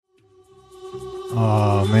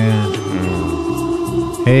Oh, man.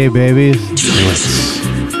 Hey, babies.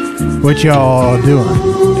 What y'all doing?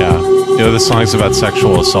 Yeah. You know, this song's about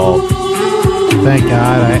sexual assault. Thank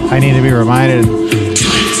God. I need to be reminded.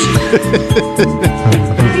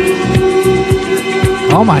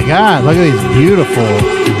 Oh, my God. Look at these beautiful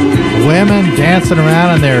women dancing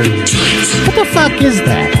around in their... What the fuck is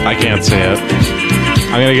that? I can't say it.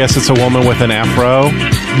 I'm going to guess it's a woman with an afro.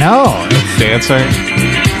 No. It's Dancing.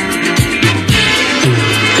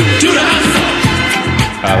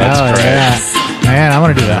 Oh, that's hell great. yeah. Man, I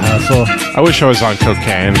want to do that hustle. I wish I was on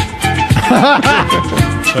cocaine.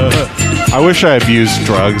 I wish I abused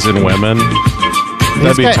drugs and women.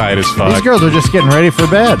 That'd be tight as fuck. These girls are just getting ready for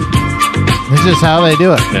bed. This is how they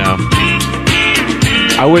do it. Yeah.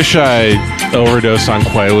 I wish I overdosed on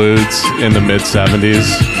Quaaludes in the mid-70s.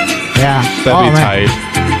 Yeah. That'd be tight.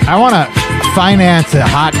 I want to finance a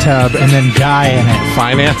hot tub and then die in it.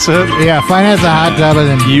 Finance it? Yeah, finance a hot tub and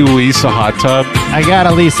then... You lease a hot tub? I got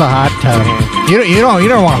to lease a hot tub. You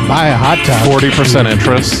don't want to buy a hot tub. 40%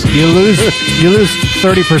 interest? You lose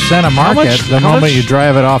 30% of market the moment you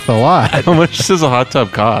drive it off the lot. How much does a hot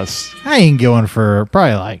tub cost? I ain't going for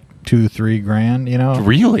probably like $2-3 grand, you know?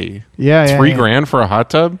 Really? Yeah, yeah. $3 grand for a hot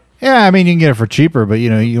tub? Yeah, I mean, you can get it for cheaper, but,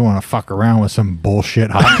 you want to fuck around with some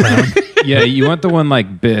bullshit hot tub. Yeah, you want the one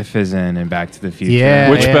like Biff is in and Back to the Future.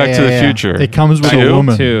 Yeah. Which Back to the Future? It comes with a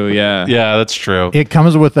woman. Too, yeah. Yeah, that's true. It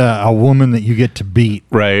comes with a woman that you get to beat.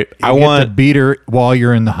 Right. You get to beat her while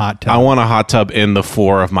you're in the hot tub. I want a hot tub in the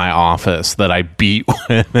floor of my office that I beat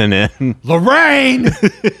women in. Lorraine!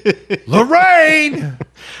 Lorraine!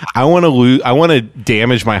 I want to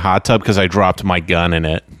damage my hot tub because I dropped my gun in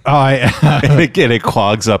it. Oh, and it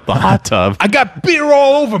clogs up the hot tub. I got beer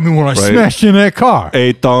all over me when I smashed in that car.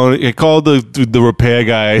 Hey, Don, I called the repair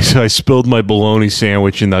guy. I spilled my bologna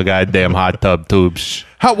sandwich in the goddamn hot tub tubes.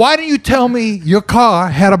 Why didn't you tell me your car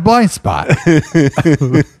had a blind spot?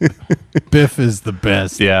 Biff is the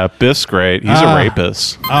best. Yeah, Biff's great. He's a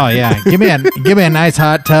rapist. Oh yeah, give me a nice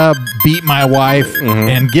hot tub, beat my wife,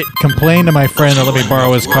 and complain to my friend that let me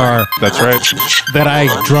borrow his car. That's right. That I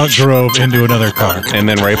drunk drove into another car and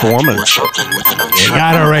then rape a woman. You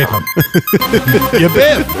gotta rape him. You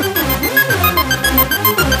Biff.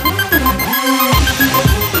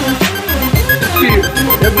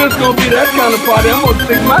 If this gonna be that kind of party, I'm gonna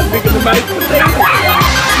stick my dick in the mashed potato.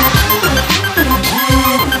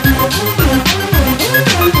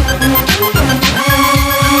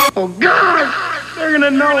 Oh God! They're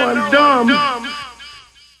gonna know I'm dumb.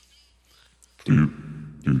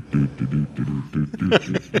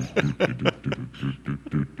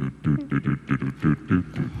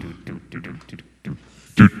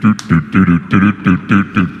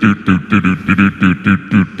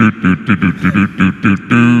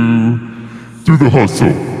 Do the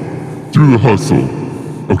hustle. Do the hustle.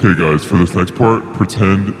 Okay, guys, for this next part,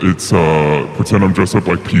 pretend I'm dressed up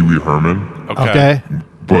like Pee Wee Herman. Okay.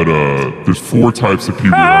 But there's 4 types of Pee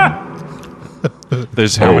Wee Herman.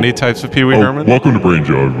 There's how many types of Pee Wee Herman? Welcome to Brain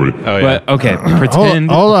Jail, everybody. Oh yeah. But okay,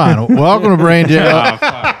 pretend. Hold on. Welcome to Brain Jail.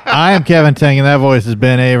 I am Kevin Tang, and that voice is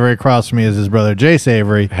Ben Avery. Across from me is his brother Jace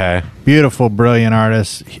Avery. Hey. Beautiful, brilliant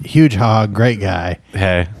artist, huge hog, great guy.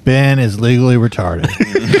 Hey. Ben is legally retarded.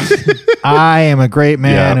 I am a great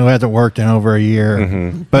man who hasn't worked in over a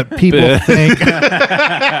year, but people think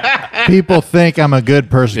I'm a good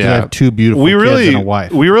person because I have 2 beautiful kids and a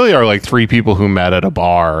wife. We really are like 3 people who met at a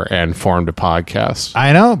bar and formed a podcast.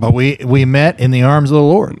 I know, but we met in the arms of the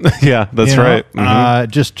Lord. Yeah, that's right.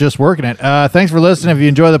 Just working it. Thanks for listening. If you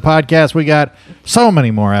enjoy the podcast, we got so many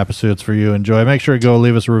more episodes for you to enjoy. Make sure to go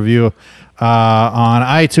leave us a review on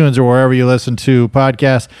iTunes or wherever you listen to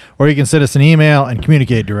podcasts, or you can send us an email and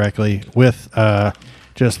communicate directly with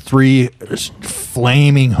just 3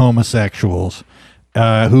 flaming homosexuals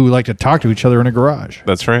who like to talk to each other in a garage.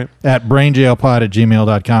 That's right. At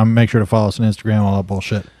brainjailpod@gmail.com. Make sure to follow us on Instagram, all that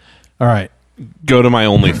bullshit. All right. Go to my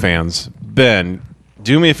OnlyFans. Ben,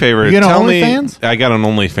 do me a favor. You got Tell an me, OnlyFans? I got an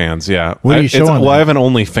OnlyFans, yeah. What are you showing I them? have an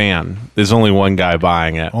OnlyFan. There's only one guy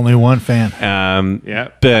buying it. Only one fan.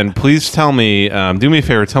 Ben, please tell me, do me a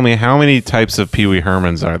favor, tell me how many types of Pee Wee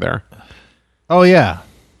Hermans are there? Oh, yeah.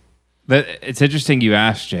 But it's interesting you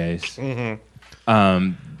asked, Jace. Me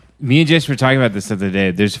and Jace were talking about this the other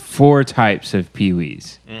day. There's 4 types of Pee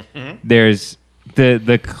Wees. There's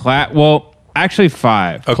the well, actually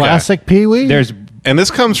 5. Okay. Classic Pee Wee? There's And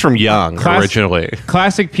this comes from Young originally.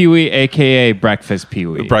 Classic Pee Wee, aka Breakfast Pee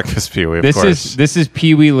Wee. Breakfast Pee Wee, of This course. is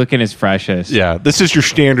Pee Wee looking his freshest. Yeah, this is your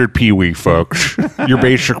standard Pee Wee, folks. Your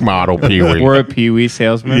basic model Pee Wee. We're a Pee Wee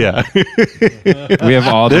salesman. Yeah, We have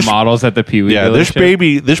all the models at the Pee Wee. yeah.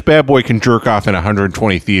 dealership. This bad boy can jerk off in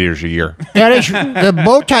 120 theaters a year. The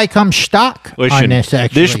bow tie comes stock Listen, on this,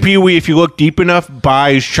 actually. this Pee Wee, if you look deep enough,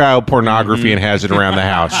 buys child pornography and has it around the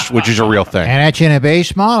house, which is a real thing. And that's in a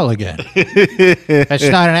base model again. That's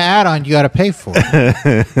not an add-on you got to pay for.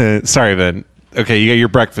 Sorry, Vin. Okay, you got your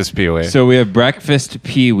breakfast Pee Wee. So we have Breakfast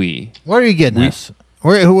Pee Wee. Where are you getting this?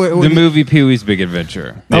 Where, The movie Pee Wee's Big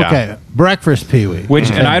Adventure. Yeah. Okay, breakfast Pee Wee.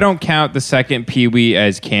 Which, and I don't count the second Pee Wee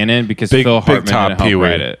as canon because Big- Phil Big Hartman Top didn't help Pee Wee.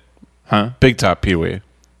 write it. Huh? Big Top Pee Wee.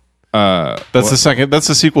 That's the second. That's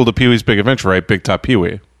the sequel to Pee Wee's Big Adventure, right? Big Top Pee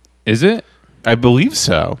Wee. Is it? I believe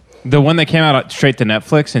so. The one that came out straight to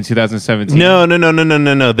Netflix in 2017? No.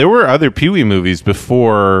 There were other Pee Wee movies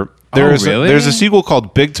before. Really? There's a sequel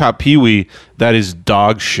called Big Top Pee Wee that is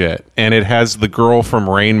dog shit, and it has the girl from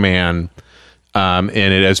Rain Man in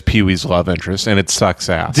it as Pee Wee's love interest, and it sucks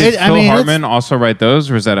ass. Did I Phil mean, Hartman also write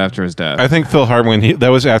those, or was that after his death? I think Phil Hartman, that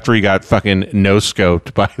was after he got fucking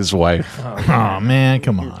no-scoped by his wife. Oh, man,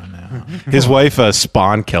 come on now. His wife,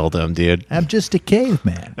 Spawn, killed him, dude. I'm just a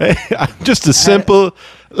caveman. I'm just a simple...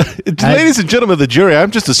 ladies and gentlemen of the jury, I'm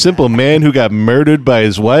just a simple man who got murdered by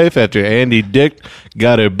his wife after Andy Dick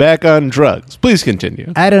got her back on drugs. Please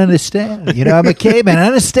continue. I don't understand. You know, I'm a caveman. I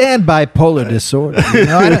understand bipolar disorder. You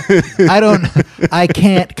know, I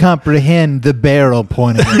can't comprehend the barrel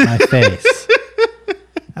pointing at my face.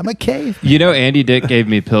 I'm a caveman. You know, Andy Dick gave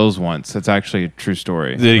me pills once. That's actually a true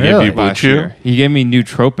story. Did he Really? give you Last Blue Chew? year. He gave me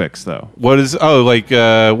nootropics, though. What is... Oh, like,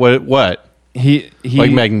 what? He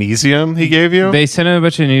Like magnesium he gave you? They sent him a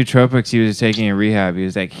bunch of nootropics he was taking in rehab. He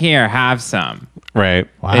was like, "Here, have some." Right.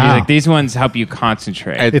 Wow. And he's like, "These ones help you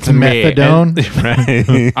concentrate." It's a methadone.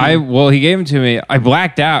 Right. He gave them to me. I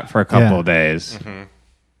blacked out for a couple Yeah. of days.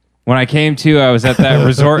 When I came to, I was at that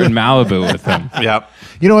resort in Malibu with him. Yep.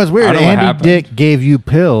 You know what's I weird? don't know what Andy happened. Dick gave you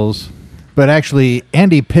pills, but actually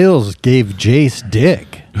Andy Pills gave Jace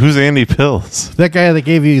Dick. Who's Andy Pills? That guy that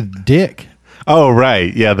gave you Dick. Oh,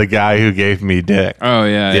 right. Yeah, the guy who gave me Dick. Oh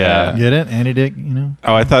yeah, Yeah. Get it? Andy Dick, you know?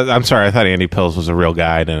 Oh, I'm sorry. I thought Andy Pills was a real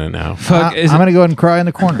guy. I didn't know. Fuck, I'm is going to go ahead and cry in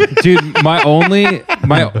the corner. dude,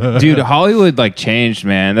 dude, Hollywood like changed,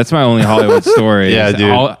 man. That's my only Hollywood story. Yeah, is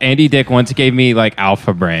dude. Andy Dick once gave me like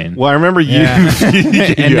Alpha Brain. Well, I remember you. Yeah.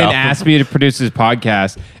 And then asked me to produce his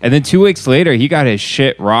podcast. And then 2 weeks later, he got his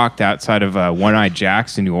shit rocked outside of One Eye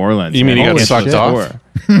Jack's in New Orleans. You mean he got Holy sucked shit. off?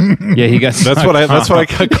 Yeah, he got. That's what I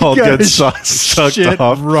got called. got Get his sucked shit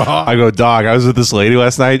off. rocked. I go, dog. I was with this lady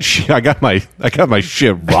last night. I got my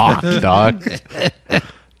shit rocked, dog.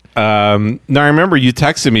 Now I remember you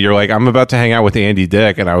texted me. You're like, I'm about to hang out with Andy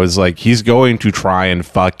Dick, and I was like, he's going to try and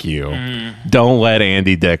fuck you. Don't let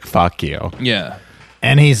Andy Dick fuck you. Yeah.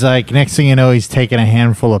 And he's like, next thing you know, he's taking a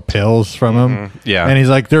handful of pills from him. Yeah. And he's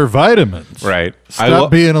like, they're vitamins. Right. Stop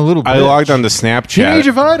being a little bitch. I logged on to You need Snapchat.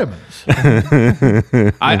 your vitamins.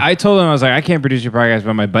 I told him, I was like, I can't produce your podcast,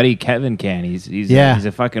 but my buddy Kevin can. He's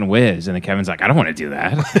a fucking whiz. And then Kevin's like, I don't want to do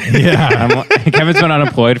that. Yeah. Kevin's been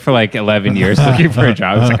unemployed for like 11 years looking for a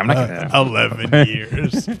job. He's like, I'm not going to. 11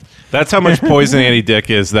 years. That's how much poison Andy Dick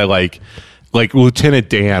is. That like Lieutenant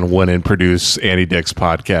Dan wouldn't produce Andy Dick's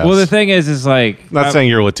podcast. Well, the thing is like. Not saying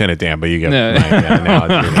you're Lieutenant Dan, but you get No. my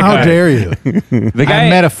analogy. Right. How dare you? The guy. I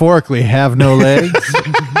metaphorically have no legs.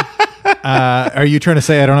 Are you trying to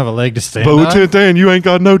say I don't have a leg to stand But on? Lieutenant Dan, you ain't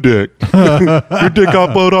got no dick. Your dick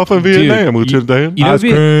got blowed off in Vietnam, Lieutenant Dan. you know, Ice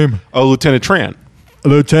cream. Oh, Lieutenant Tran.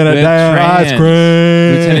 Lieutenant Dan, ice cream.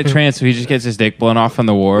 Lieutenant Trant, so he just gets his dick blown off on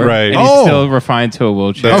the war. Right. And he's Oh. still refined to a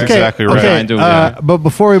wheelchair. That's Okay, exactly right. okay. Kinda, yeah. But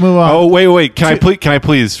before we move on, Oh, wait. Can I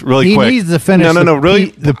please, really he quick? needs to finish No, really?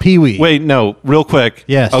 the Pee-wee. Wait, no, real quick.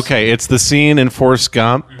 Yes. Okay, it's the scene in Forrest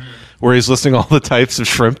Gump where he's listing all the types of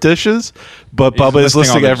shrimp dishes, but Bubba is listing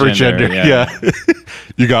listing all the every gender, gender. yeah. Yeah.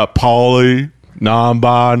 You got poly,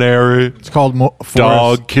 non-binary, It's called Forrest.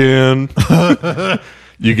 dogkin.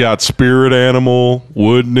 You got spirit animal,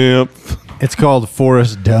 wood nymph. It's called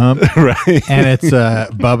Forrest Dump. Right. And it's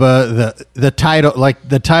Bubba, the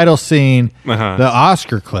title scene, Uh-huh. the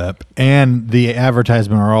Oscar clip, and the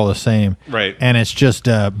advertisement are all the same. Right. And it's just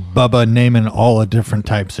Bubba naming all the different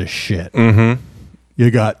types of shit. Mm-hmm.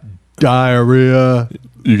 You got diarrhea,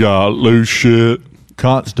 You got loose shit.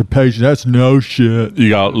 constipation. That's no shit. You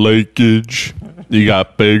got leakage. You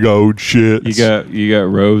got big old shit. You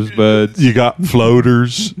got rosebuds. You got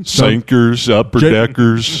floaters, sinkers, upper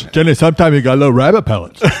deckers. Jenny, sometimes you got little rabbit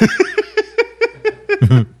pellets.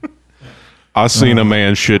 I seen a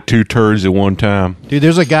man shit 2 turds at one time. Dude,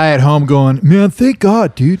 there's a guy at home going, man, thank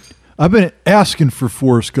God, dude. I've been asking for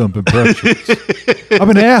Forrest Gump impressions. I've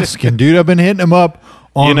been asking, dude. I've been hitting him up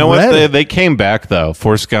on You know Reddit. what? They came back, though.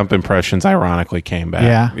 Forrest Gump impressions ironically came back.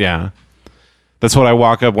 Yeah? Yeah. That's what I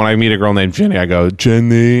walk up when I meet a girl named Jenny. I go,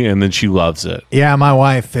 Jenny, and then she loves it. Yeah, my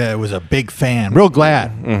wife was a big fan. Real glad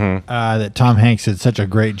Mm-hmm. that Tom Hanks did such a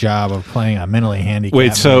great job of playing a mentally handicapped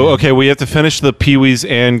Wait, so, man. okay, we have to finish the Pee-wees,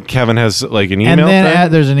 and Kevin has, like, an email And then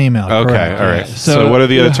thing? there's an email. Okay, correct, all right. yes. So, what are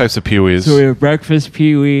the other types of Pee-wees? So we have breakfast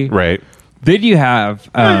Pee-wee. Right. Then you have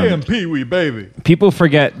Pee-wee, baby. people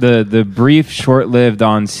forget the brief, short-lived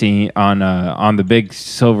on the big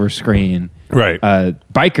silver screen. Right.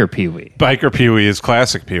 Biker Pee-wee, Biker Pee-wee is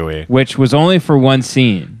classic Pee-wee. which was only for one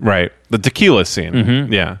scene. Right. The tequila scene.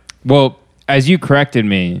 Mm-hmm. Yeah. Well, as you corrected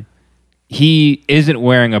me, he isn't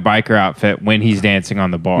wearing a biker outfit when he's dancing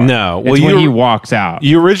on the bar. No. It's Well, when you- he walks out.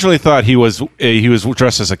 You originally thought he was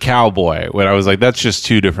dressed as a cowboy. When I was like, that's just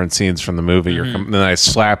 2 different scenes from the movie. Then I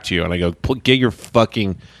slapped you and I go, get your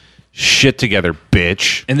fucking shit together,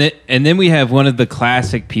 bitch. And then we have one of the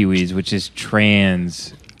classic Pee-wees, which is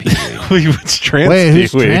trans Pee-wee. It's trans Wait,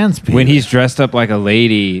 who's Pee-wee. trans Pee-wee? When he's dressed up like a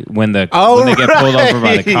lady when they get pulled right. over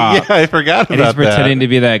by the cop. Yeah, I forgot And he's about pretending that. to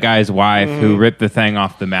be that guy's wife who ripped the thing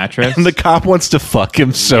off the mattress. And the cop wants to fuck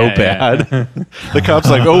him so Yeah, bad. yeah. The cop's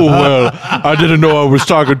like, oh, well, I didn't know I was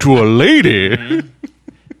talking to a lady.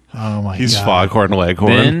 Oh, my He's God. Foghorn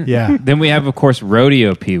Leghorn. then, Yeah. then we have, of course,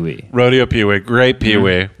 Rodeo Pee-wee. Rodeo Pee-wee. Great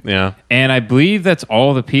Pee-wee. Yeah. And I believe that's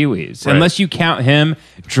all the Pee-wees. Right. Unless you count him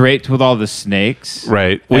draped with all the snakes.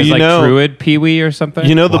 Right. Well, Well, you like know, Druid Pee-wee or something.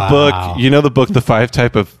 you know the Wow. book. You know the book, The Five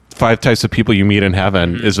Types of People You Meet in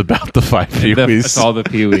Heaven, is about the 5 Pee-wees. That's all the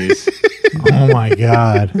Pee-wees. Oh, my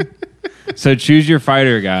God. So choose your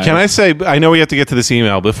fighter, guys. Can I say? I know we have to get to this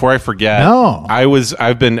email before I forget. No.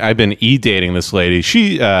 I've been e-dating this lady.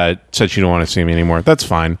 She said she didn't want to see me anymore. That's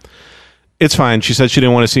fine. It's fine. She said she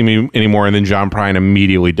didn't want to see me anymore, and then John Prine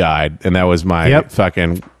immediately died, and that was my Yep.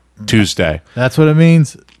 fucking Tuesday. That's what it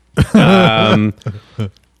means.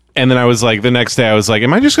 And then I was like, the next day I was like,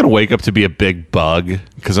 am I just going to wake up to be a big bug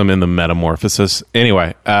because I'm in the metamorphosis?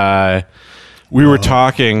 Anyway, we were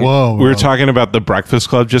talking. Whoa, We were whoa. talking about The Breakfast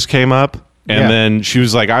Club just came up, and Yeah. then she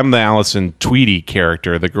was like, I'm the Allison Tweedy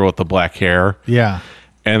character, the girl with the black hair. Yeah.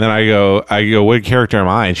 And then I go, what character am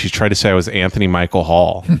I? And she's tried to say I was Anthony Michael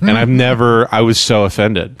Hall, and I was so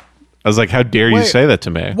offended. I was like, how dare you Wait. say that to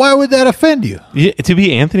me? Why would that offend you? Yeah, to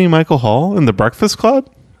be Anthony Michael Hall in The Breakfast Club?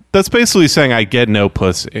 That's basically saying I get no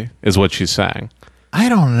pussy, is what she's saying. I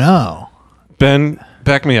don't know. Ben,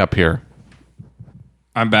 back me up here.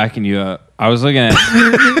 I'm backing you up. I was looking at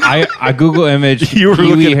I Google image You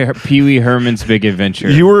were Pee-wee Herman's Big Adventure.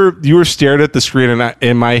 You were stared at the screen, and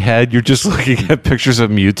in my head, you're just looking at pictures of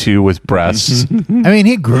Mewtwo with breasts. I mean,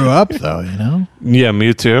 he grew up, though, you know? Yeah,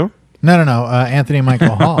 Mewtwo. No. Anthony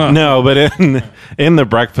Michael Hall. No, but in the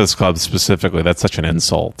Breakfast Club specifically, that's such an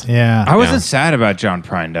insult. Yeah. I wasn't sad about John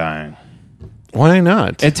Prine dying. Why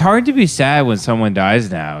not? It's hard to be sad when someone dies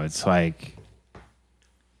now. It's like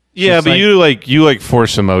Yeah, It's but like- you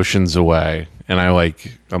force emotions away, and I'm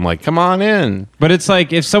like, come on in. but it's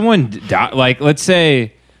like if someone like let's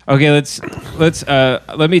say okay,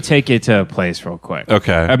 let me take you to a place real quick.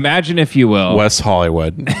 Okay. Imagine if you will West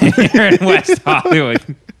Hollywood, you're in West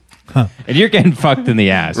Hollywood. And you're getting fucked in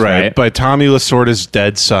the ass, right? By Tommy Lasorda's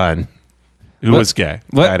dead son, who was gay,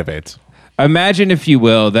 died of AIDS. Imagine, if you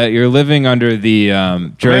will, that you're living under the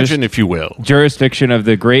Imagine, if you will. jurisdiction of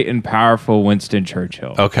the great and powerful Winston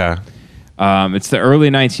Churchill. Okay. It's the early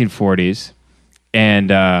 1940s, and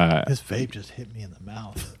This vape just hit me in the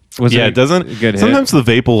mouth. was Yeah, it it doesn't. a good hit? Sometimes the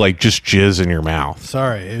vape will just jizz in your mouth.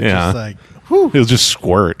 Sorry. It's Yeah. just like, whew. It'll just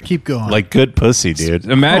squirt. Keep going. Like good pussy, dude.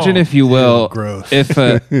 Imagine, Oh, if you will, ew, gross. if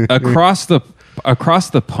across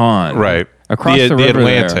the pond, Right. across the river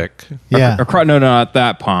Atlantic. Yeah. no, not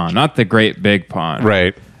that pond, not the great big pond.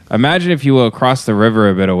 Right. Imagine, if you will, across the river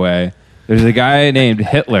a bit away. There's a guy named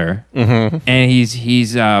Hitler, and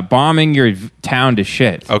he's bombing your town to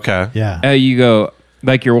shit. Okay. Yeah. You go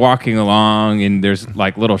like you're walking along, and there's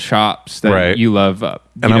like little shops that Right. you love,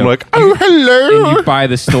 And I'm like, and hello. you buy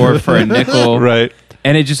the store for a nickel, Right.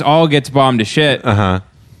 and it just all gets bombed to shit. Uh-huh.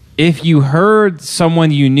 If you heard someone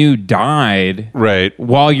you knew died Right.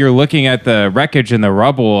 while you're looking at the wreckage and the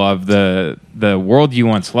rubble of the world you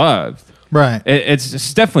once loved, Right.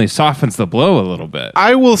 it's definitely softens the blow a little bit.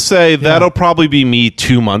 I will say that'll probably be me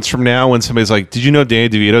 2 months from now when somebody's like, did you know Danny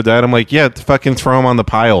DeVito died? I'm like, yeah, fucking throw him on the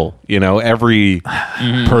pile. You know, every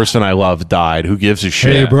person I love died. Who gives a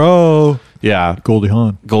shit? Hey, bro. Yeah. Goldie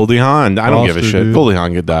Hawn. Goldie Hawn. I don't give a Foster, shit. dude. Goldie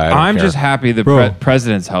Hawn could die. I don't I'm care. just happy the Bro.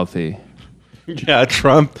 president's healthy. Yeah,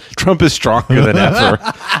 Trump is stronger than ever.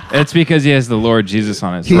 It's because he has the Lord Jesus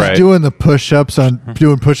on his He's right. doing the push-ups on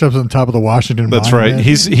top of the Washington That's Monument. right.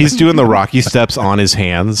 He's doing the Rocky steps on his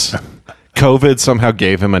hands. COVID somehow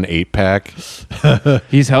gave him an 8-pack.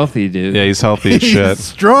 He's healthy, dude. Yeah, he's healthy as He's shit.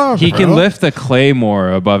 strong. He can bro. lift the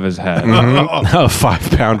claymore above his head. A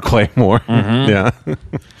 5-pound claymore. Yeah,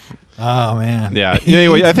 Oh man. yeah. He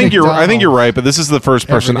Anyway, eats I think you're McDonald's. right. But this is the first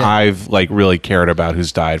person day. I've like really cared about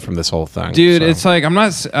who's died from this whole thing, Dude, so. it's like I'm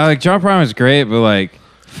not like John Prine was great, but like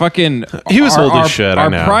fucking He was old as shit, I Our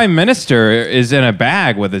know. prime minister is in a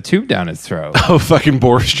bag with a tube down his throat. Oh, fucking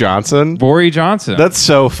Boris Johnson. Boris Johnson. That's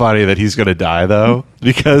so funny that he's gonna die though,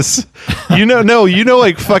 because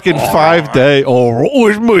like fucking 5 days. Oh,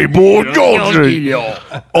 it's me, Boris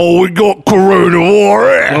Johnson. Oh, we got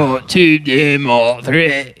coronavirus. Tube them all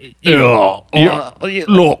three. Yeah.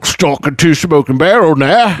 Lock, stock, and 2 smoking barrel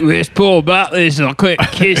now. Let's pull about this and a quick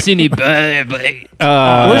kiss in the butt.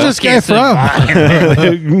 Where's this guy from?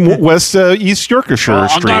 East Yorkshire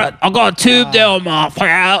Street. I got a tube down my throat.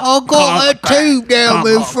 I got a tube down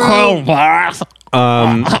my throat. Coronavirus.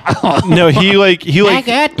 No, he I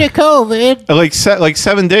got the COVID. like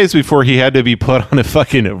 7 days before he had to be put on a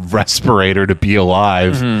fucking respirator to be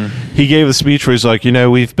alive. He gave a speech where he's like,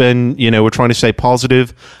 we're trying to stay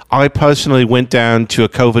positive. I personally went down to a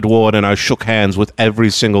COVID ward and I shook hands with every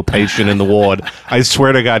single patient in the ward. I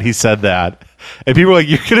swear to God, he said that. And people are like,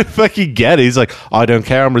 you're gonna fucking get it. He's like, I don't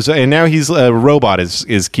care. And now he's a robot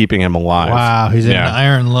is keeping him alive. Wow, he's in an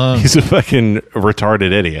iron lung. He's a fucking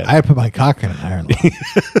retarded idiot. I put my cock in an iron lung.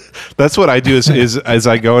 That's what I do is as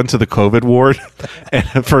I go into the COVID ward, and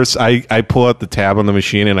at first I pull out the tab on the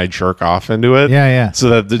machine and I jerk off into it. Yeah, yeah. So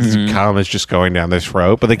that the cum is just going down their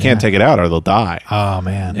throat, but they can't take it out or they'll die. Oh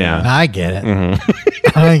man. Yeah. And I get it.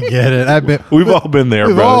 I get it. I've been. We've all been there,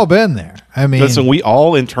 We've bro. all been there. I mean, Listen, we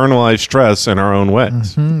all internalize stress in our own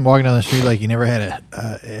ways. walking down the street like you never had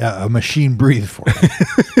a machine breathe for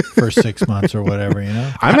you for 6 months or whatever, you know.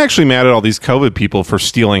 I'm actually mad at all these COVID people for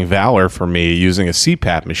stealing valor from me using a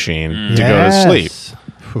CPAP machine to go to sleep.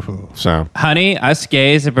 So Honey, us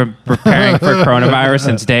gays have been preparing for coronavirus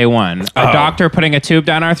since day one. A doctor putting a tube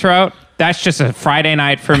down our throat, that's just a Friday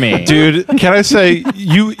night for me. dude, can I say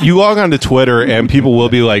you log onto Twitter and people will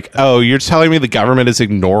be like, "Oh, you're telling me the government is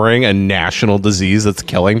ignoring a national disease that's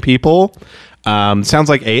killing people?" Sounds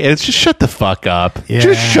like it's just shut the fuck up. Yeah.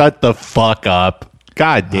 Just shut the fuck up.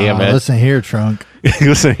 God damn it. Listen here, Trunk.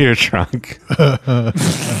 Listen here, Trunk.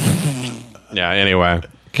 Yeah. Anyway,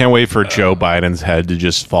 can't wait for Joe Biden's head to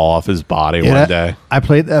just fall off his body one day. I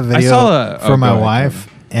played that video saw for my go ahead, wife,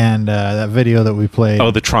 and that video that we played.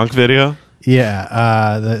 Oh, the trunk video.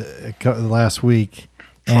 Yeah, the last week,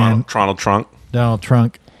 and Donald Trump. Donald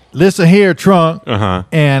Trump. Listen here, Trump. Uh-huh.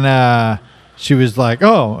 And she was like,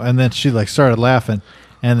 "Oh," and then she like started laughing,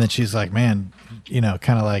 and then she's like, "Man,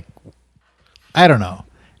 kind of like, I don't know."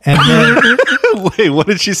 And then Wait, what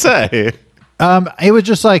did she say? it was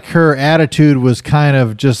just like her attitude was kind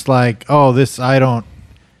of just like, "Oh, I don't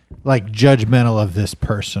like judgmental of this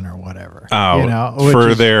person or whatever." Oh, which for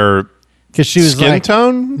is- their because she was skin like,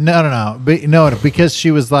 tone. no, because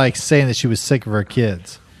she was like saying that she was sick of her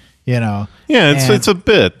kids, Yeah, And- it's a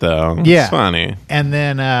bit though. Yeah. It's funny. And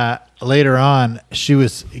then later on, she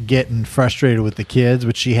was getting frustrated with the kids,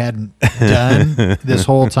 which she hadn't done this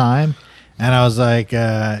whole time. And I was like,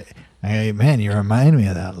 "Hey, man, you remind me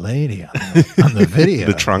of that lady on the video,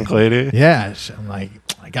 The trunk lady. Yeah, I'm like,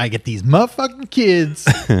 I gotta get these motherfucking kids."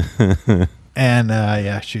 And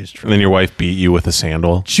she was And tripping. then your wife beat you with a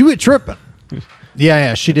sandal. She was tripping.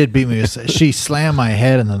 Yeah, she did beat me. She slammed my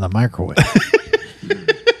head into the microwave.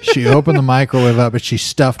 She opened the microwave up, but she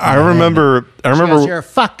stuffed my I head. remember. She goes, "You're a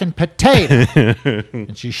fucking potato."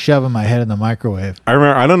 And she's shoving my head in the microwave. I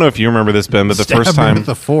don't know if you remember this, Ben, but the Stabbed first me time, with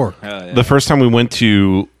the fork. the first time we went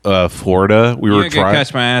to Florida, we You were ain't gonna trying.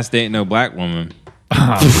 catch my ass dating no black woman.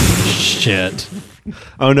 Shit.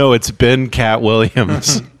 Oh no, it's Ben Cat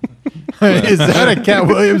Williams. Is that a Cat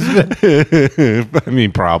Williams bit? I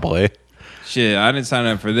mean, probably. Shit, I didn't sign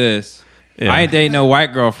up for this. Yeah. I ain't dating no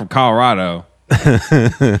white girl from Colorado.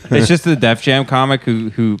 It's just the Def Jam comic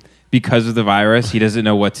who because of the virus, he doesn't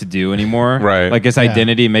know what to do anymore. Right. Like his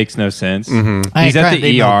identity makes no sense. I ain't He's at trying to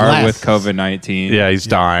the date no ER with glasses. COVID-19. Yeah, he's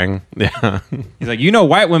dying. Yeah. He's like,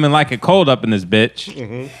 white women like it cold up in this bitch.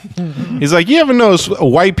 He's like, you ever notice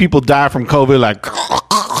white people die from COVID like,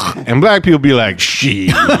 and black people be like,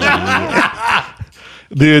 shit.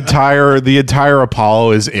 The entire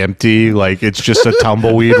Apollo is empty, like it's just a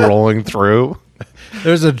tumbleweed rolling through.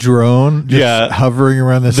 There's a drone just hovering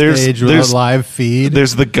around the stage with a live feed.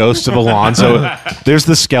 There's the ghost of Alonzo. There's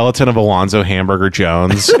the skeleton of Alonzo Hamburger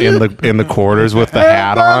Jones in the quarters with the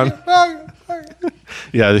hat on.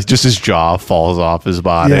 Yeah, just his jaw falls off his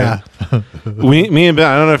body. Yeah. Me and Ben,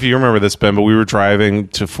 I don't know if you remember this, Ben, but we were driving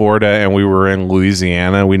to Florida and we were in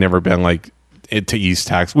Louisiana. We'd never been like to East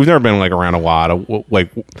Texas. We've never been like around a lot of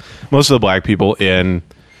like most of the black people in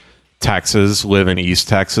Texas live in East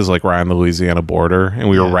Texas, like right on the Louisiana border, and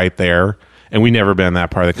we were right there. And we'd never been in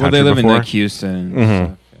that part of the country. Well, they live before. in like Houston.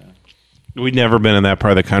 Mm-hmm. We'd never been in that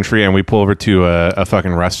part of the country, and we pull over to a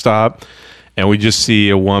fucking rest stop, and we just see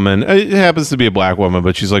a woman. It happens to be a black woman,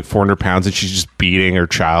 but she's like 400 pounds, and she's just beating her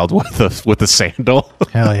child with a sandal.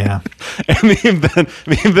 Hell yeah! And me and Ben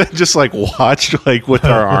just like watched like with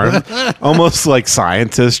our arms, almost like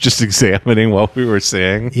scientists just examining what we were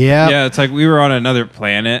seeing. Yeah, Yeah, it's like we were on another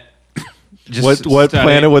planet. Just What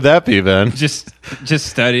planet would that be, Ben? Just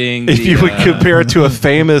studying. If you would compare it to a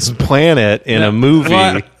famous planet in a movie.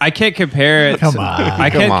 Well, I can't compare it. Come on. I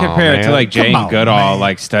can't Come on, compare it to man. like Jane Come on, Goodall, man.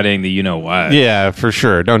 like studying the you know what. Yeah, for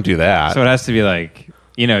sure. Don't do that. So it has to be like,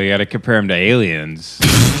 you got to compare them to aliens.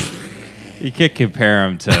 You can't compare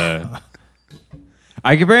them to.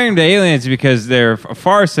 I compare them to aliens because they're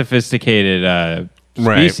far sophisticated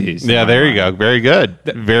species. Yeah, there you go. Very good.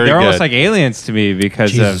 Very They're good. almost like aliens to me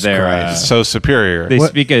because Jesus of their. Christ. So superior. They What-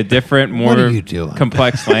 speak a different, more are you doing?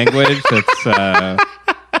 complex language. That's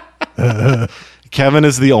Kevin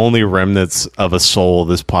is the only remnants of a soul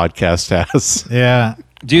this podcast has. yeah.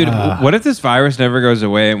 dude. What if this virus never goes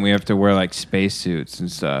away and we have to wear like spacesuits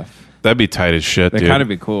and stuff? That'd be tight as shit, That dude. kind of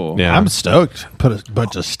be cool. Yeah. I'm stoked. Put a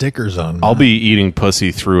bunch of stickers on. I'll be eating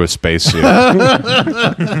pussy through a spacesuit.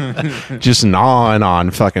 Just gnawing on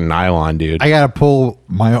fucking nylon, dude. I gotta pull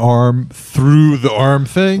my arm through the arm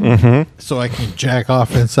thing so I can jack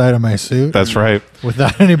off inside of my suit That's right.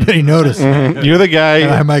 without anybody noticing. You're the guy.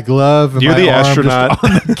 I have my glove and You're my the arm just astronaut.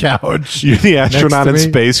 on the couch. You're the astronaut in Next to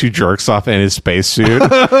me. space who jerks off in his spacesuit,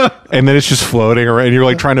 and then it's just floating around. And you're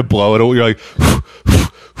like trying to blow it. You're like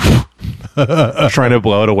trying to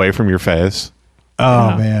blow it away from your face.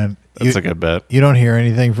 Oh man, That's a good bit. you don't hear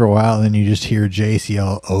anything for a while, and then you just hear Jace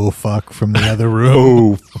yell, "Oh fuck!" from the other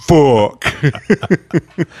room. Oh fuck!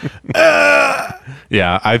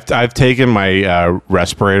 Yeah, I've taken my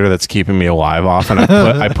respirator that's keeping me alive off, and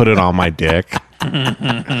I put it on my dick.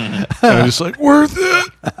 And I'm just like, worth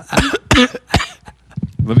it.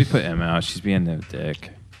 Let me put Emma out. She's being no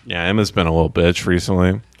dick. Yeah, Emma's been a little bitch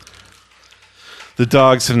recently. The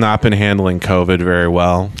dogs have not been handling COVID very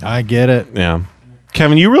well. I get it. Yeah.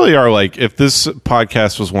 Kevin, you really are like, if this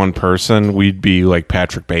podcast was one person, we'd be like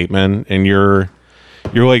Patrick Bateman, and you're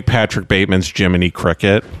like Patrick Bateman's Jiminy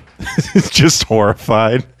Cricket. Just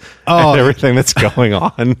horrified Oh. at everything that's going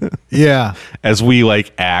on Yeah, as we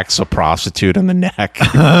like axe a prostitute in the neck.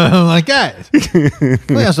 I'm like, guys,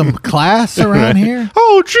 we have some class around here.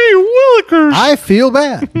 Oh, gee, Willikers. I feel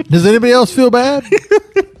bad. Does anybody else feel bad?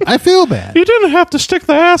 I feel bad. You didn't have to stick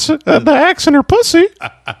the axe in her pussy.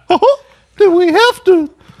 Did we have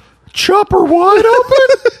to chop her wide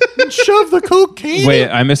open and shove the cocaine? Wait,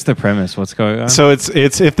 I missed the premise. What's going on? So it's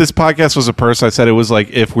if this podcast was a person, I said it was like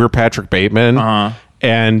if we're Patrick Bateman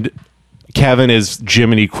and Kevin is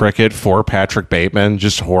Jiminy Cricket for Patrick Bateman,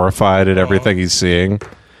 just horrified at everything he's seeing,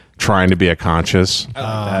 trying to be a conscious.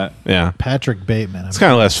 Yeah. Patrick Bateman. It's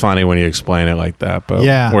kind of less funny when you explain it like that, but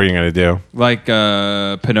Yeah. what are you going to do? Like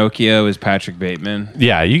Pinocchio is Patrick Bateman.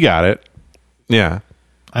 Yeah, you got it. Yeah.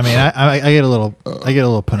 I mean, I get a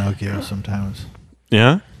little Pinocchio sometimes.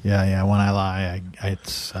 Yeah? Yeah. When I lie,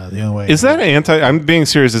 it's the only way. Is that I'm being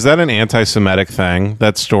serious, is that an anti-Semitic thing,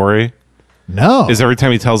 that story? no? Is every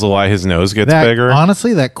time he tells a lie, his nose gets that, bigger?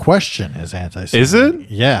 Honestly, that question is anti-Semitic. Is it?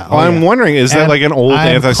 Yeah. Well, I'm wondering, is that And like an old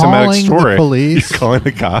I'm anti-Semitic calling story? The police. You're calling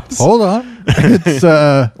the cops? Hold on. It's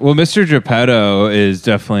Well, Mr. Geppetto is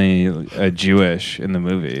definitely Jewish in the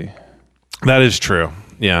movie. That is true.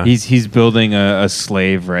 Yeah. He's building a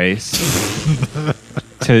slave race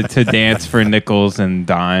to dance for nickels and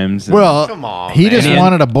dimes. And well. Come on, he man. just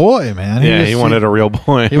wanted a boy, man. He wanted a real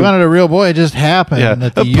boy. He wanted a real boy. It just happened Yeah.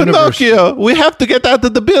 that the universe. Pinocchio, we have to get out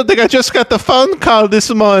of the building. I just got the phone call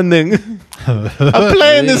this morning. A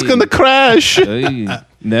plane is going to crash. Hey,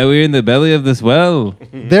 now we're in the belly of this well.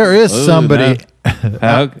 There is somebody.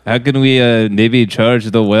 How can we maybe charge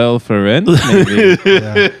the well for rent? Maybe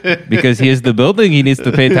because he is the building, he needs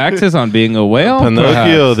to pay taxes on being a whale.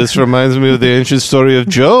 Pinocchio, perhaps. this reminds me of the ancient story of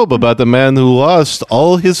Job about the man who lost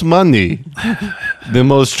all his money. The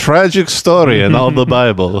most tragic story in all the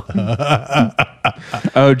Bible.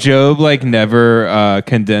 Oh, Job like never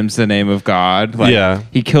condemns the name of God. Like, Yeah.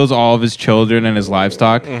 he kills all of his children and his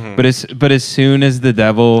livestock. But as soon as the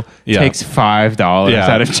devil takes $5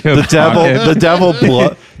 out of Job's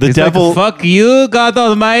the devil. Fuck you, God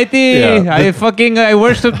Almighty! Yeah. I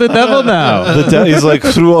worship the devil now. He's like,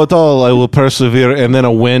 through it all, I will persevere. And then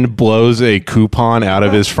a wind blows a coupon out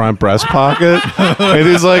of his front breast pocket. And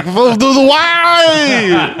he's like, why?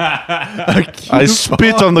 I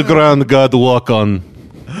spit on the ground God walk on.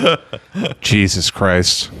 Jesus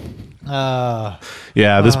Christ.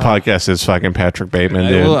 Yeah, this podcast is fucking Patrick Bateman,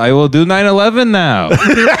 dude. I will do 9/11 now.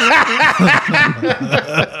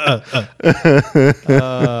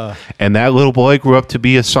 And that little boy grew up to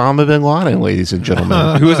be Osama bin Laden, ladies and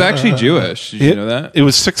gentlemen. Who was actually Jewish. Did you know that? It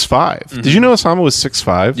was 6'5". Did you know Osama was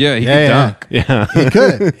 6'5"? Yeah, he Yeah, could yeah. dunk.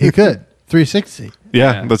 Yeah. He could. 360.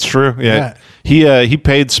 Yeah, that's true. Yeah. He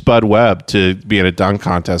paid Spud Webb to be in a dunk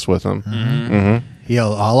contest with him. He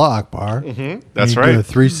yelled Allah Akbar. That's He'd right. do a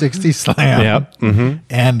 360 slam. Yep.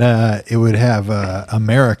 And it would have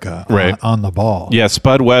America Right. on the ball. Yeah,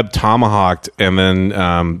 Spud Webb tomahawked, and then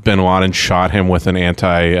bin Laden shot him with an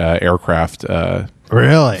anti-aircraft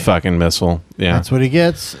Really? fucking missile. Yeah, That's what he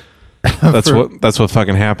gets. that's what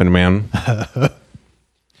fucking happened, man.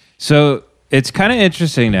 So it's kind of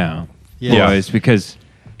interesting now, boys, because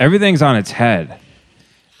everything's on its head.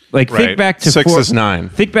 Like Right. think back to 6 is 9.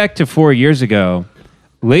 Think back to 4 years ago.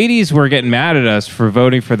 Ladies were getting mad at us for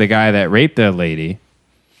voting for the guy that raped the lady,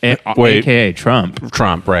 aka Trump.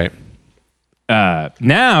 Trump, right?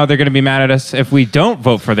 Now they're going to be mad at us if we don't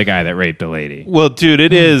vote for the guy that raped the lady. Well, dude,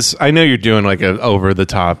 it is. I know you're doing like an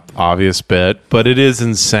over-the-top obvious bit, but it is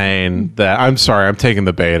insane that I'm sorry, I'm taking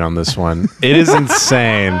the bait on this one. It is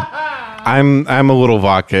insane. I'm a little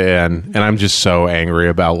vodka in, and I'm just so angry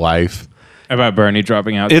about life. About Bernie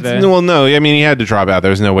dropping out It's today? well, no. I mean, he had to drop out.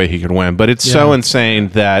 There's no way he could win. But it's so insane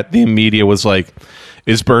that the media was like,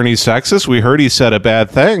 "Is Bernie sexist? We heard he said a bad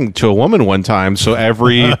thing to a woman one time." So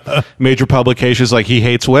every major publication is like, he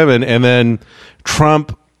hates women, and then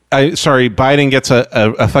Biden gets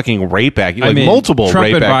a fucking rape act, like multiple Trump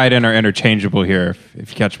rape and act. Biden are interchangeable here, if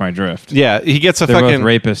you catch my drift. Yeah, he gets a They're fucking both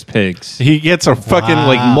rapist pigs. He gets a fucking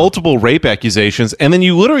like multiple rape accusations, and then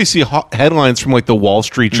you literally see headlines from like the Wall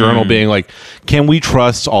Street Journal being like, "Can we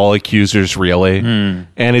trust all accusers really?" And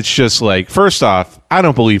it's just like, first off, I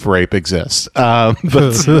don't believe rape exists.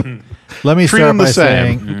 But Let me Treat start him the by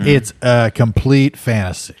same. saying it's a complete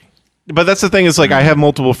fantasy. But that's the thing is like I have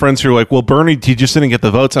multiple friends who are like, well, Bernie, he just didn't get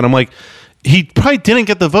the votes. And I'm like, he probably didn't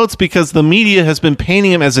get the votes because the media has been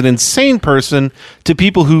painting him as an insane person to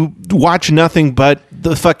people who watch nothing but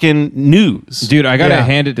the fucking news. Dude, I got to Yeah.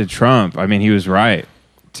 hand it to Trump. I mean, he was right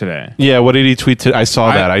today. Yeah, what did he tweet? I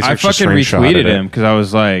saw that. I actually fucking screenshotted retweeted it. him because I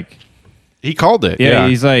was like, He called it. yeah,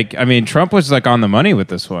 he's like, I mean, Trump was like on the money with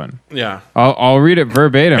this one. Yeah. I'll read it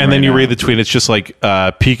verbatim. And then right you now. read the tweet. It's just like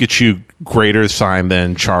Pikachu greater sign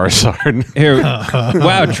than Charizard. Here,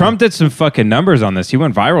 wow, Trump did some fucking numbers on this. He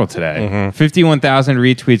went viral today. 51,000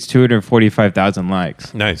 retweets, 245,000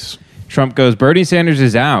 likes. Nice. Trump goes, Bernie Sanders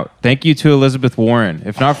is out. Thank you to Elizabeth Warren.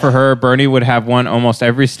 If not for her, Bernie would have won almost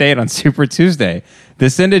every state on Super Tuesday.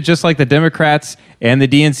 This ended just like the Democrats and the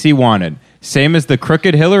DNC wanted. Same as the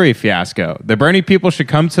crooked Hillary fiasco. The Bernie people should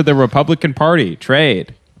come to the Republican Party.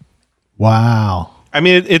 Trade. Wow. I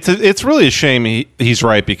mean, it's really a shame he's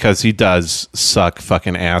right because he does suck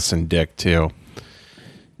fucking ass and dick too.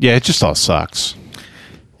 Yeah, it just all sucks.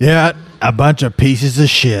 Yeah, a bunch of pieces of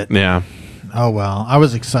shit. Yeah. Oh, well. I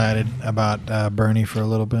was excited about Bernie for a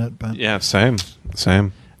little bit, but Yeah, same.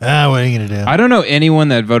 what are you going to do? I don't know anyone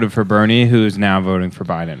that voted for Bernie who is now voting for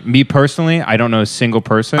Biden. Me personally, I don't know a single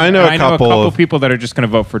person. I know And a couple of- people that are just going to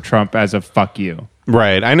vote for Trump as a fuck you.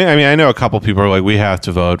 Right. I know a couple people are like, we have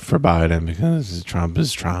to vote for Biden because Trump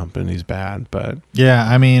is Trump and he's bad. But Yeah,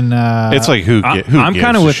 I mean... it's like, who I'm gives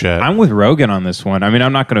kind of a with shit? I'm with Rogan on this one. I mean,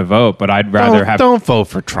 I'm not going to vote, but I'd rather have. Don't vote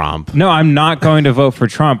for Trump. No, I'm not going to vote for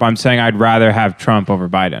Trump. I'm saying I'd rather have Trump over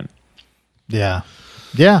Biden. yeah.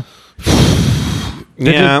 Yeah.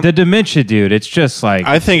 The dementia, dude. It's just like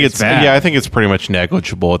I think it's bad. I think it's pretty much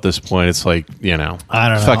negligible at this point. It's like, I don't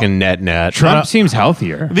know. fucking net. Trump seems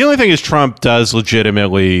healthier. The only thing is Trump does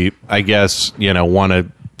legitimately, I guess, want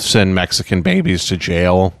to send Mexican babies to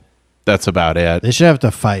jail. That's about it. They should have to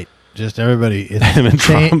fight. Just everybody... Him and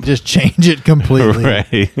Trump. Just change it completely.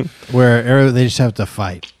 Right. Where they just have to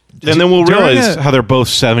fight. And then we'll During realize a- how they're both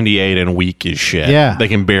 78 and weak as shit. Yeah. They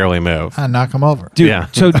can barely move. Knock them over. Dude, Yeah.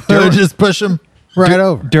 so Just push them right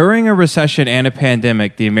over. during a recession and a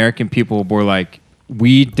pandemic, the American people were like,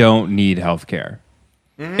 we don't need health care.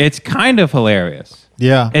 It's kind of hilarious.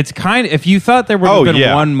 Yeah. It's kind of, if you thought there would have Oh, been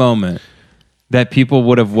yeah. one moment that people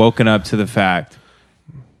would have woken up to the fact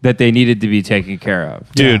that they needed to be taken care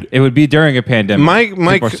of. Dude. It would be during a pandemic.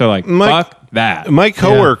 People are so like, fuck that. My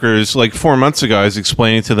coworkers, like 4 months ago, I was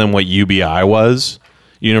explaining to them what UBI was,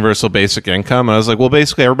 Universal Basic Income. And I was like, well,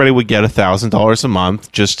 basically everybody would get $1,000 a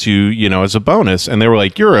month just to, you know, as a bonus. And they were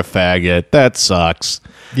like, you're a faggot. That sucks.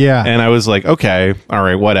 Yeah. And I was like, okay, all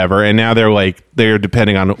right, whatever. And now they're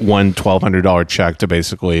depending on one $1,200 check to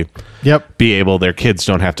basically be able, their kids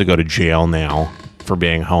don't have to go to jail now for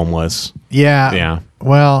being homeless. Yeah. Yeah.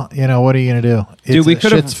 Well, you know, what are you going to do? Dude, we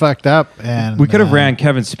could've- shit's fucked up. And We could have ran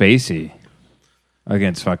Kevin Spacey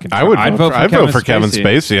against fucking I Trump. would I'd vote for Kevin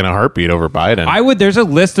Spacey in a heartbeat over Biden. I would. There's a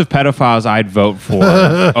list of pedophiles I'd vote for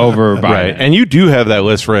over Biden. Right. And you do have that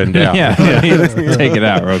list written down. Yeah. Take it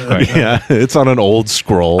out real quick. Yeah, it's on an old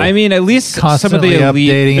scroll. I mean, at least some of constantly the elite.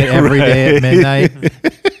 updating it every day at midnight.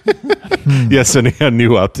 Yes, sending out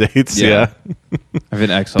new updates. Yeah. I have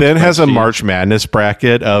an Excel Ben has a spreadsheet. March Madness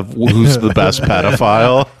bracket of who's the best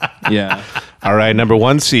pedophile. Yeah. All right, number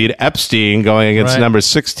 1 seed Epstein going against Right. number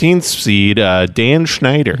 16 seed Dan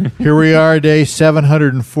Schneider. Here we are, day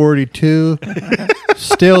 742.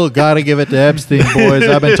 Still got to give it to Epstein, boys.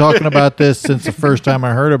 I've been talking about this since the first time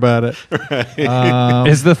I heard about it.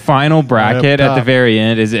 Is the final bracket up at the top. very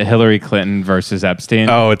end? Is it Hillary Clinton versus Epstein?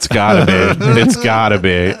 Oh, it's gotta be. It's gotta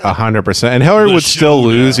be 100%. And Hillary would still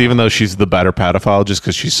lose, even though she's the better pedophile, just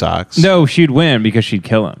because she sucks. No, she'd win because she'd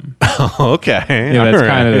kill him. Okay. Yeah, that's All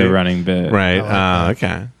kind of right. the running bit. Right.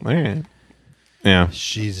 Okay. All right. Yeah.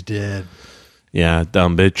 She's dead. Yeah.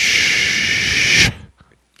 Dumb bitch.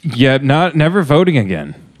 Yeah, never voting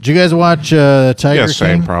again. Did you guys watch Tiger Yeah,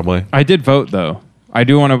 same King? probably. I did vote though. I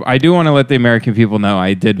do want to let the American people know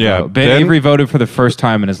I did Yeah, vote. Ben Ben- Avery voted for the first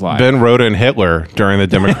time in his life. Ben wrote in Hitler during the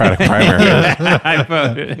Democratic primary. I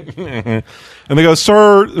voted. And they go,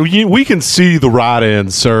 sir, we can see the write-in,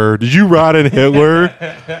 sir. Did you write in Hitler?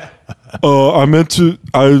 I meant to.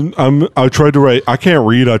 I tried to write. I can't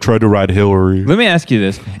read. I tried to write Hillary. Let me ask you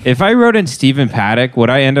this: if I wrote in Stephen Paddock, would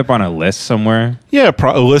I end up on a list somewhere? Yeah,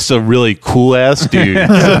 a list of really cool ass dudes.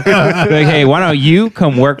 Like, hey, why don't you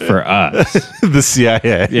come work for us? The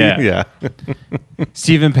CIA. Yeah. yeah.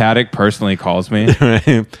 Stephen Paddock personally calls me.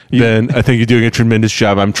 Right. Ben, I think you're doing a tremendous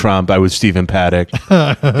job. I'm Trump. I was Stephen Paddock.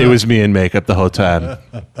 It was me in makeup the whole time.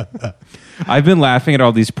 I've been laughing at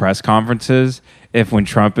all these press conferences. If when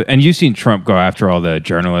Trump and you've seen Trump go after all the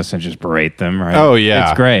journalists and just berate them, right? Oh yeah,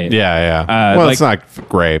 it's great. Yeah, yeah. Well, like- it's not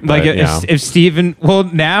great. But, Like you know. if Stephen, well,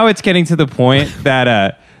 now it's getting to the point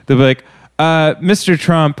that they'll be like, Mr.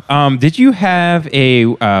 Trump, did you have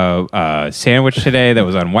a sandwich today that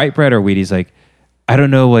was on white bread or wheat? He's like, I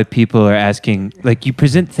don't know what people are asking. Like, you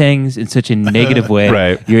present things in such a negative way.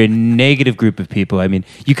 Right. You're a negative group of people. I mean,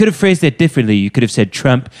 you could have phrased that differently. You could have said,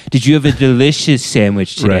 Trump, did you have a delicious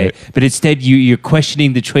sandwich today? Right. But instead, you're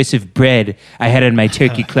questioning the choice of bread I had on my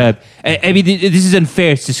turkey club. I mean, this is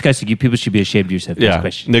unfair. It's disgusting. You people should be ashamed of yourself. Next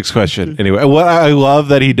question. Next question. Anyway, what I love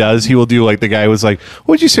that he does, he will do like the guy who was like, "What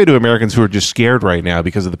would you say to Americans who are just scared right now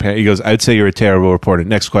because of the pandemic?" He goes, "I'd say you're a terrible reporter."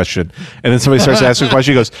 Next question. And then somebody starts asking a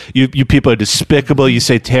question. He goes, "You people are despicable. You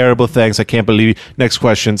say terrible things. I can't believe you." Next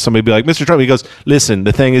question. Somebody be like, "Mr. Trump." He goes, "Listen,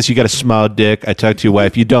 the thing is, you got a small dick. I talked to your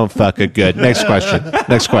wife. You don't fuck her good." Next question.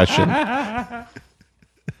 Next question.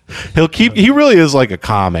 He really is like a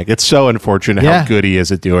comic. It's so unfortunate Yeah. how good he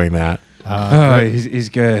is at doing that. He's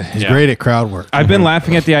good. He's great at crowd work. I've been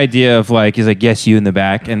laughing at the idea of like, he's like, yes, you in the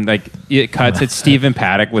back. And like, it cuts. It's Stephen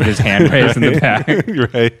Paddock with his hand raised in the back.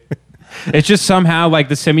 Right. It's just somehow like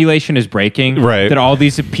the simulation is breaking. Right. That all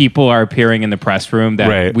these people are appearing in the press room that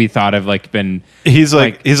Right. we thought have like been. He's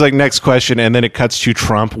like next question, and then it cuts to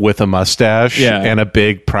Trump with a mustache Yeah. and a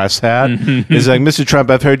big press hat. He's like, "Mr. Trump,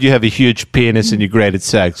 I've heard you have a huge penis and you're great at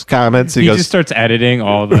sex." Comments. He just starts editing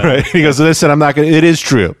all the. right. He goes, "Listen, I'm not gonna. It is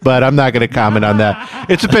true, but I'm not gonna comment on that.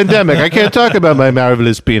 It's a pandemic. I can't talk about my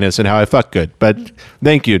marvelous penis and how I fuck good. But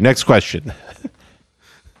thank you. Next question."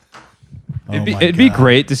 It'd be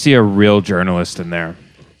great to see a real journalist in there,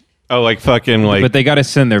 Oh, like fucking like but they got to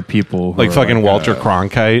send their people. Who like are fucking Walter uh,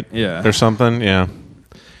 Cronkite, yeah. or something. Yeah.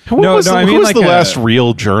 Who No, was, no, the, I mean who was like the a- last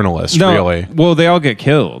real journalist? No, Really? well, they all get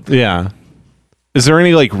killed. Yeah. Is there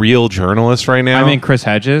any like real journalists right now? I mean, Chris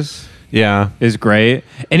Hedges yeah. is great.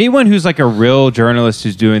 Anyone who's like a real journalist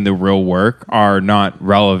who's doing the real work are not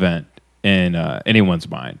relevant in anyone's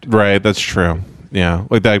mind. Right, that's true. Yeah,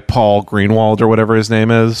 like that Paul Greenwald or whatever his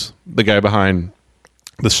name is, the guy behind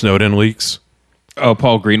the Snowden leaks. Oh,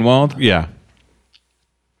 Paul Greenwald? Yeah,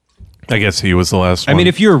 I guess he was the last I one. mean,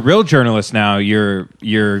 if you're a real journalist now, you're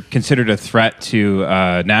considered a threat to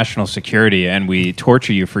national security, and we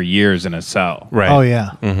torture you for years in a cell. right. Oh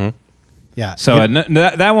yeah. Yeah. So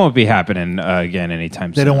that won't be happening again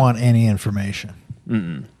anytime soon. They don't want any information.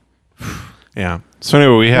 Yeah. So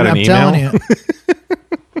anyway, we had an I'm email. telling you.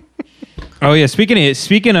 Oh yeah, speaking of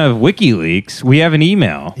WikiLeaks, we have an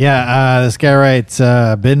email. Yeah, this guy writes,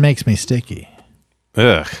 Ben makes me sticky.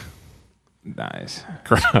 Ugh. Nice.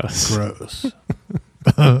 Gross. Gross.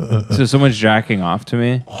 So someone's jacking off to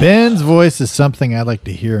me. Ben's voice is something I'd like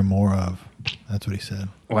to hear more of. That's what he said.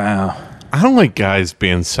 Wow. I don't like guys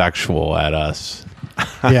being sexual at us.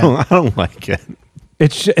 Yeah. I don't like it.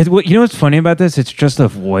 You know what's funny about this? It's just a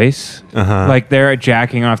voice. Like they're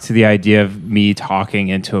jacking off to the idea of me talking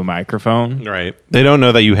into a microphone. Right. They don't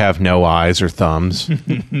know that you have no eyes or thumbs.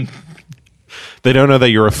 They don't know that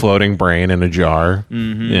you're a floating brain in a jar.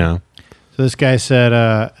 Yeah. So this guy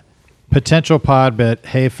said, potential pod bit,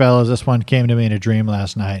 hey fellas, this one came to me in a dream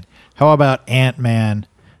last night. How about Ant-Man,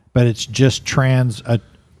 but it's just a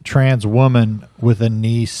trans woman with a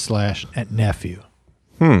niece/nephew?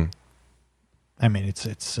 I mean,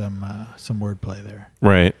 it's some wordplay there.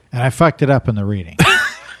 Right. And I fucked it up in the reading.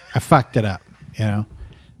 I fucked it up, you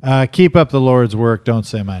know. Keep up the Lord's work. Don't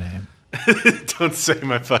say my name. Don't say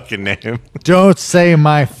my fucking name. Don't say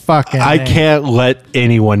my fucking I name. can't let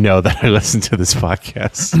anyone know that I listen to this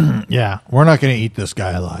podcast. Yeah, we're not going to eat this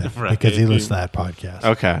guy alive Right. because he listens to that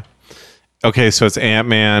podcast. Okay, so it's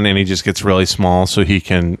Ant-Man, and he just gets really small so he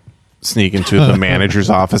can sneak into the manager's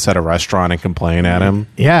office at a restaurant and complain at him.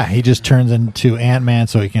 Yeah, he just turns into Ant-Man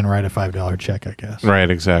so he can write a $5 check, I guess. Right,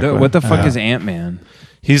 exactly. What the fuck is Ant-Man?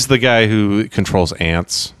 He's the guy who controls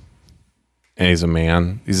ants, and he's a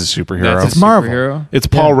man. He's a superhero. It's Marvel. superhero? It's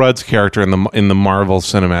Paul Rudd's character in the Marvel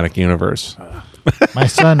Cinematic Universe. My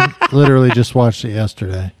son literally just watched it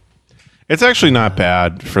yesterday. It's actually not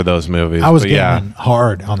bad for those movies. I was but gaming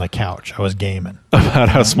hard on the couch. I was gaming. about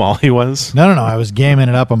how small he was. No. I was gaming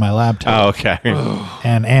it up on my laptop. Oh, okay.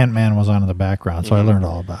 And Ant-Man was on in the background, so I learned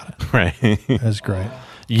all about it. Right. It was great.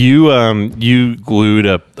 You glued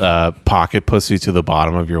a pocket pussy to the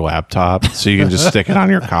bottom of your laptop so you can just stick it on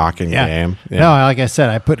your cock and game. Yeah. No, like I said,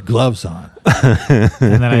 I put gloves on. And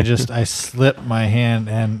then I slip my hand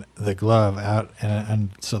and the glove out,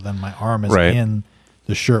 and so then my arm is Right. in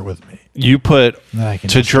the shirt with me. You put Then I can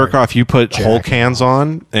to just jerk start off. You put jacking Hulk hands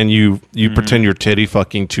on, and you pretend you're titty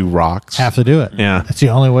fucking two rocks. Have to do it. Yeah. That's the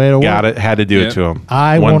only way to work. Got it. Had to do Yep. it to him.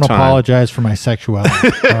 I One won't time. apologize for my sexuality.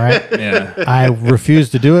 All right. Yeah. I refuse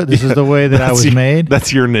to do it. This is the way that I was made.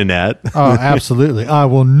 That's your Nanette. Oh, absolutely. I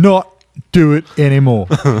will not do it anymore.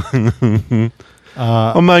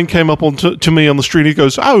 A man came up to me on the street. He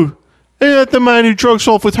goes, "Oh, yeah, the man who drugs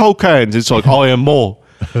off with Hulk hands." It's like, I am more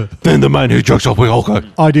than the man who drugs off with Hulk hands.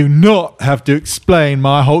 I do not have to explain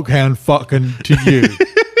my Hulk hand fucking to you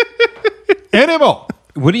anymore.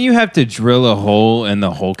 Wouldn't you have to drill a hole in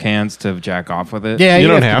the Hulk hands to jack off with it? Yeah, You you'd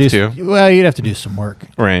don't have do to. Well, you'd have to do some work.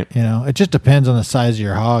 Right. You know, it just depends on the size of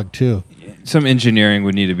your hog too. Some engineering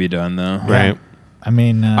would need to be done, though. Right. I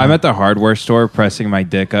mean, I'm at the hardware store pressing my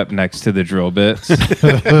dick up next to the drill bits.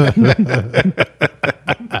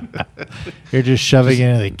 you're just shoving it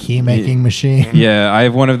into the key making machine. Yeah, I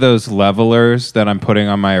have one of those levelers that I'm putting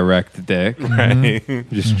on my erect dick. Right.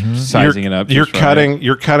 Just sizing it up. You're just right. cutting.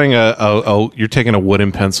 You're cutting you're taking a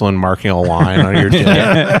wooden pencil and marking a line on your dick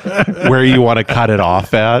where you want to cut it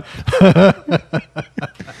off at.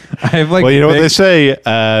 I have like Well, you know what big- they say: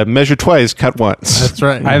 measure twice, cut once. That's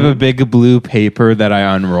right. I have a big blue paper that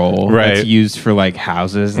I unroll. Right. That's used for like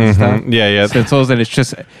houses and stuff. Yeah. Stencils, and it's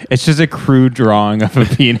just a crude drawing of a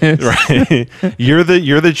penis. Right. You're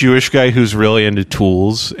the Jewish guy who's really into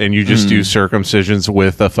tools, and you just do circumcisions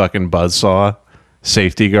with a fucking buzzsaw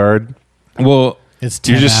safety guard. Well, It's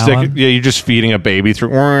You're Tim just Allen. you're just feeding a baby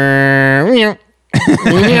through.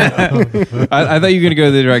 I thought you were gonna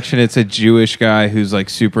go the direction. It's a Jewish guy who's like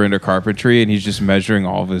super into carpentry, and he's just measuring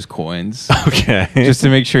all of his coins Okay. just to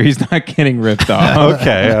make sure he's not getting ripped off.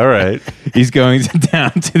 Okay. All right. He's going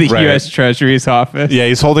down to the Right. U.S. Treasury's office. Yeah,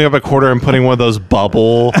 he's holding up a quarter and putting one of those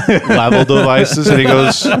bubble level devices, and he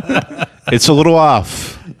goes, "It's a little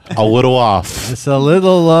off. A little off." It's a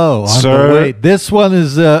little low on Sir. the weight. This one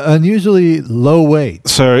is unusually low weight.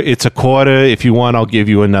 Sir, it's a quarter. If you want, I'll give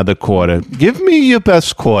you another quarter. Give me your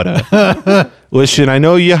best quarter. Listen, I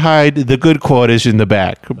know you hide the good quarters in the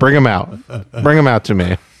back. Bring them out. Bring them out to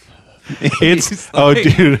me. It's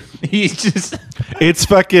dude, He's just it's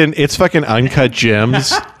fucking Uncut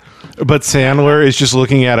Gems. But Sandler is just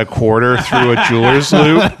looking at a quarter through a jeweler's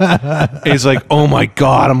loop. He's like, "Oh my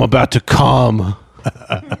god, I'm about to come."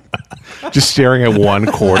 Just staring at one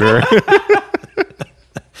quarter.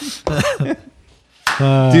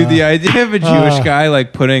 dude. The idea of a Jewish guy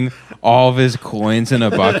like putting all of his coins in a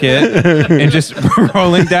bucket and just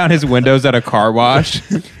rolling down his windows at a car wash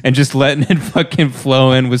and just letting it fucking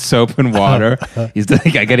flow in with soap and water. He's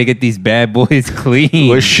like, I gotta get these bad boys clean.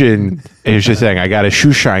 Listen, here's the thing. I got a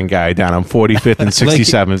shoe shine guy down on 45th and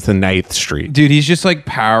 67th and 9th Street. Dude, he's just like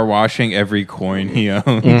power washing every coin he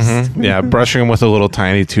owns. Yeah, brushing him with a little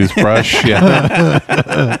tiny toothbrush.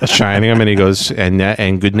 Yeah, shining him, and he goes,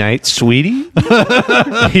 and good night, sweetie.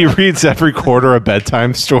 He reads every quarter a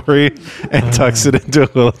bedtime story and tucks it into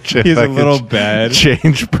a little He has a little bed.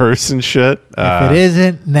 change purse and shit. If it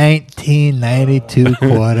isn't 1992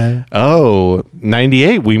 quarter. Oh,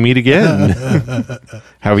 98, we meet again.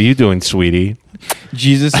 How are you doing, sweetie?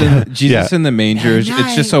 Jesus in the manger. It's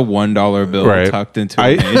just a $1 bill Right. tucked into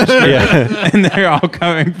a manger. Yeah. And they're all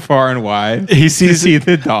coming far and wide. He to sees see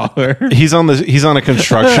the dollar. He's on a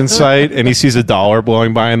construction site and he sees a dollar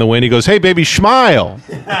blowing by in the wind. He goes, "Hey, baby, smile,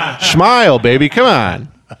 smile, baby, come on,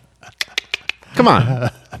 come on,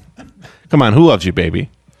 come on. Who loves you, baby?"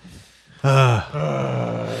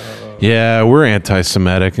 Yeah, we're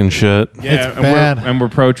anti-Semitic and shit. Yeah, It's bad. and we're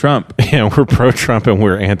pro-Trump. Yeah, we're pro-Trump and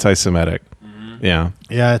we're anti-Semitic. Yeah,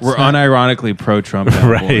 Yeah, it's We're not- unironically pro-Trump.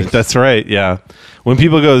 right. That's right. Yeah. When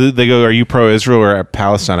people go, they go, "Are you pro-Israel or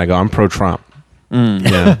Palestine?" I go, "I'm pro-Trump."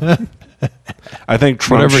 Yeah. I think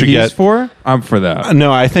Trump Whatever should he's get. for, I'm for that.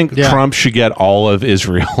 No, I think Yeah. Trump should get all of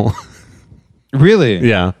Israel. Really?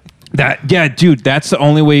 Yeah. Dude, that's the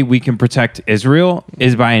only way we can protect Israel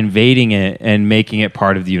is by invading it and making it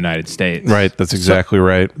part of the United States. Right. That's exactly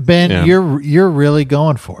right. Ben, Yeah. you're really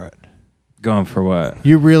going for it. Going for what?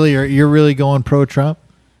 You're really going pro Trump.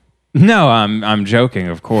 No, I'm joking,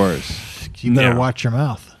 of course. You better Yeah. watch your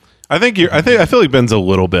mouth. I feel like Ben's a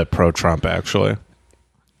little bit pro-Trump, actually.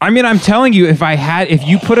 I mean, I'm telling you, if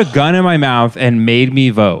you put a gun in my mouth and made me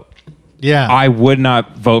vote, Yeah, I would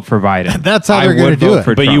not vote for Biden. That's how I they're gonna would do vote it.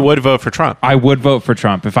 for But Trump. you would vote for Trump. I would vote for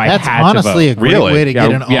Trump if I that's had honestly to a vote. great Really? way to get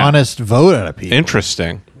Yeah, an yeah. honest vote out of people.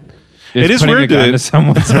 Interesting. Just It is putting weird a gun to- to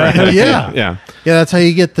someone's head. Yeah, Yeah. That's how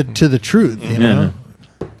you get to the truth. You know,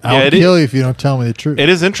 I'll it kill you if you don't tell me the truth. It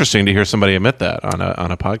is interesting to hear somebody admit that on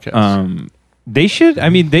a podcast. They should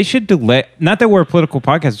delay. Not that we're a political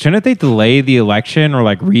podcast. Shouldn't they delay the election or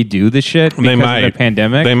like redo the shit because They might. of the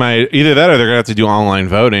pandemic? They might. Either that or they're going to have to do online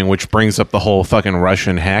voting, which brings up the whole fucking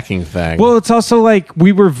Russian hacking thing. Well, it's also like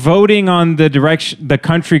we were voting on the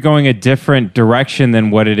country going a different direction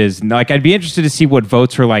than what it is. Like, I'd be interested to see what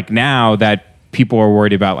votes are like now that people are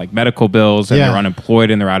worried about like medical bills and Yeah. they're unemployed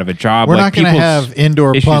and they're out of a job. We're like, not going to people's have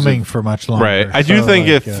indoor issues plumbing of- for much longer. right. I do So, think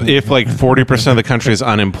like, if like 40% of the country is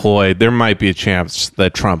unemployed, there might be a chance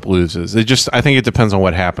that Trump loses. I think it depends on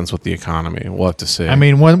what happens with the economy. We'll have to see. I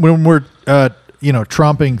mean, when we're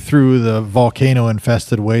trumping through the volcano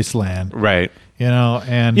infested wasteland, right.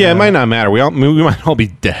 and Yeah, it might not matter. We might all be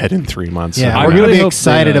dead in 3 months. Yeah, So I we're who going to really be hope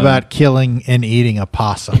excited that, about killing and eating a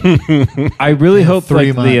possum. I really hope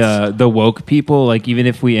 3 like the woke people, like even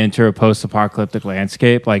if we enter a post-apocalyptic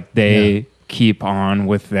landscape, like they keep on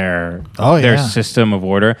with their yeah. system of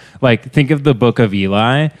order. Like think of the Book of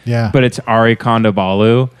Eli, Yeah. but it's Ari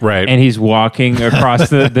Kondobalu, Right. And he's walking across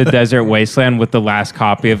the desert wasteland with the last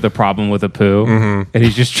copy of The Problem with Apu, and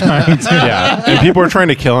he's just trying to. Yeah, and people are trying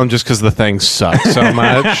to kill him just because the thing sucks so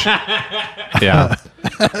much. Yeah,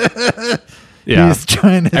 yeah. He's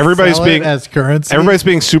trying to Everybody's sell being- it as currency. Everybody's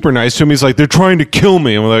being super nice to him. He's like, "They're trying to kill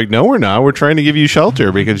me," and we're like, "No, we're not. We're trying to give you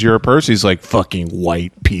shelter because you're a person." He's like, "Fucking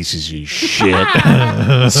white pieces of shit."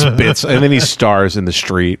 Spits, and then he stars in the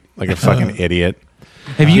street like a fucking idiot.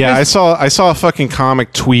 Have you Yeah, guys- I saw a fucking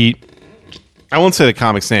comic tweet. I won't say the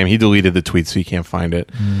comic's name. He deleted the tweet, so you can't find it.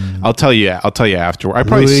 I'll tell you afterward. I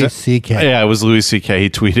probably Louis said- C.K.. Yeah, it was Louis C.K. He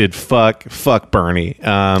tweeted, "Fuck Bernie."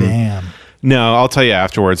 Damn. No, I'll tell you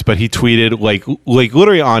afterwards. But he tweeted like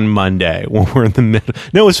literally on Monday when we're in the middle.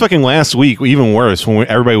 No, it was fucking last week. Even worse, when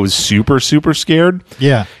everybody was super scared.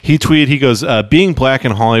 Yeah. He tweeted. He goes, "Being black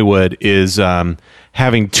in Hollywood is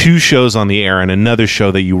having 2 shows on the air and another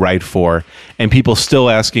show that you write for, and people still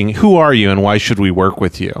asking, 'Who are you and why should we work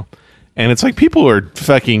with you?'" And it's like people are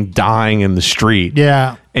fucking dying in the street.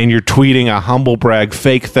 Yeah. And you're tweeting a humble brag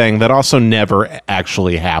fake thing that also never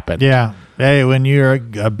actually happened. Yeah. Hey, when you're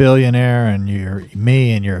a billionaire and you're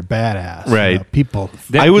me and you're a badass, Right. people.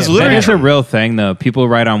 I was that literally is a real thing, though. People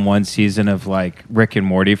write on one season of like Rick and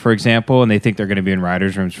Morty, for example, and they think they're going to be in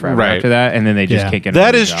writers' rooms forever Right. after that, and then they just Yeah. can't get. That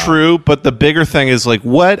another is job. true, but the bigger thing is like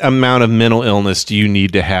what amount of mental illness do you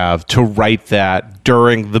need to have to write that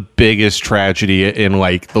during the biggest tragedy in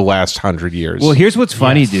like the last 100 years? Well, here's what's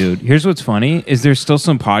funny, dude. Here's what's funny is there's still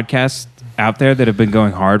some podcasts out there that have been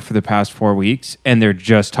going hard for the past 4 weeks, and they're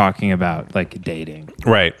just talking about like dating.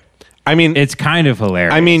 right. I mean, It's kind of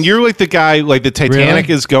hilarious. I mean, you're like the guy, like the Titanic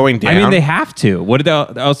Really? is going down. I mean, they have to. What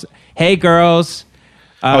else? Hey, girls.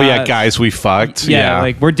 oh yeah, guys, we fucked. Yeah,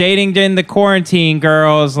 like we're dating in the quarantine,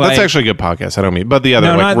 girls. Like, that's actually a good podcast. I don't mean, but the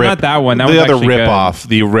other No, like not that one. That the one's other actually rip good. off,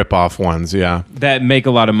 the rip off ones. Yeah, that make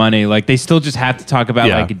a lot of money. Like they still just have to talk about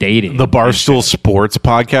yeah. like dating. The Barstool Sports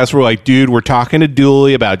podcast. We're like, dude, we're talking to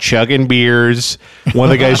Dooley about chugging beers. One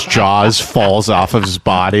of the guy's jaws falls off of his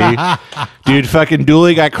body. Dude, fucking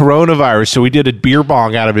Dooley got coronavirus, so he did a beer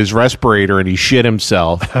bong out of his respirator and he shit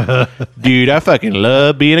himself. Dude, I fucking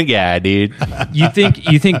love being a guy, dude. You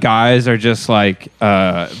think guys are just like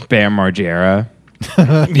Bam Margera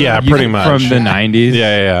Yeah, pretty much from the 90s?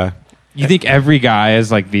 Yeah. You think every guy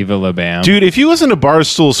is like Viva La Bam? Dude, if you listen to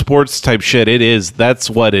Barstool Sports type shit, that's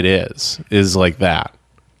what it is like that.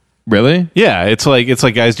 Really? Yeah, it's like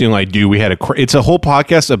guys doing like, dude, we had it's a whole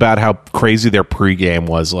podcast about how crazy their pregame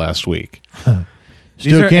was last week.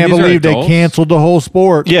 Still can't these are believe they adults? canceled the whole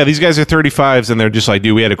sport. Yeah, these guys are 35s and they're just like,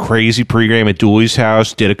 dude, we had a crazy pregame at Dooley's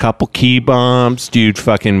house, did a couple key bumps, dude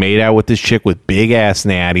fucking made out with this chick with big ass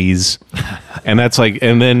natties. And that's like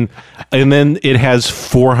and then it has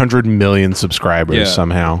 400 million subscribers Yeah.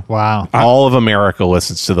 somehow. Wow. All of America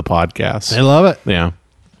listens to the podcast. They love it. Yeah.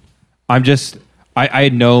 I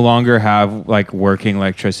no longer have like working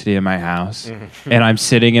electricity in my house, Mm-hmm. and I'm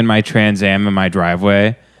sitting in my Trans Am in my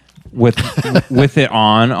driveway with it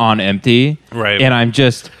on empty, Right. And I'm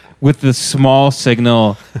just with the small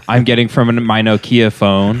signal I'm getting from my Nokia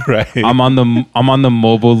phone. Right. I'm on the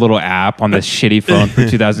mobile little app on this shitty phone from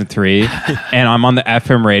 2003, and I'm on the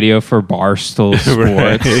FM radio for Barstool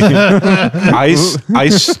Sports. I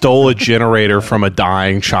stole a generator from a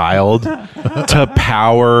dying child to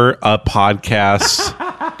power a podcast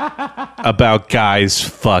about guys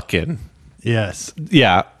fucking. Yes.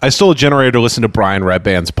 Yeah, I stole a generator to listen to Brian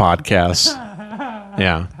Redband's podcast.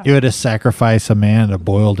 Yeah. You had to sacrifice a man to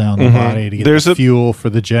boil down the body to get There's the a- fuel for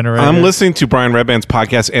the generator. I'm listening to Brian Redband's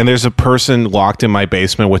podcast, and there's a person locked in my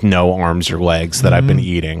basement with no arms or legs that I've been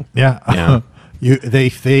eating. Yeah. Yeah. They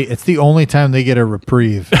it's the only time they get a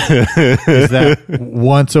reprieve is that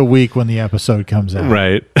once a week when the episode comes out.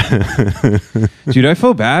 Right. Dude, I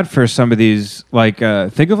feel bad for some of these. Like,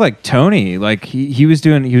 think of like Tony. Like he was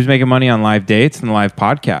making money on live dates and live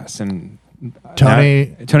podcasts, and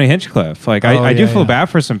Tony Hinchcliffe. Like, Oh, I do yeah, feel yeah. bad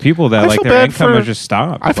for some people that I like feel their bad income for- has just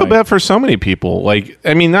stopped. I feel Like, bad for so many people. Like,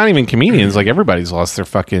 I mean, not even comedians. Like, everybody's lost their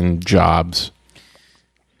fucking jobs.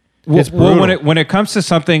 It's Well, brutal. when it comes to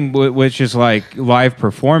something which is like live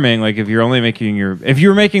performing, like if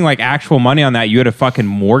you're making like actual money on that, you had a fucking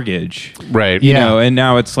mortgage. Right. You Yeah. know, and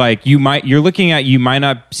now it's like you might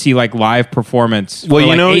not see like live performance for Well,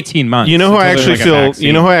 like 18 months. You know who I until actually there's, like, a feel. vaccine.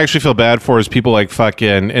 You know who I actually feel bad for is people like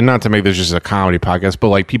fucking, and not to make this just a comedy podcast, but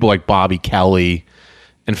like people like Bobby Kelly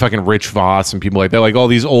and fucking Rich Voss and people like that, like all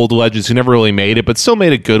these old legends who never really made it, but still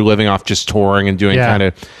made a good living off just touring and doing Yeah. kind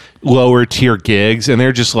of lower tier gigs, and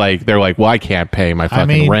they're like, well, I can't pay my fucking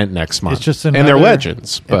mean, rent next month. It's just and another, they're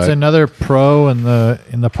legends. But It's another pro in the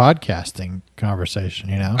podcasting conversation.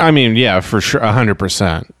 You know, I mean, yeah, for sure,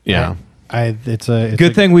 100%. Yeah. it's a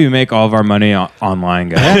Good thing we make all of our money online,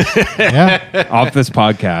 guys, Yeah, off this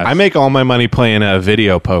podcast. I make all my money playing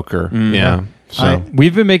video poker. Yeah. So.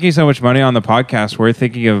 We've been making so much money on the podcast. We're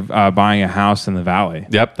thinking of buying a house in the Valley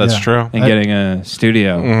Yep, that's Yeah. true. and getting a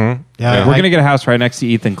studio. yeah. We're gonna get a house right next to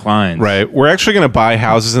Ethan Klein's. Right. We're actually going to buy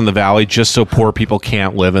houses in the valley just so poor people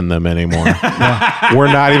can't live in them anymore. We're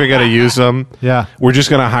not even going to use them. Yeah. We're just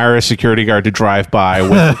going to hire a security guard to drive by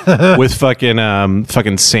with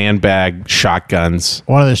fucking sandbag shotguns.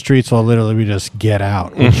 One of the streets will literally be just Get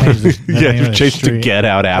Out. We'll change the name of Yeah, the change to street. Get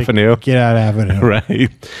Out Avenue. Get Out Avenue. Right.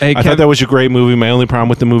 Hey, I thought that was a great movie. My only problem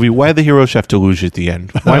with the movie, why the heroes have to lose at the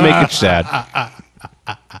end? Why make it sad?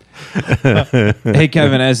 Hey,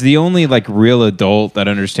 Kevin, as the only like real adult that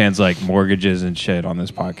understands like mortgages and shit on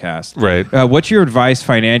this podcast, Right. What's your advice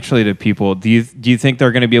financially to people? Do you think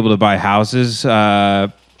they're going to be able to buy houses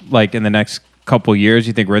like in the next couple years?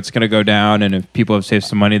 You think rent's going to go down, and if people have saved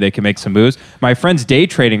some money, they can make some moves? My friend's day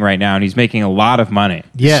trading right now, and he's making a lot of money.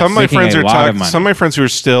 Yes. Some of my making friends a are lot of talking. money. Some of my friends who are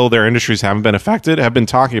still their industries haven't been affected have been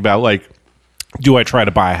talking about like, do I try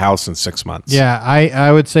to buy a house in 6 months? Yeah, I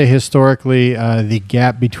would say historically the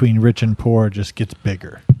gap between rich and poor just gets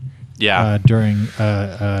bigger Yeah. during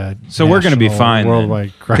So we're going to be national, fine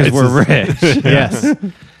worldwide because crisis. we're rich. Yes.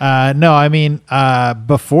 No, I mean,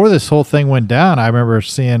 before this whole thing went down, I remember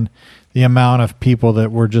seeing the amount of people that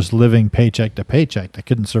were just living paycheck to paycheck that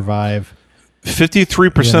couldn't survive.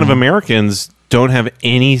 53% of Americans don't have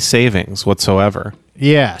any savings whatsoever.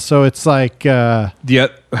 Yeah, so it's like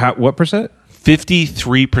What percent?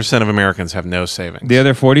 53% of Americans have no savings. The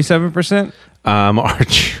other 47%?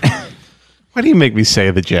 Why do you make me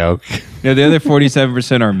say the joke? No, the other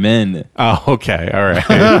 47% are men. Oh, okay. All right.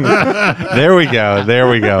 There we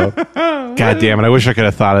go. God damn it. I wish I could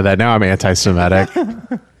have thought of that. Now I'm anti-Semitic.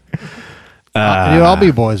 I'll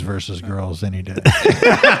be boys versus girls any day.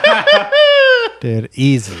 Dude,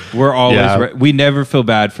 easy. We're always Yeah. we never feel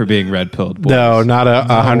bad for being red-pilled boys. No, not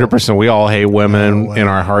 100%. We all hate women in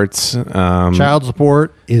our hearts. Child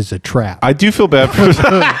support is a trap. I do feel bad for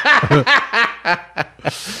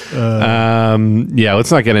yeah,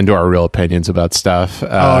 let's not get into our real opinions about stuff.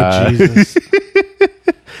 Jesus.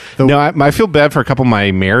 No, I feel bad for a couple of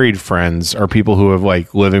my married friends or people who have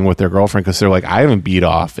like living with their girlfriend because they're like, I haven't beat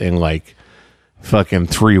off in like fucking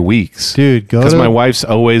 3 weeks. Dude, go because to- my wife's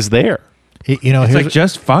always there. You know, It's here's like,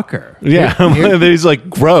 just fuck her. Yeah, he's like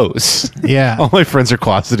gross. yeah. All my friends are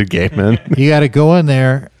closeted gay men. You got to go in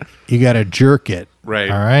there. You got to jerk it. Right.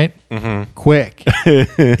 All right? Quick.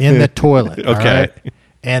 In the toilet. all Okay. right?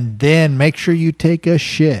 And then make sure you take a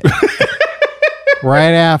shit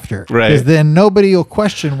right after. Right. Because then nobody will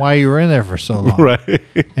question why you were in there for so long. Right.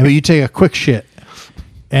 And you take a quick shit.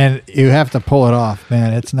 And you have to pull it off,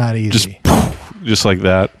 man. It's not easy. Just like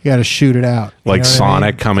that. You got to shoot it out. You Like know what I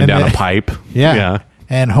Sonic mean? coming And down then- a pipe. Yeah. Yeah.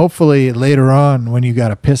 And hopefully later on, when you got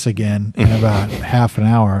to piss again in about half an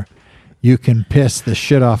hour, you can piss the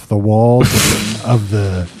shit off the walls of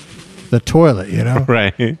the toilet, you know?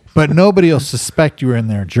 Right. But nobody will suspect you were in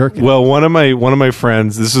there jerking. Well, one of my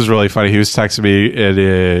friends, this is really funny. He was texting me,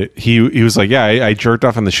 and he was like, "Yeah, I jerked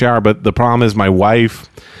off in the shower, but the problem is my wife.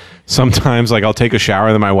 Sometimes, like, I'll take a shower,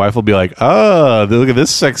 and then my wife will be like, "Oh, look at this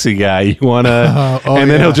sexy guy. You wanna?" Oh, and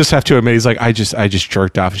then yeah. he'll just have to admit, he's like, "I just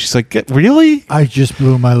jerked off." And she's like, "Really?" I just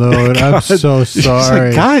blew my load. I'm so She's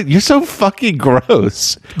sorry. like, God, you're so fucking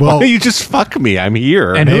gross. Why Well- don't you just fuck me? I'm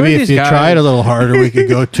here. And who Maybe are if these you guys? tried a little harder, we could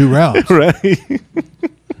go 2 rounds. right.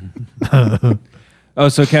 Oh,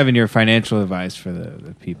 so Kevin, your financial advice for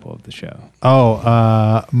the people of the show.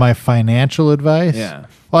 Oh, my financial advice? Yeah.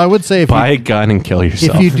 Well, I would say Buy a gun and kill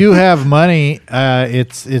yourself. if you do have money,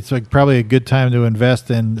 it's like probably a good time to invest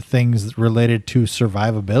in things related to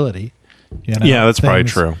survivability. You know, Yeah, that's probably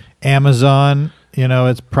things- true. Amazon, you know,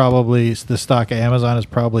 it's probably the stock of Amazon is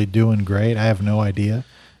probably doing great. I have no idea.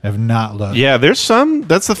 I have not looked. Yeah, there's some.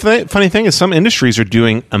 That's the funny thing is some industries are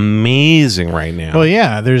doing amazing right now. Well,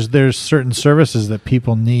 yeah, there's certain services that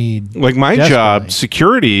people need. Like my desperately. job,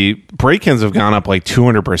 security break-ins have gone up like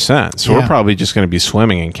 200%. So we're Yeah. probably just going to be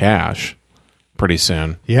swimming in cash pretty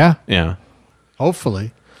soon. Yeah, Yeah.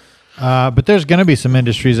 hopefully. But there's going to be some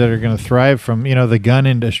industries that are going to thrive from. You know, the gun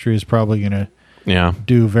industry is probably going to Yeah.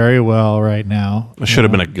 do very well right now. I should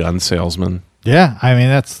have been a gun salesman. Yeah, I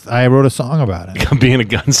mean I wrote a song about it. Being a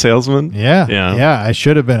gun salesman? Yeah, Yeah. yeah. I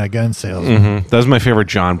should have been a gun salesman. Mhm. That was my favorite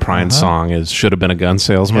John Prine song is Should Have Been a Gun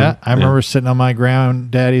Salesman. Yeah, I remember sitting on my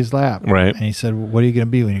granddaddy's lap. Right. And he said, "What are you going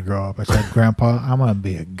to be when you grow up?" I said, "Grandpa, I'm going to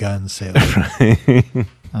be a gun salesman." And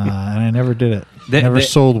I never did it. Never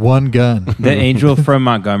sold one gun. The Angel from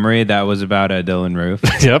Montgomery, that was about Dylan Roof.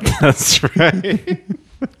 Yep, that's right.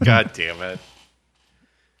 God damn it.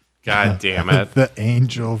 God damn it. The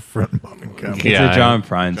angel from Montgomery. It's a John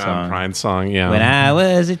Prine John song. Prine song, yeah. When I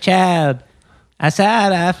was a child, I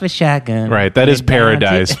sawed off a shotgun. Right, that is Went down to-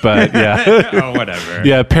 Paradise, but yeah. Oh, whatever.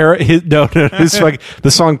 Yeah, it's like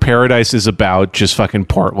the song Paradise is about just fucking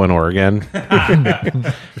Portland, Oregon.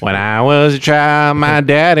 When I was a child, my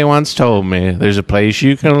daddy once told me there's a place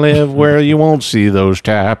you can live where you won't see those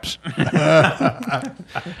taps.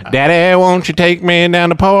 Daddy, won't you take me down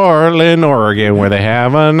to Portland, Oregon, where they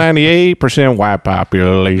have a 98% white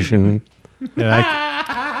population?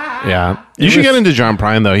 Yeah. You should get into John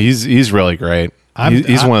Prine, though. He's really great.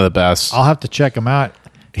 He's one of the best. I'll have to check him out.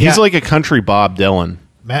 He's Yeah. like a country Bob Dylan.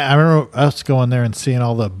 Man, I remember us going there and seeing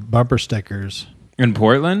all the bumper stickers. In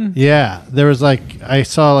Portland? Yeah, there was I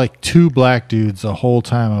saw 2 black dudes the whole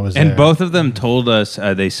time I was there. And both of them told us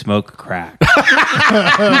they smoke crack.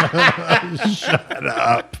 Shut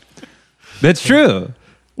up. That's true.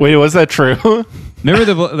 Wait, was that true? Remember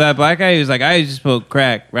that black guy who was like, I just smoke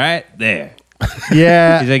crack right there.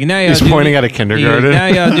 Yeah. He's like, now y'all He's doing pointing it- at a kindergarten. Now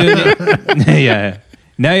y'all doing yeah.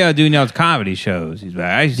 Now y'all doing y'all's comedy shows. He's like,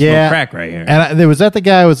 I just Yeah. smoke crack right here. And there was that the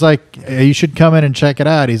guy who was like, you should come in and check it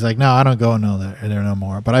out. He's like, no, I don't go there no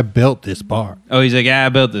more. But I built this bar. Oh, he's like, yeah, I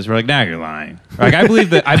built this. We're like, now you're lying. Like, I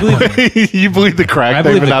believe that. I believe You believe the crack I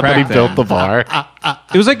thing, believe but the not that he crack built thing. the bar.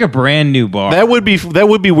 it was like a brand new bar. That would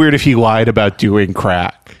be weird if he lied about doing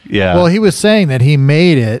crack. Yeah. Well, he was saying that he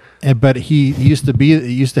made it, but he used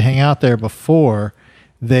to hang out there before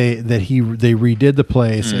they redid the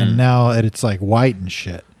place, and now it's like white and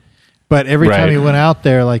shit. But every time Right. he went out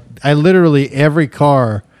there, like I literally every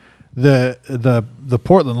car, the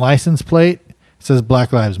Portland license plate says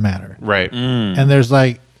Black Lives Matter, Right. and there's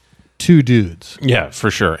like 2 dudes. Yeah,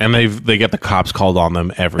 for sure. And they get the cops called on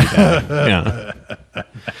them every day. Yeah.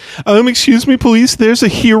 Excuse me, police. There's a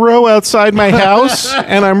hero outside my house,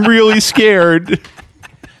 and I'm really scared.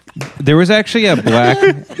 There was actually a black.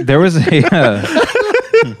 There was a.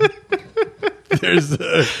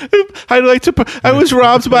 I'd like to. I was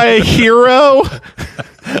robbed by a hero.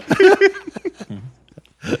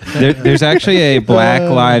 There's actually a Black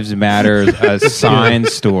Lives Matter sign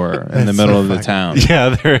store in the middle of the town. Yeah,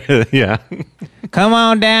 there. Yeah. Come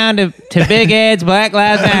on down to Big Ed's Black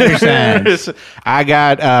Lives Matter sign. I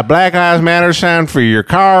got a Black Lives Matter sign for your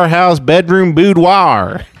car, house, bedroom,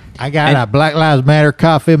 boudoir. I got a Black Lives Matter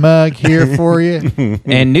coffee mug here for you.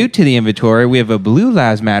 And new to the inventory, we have a Blue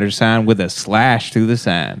Lives Matter sign with a slash through the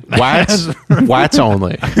sign. Whites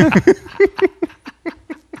only.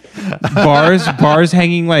 Bars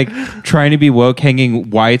hanging like trying to be woke,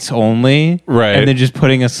 hanging whites only, Right. And then just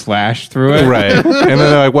putting a slash through it, Right. And then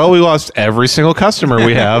they're like, well, we lost every single customer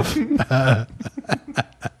we have.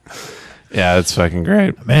 Yeah, that's fucking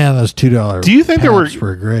great. Man, those $2. Do you think there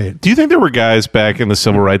were great? Do you think there were guys back in the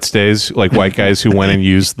civil rights days, like white guys who went and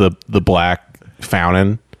used the black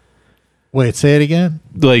fountain? Wait, say it again.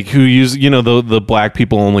 Like who used, the black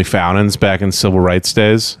people only fountains back in civil rights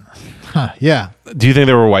days? Huh, yeah, Do you think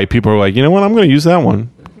there were white people who were like, you know what, I'm going to use that one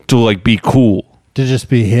to like be cool? to just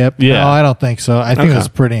be hip. Yeah. No, I don't think so. I think it Okay. was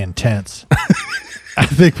pretty intense. I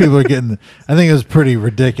think people are getting. I think it was pretty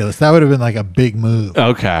ridiculous. That would have been like a big move.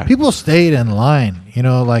 Okay. People stayed in line.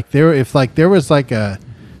 Like there was like a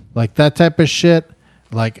like that type of shit.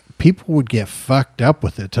 Like people would get fucked up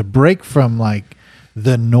with it. To break from like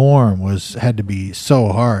the norm had to be so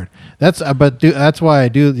hard. That's why I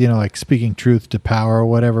do. Like speaking truth to power or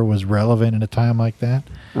whatever was relevant in a time like that.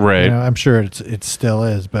 Right. I'm sure it still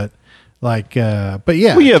is, but like, but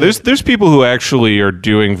yeah. Well, yeah, there's people who actually are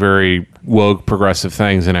doing very woke, progressive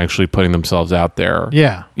things and actually putting themselves out there.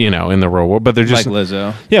 Yeah. In the real world, but they're just like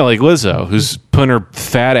Lizzo. Yeah, like Lizzo, who's putting her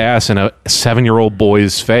fat ass in a 7-year-old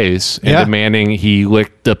boy's face and Yeah. demanding he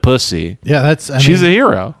lick the pussy. Yeah, She's a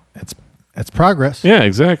hero. it's progress. Yeah,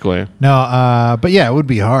 exactly. No, but yeah, it would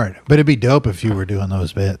be hard. But it'd be dope if you were doing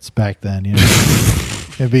those bits back then.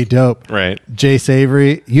 It'd be dope. Right. Jace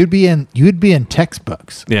Avery, you'd be in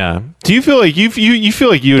textbooks. Yeah. Do you feel like you feel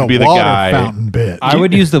like you would be the water guy? fountain bit. I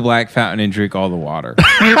would use the black fountain and drink all the water.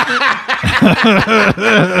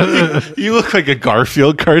 You look like a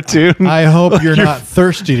Garfield cartoon. I hope you're not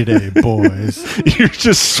thirsty today, boys. You're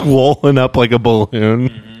just swollen up like a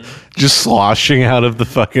balloon, just sloshing out of the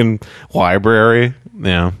fucking library.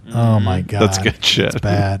 Yeah, Oh my god, that's good shit. It's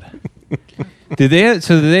bad. Did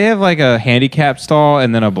they have like a handicap stall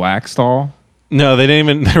and then a black stall? No, they didn't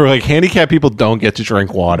even. They were like, handicapped people don't get to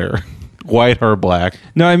drink water, white or black.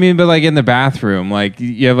 No, I mean, but like in the bathroom, like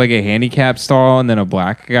you have like a handicap stall and then a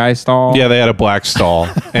black guy stall. Yeah, they had a black stall,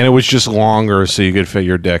 and it was just longer, so you could fit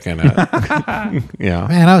your dick in it. Yeah.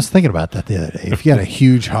 Man, I was thinking about that the other day. If you got a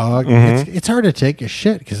huge hog, it's hard to take a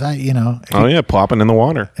shit because Oh yeah, plopping in the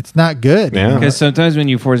water. it's not good. Yeah. Because sometimes when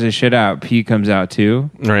you force a shit out, pee comes out too.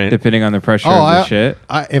 Right. Depending on the pressure of the shit.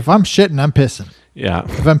 If I'm shitting, I'm pissing. Yeah.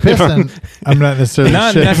 If I'm pissing, I'm not necessarily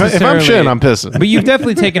Not shitting. necessarily. If I'm shitting, I'm pissing. But you've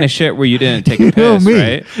definitely taken a shit where you didn't take a You know piss, me.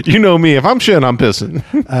 right? You know me. If I'm shitting, I'm pissing.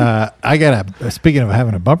 I got speaking of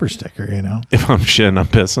having a bumper sticker, If I'm shitting, I'm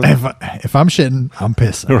pissing. if I'm shitting, I'm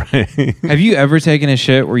pissing. Right. Have you ever taken a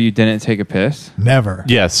shit where you didn't take a piss? Never.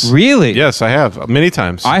 Yes. Really? Yes, I have many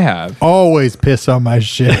times. I have. Always piss on my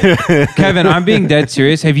shit. Kevin, I'm being dead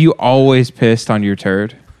serious. Have you always pissed on your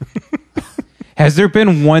turd? Has there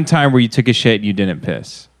been one time where you took a shit and you didn't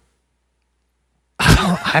piss?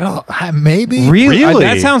 Maybe. Really?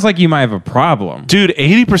 That sounds like you might have a problem. Dude,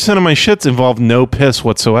 80% of my shits involve no piss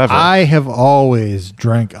whatsoever. I have always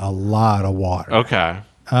drank a lot of water. Okay.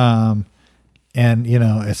 And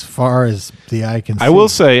as far as the eye can see. I will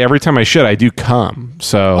say every time I shit, I do cum.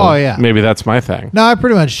 So Oh, yeah. maybe that's my thing. No, I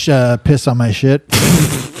pretty much piss on my shit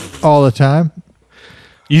all the time.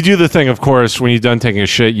 You do the thing, of course, when you're done taking a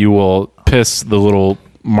shit, you will piss the little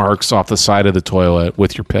marks off the side of the toilet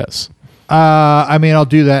with your piss. I'll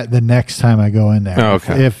do that the next time I go in there. Oh,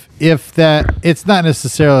 okay. If that, it's not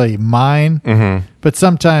necessarily mine, but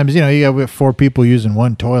sometimes, you got 4 people using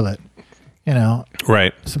one toilet,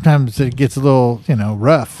 Right. sometimes it gets a little,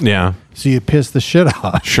 rough. Yeah. So you piss the shit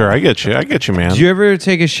off. Sure. I get you, man. Do you ever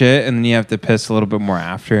take a shit and then you have to piss a little bit more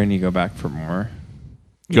after and you go back for more?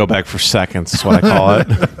 Go back for seconds is what I call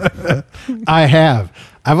it. I have.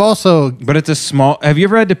 I've also, But it's a small... Have you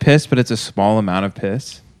ever had to piss, but it's a small amount of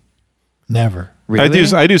piss? Never.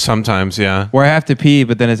 Really? I do sometimes, yeah. Where I have to pee,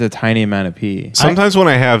 but then it's a tiny amount of pee. Sometimes when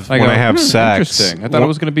I have I have go, sex, Interesting. I thought it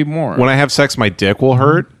was going to be more. when I have sex, my dick will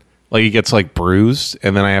hurt. Like it gets like bruised,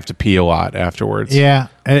 and then I have to pee a lot afterwards. Yeah,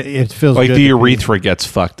 it feels Like good the to be- urethra gets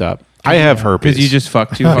fucked up. I have herpes. Because you just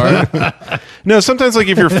fucked too hard. No, sometimes like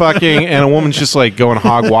if you're fucking and a woman's just like going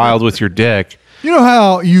hog wild with your dick. You know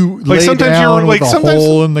how you lay sometimes down you're, like, with a sometimes-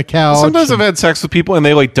 hole in the couch. Sometimes I've and- had sex with people and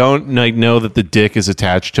they like don't like know that the dick is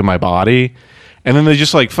attached to my body, and then they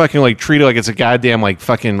just like fucking like treat it like it's a goddamn like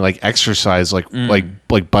fucking like exercise like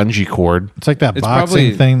bungee cord. it's like that It's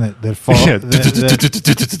boxing probably- thing that falls. Yeah.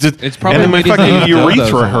 It's probably And then my made you fucking think dildos a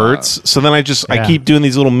urethra lot. hurts. So then I Yeah. keep doing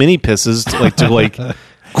these little mini pisses to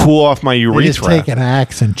cool off my You just urethra. take an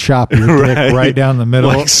axe and chop your dick right down the middle,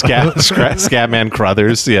 Like Scatman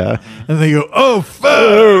Crothers, yeah. and they go, "Oh fuck!"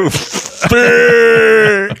 Oh, fuck.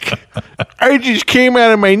 I just came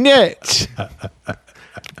out of my nuts.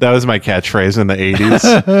 That was my catchphrase in the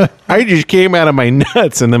 80s. I just came out of my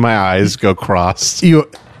nuts, and then my eyes go crossed.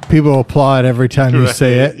 People applaud every time you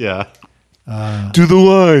say it. Yeah. Do the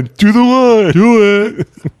line. Do the line. Do it.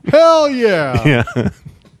 Hell yeah. Yeah.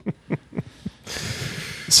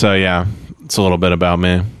 So, yeah, it's a little bit about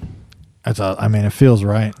me. I mean, it feels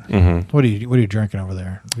right. Mm-hmm. What are you drinking over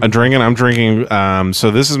there? I'm drinking.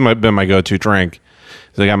 So this has been my go-to drink.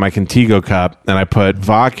 So I got my Contigo cup, and I put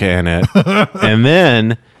vodka in it. And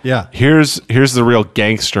then... Yeah. Here's the real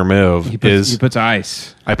gangster move. He puts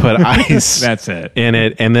ice. I put ice That's it. in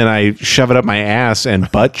it, and then I shove it up my ass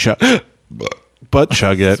and butt chug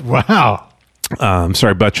it. Wow.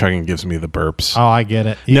 Sorry, butt chugging gives me the burps. Oh, I get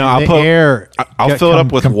it. No, I'll the put- air. I'll fill it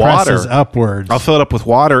up with compresses water. upwards. I'll fill it up with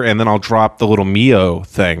water, and then I'll drop the little Mio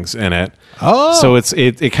things in it. Oh. So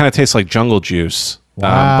it kind of tastes like jungle juice,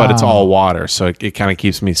 Wow. but it's all water, so it kind of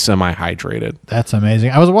keeps me semi-hydrated. That's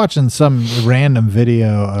amazing. I was watching some random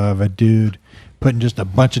video of a dude putting just a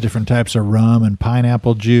bunch of different types of rum and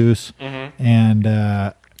pineapple juice, and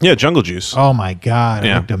Yeah, jungle juice. oh my god, it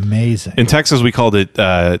Yeah. looked amazing. In Texas, we called it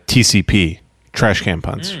TCP, trash can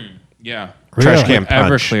punch. Yeah. Trash Really? can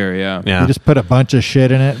punch. Everclear, yeah. Yeah. You just put a bunch of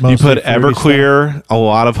shit in it. You mostly put fruity Everclear, a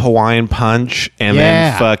lot of Hawaiian punch, and Yeah.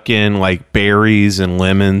 then fucking like berries and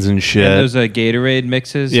lemons and shit. And those Gatorade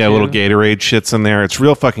mixes. Yeah, too. little Gatorade shits in there. It's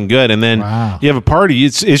real fucking good. And then Wow. you have a party.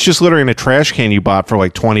 It's just literally in a trash can you bought for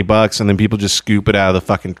like $20, and then people just scoop it out of the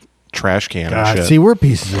fucking trash can. God, and shit. see, we're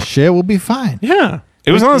pieces of shit. We'll be fine. Yeah,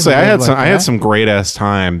 it was We honestly. can I had live some. like I had that. some great ass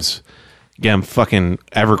times. Yeah, I'm fucking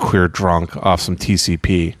Everclear drunk off some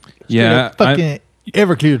TCP. Yeah. Fucking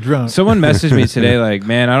Everclear drunk. Someone messaged me today, like,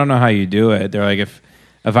 man, I don't know how you do it. They're like, if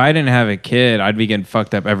I didn't have a kid, I'd be getting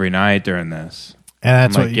fucked up every night during this. and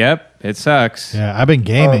that's I'm what. like, yep, it sucks. Yeah, I've been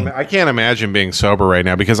gaming. I can't imagine being sober right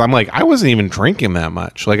now because I'm like I wasn't even drinking that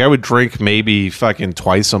much. Like I would drink maybe fucking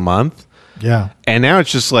twice a month. Yeah. And now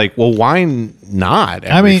it's just like, well, why not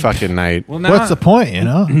every mean, fucking night? Well, now What's the point? You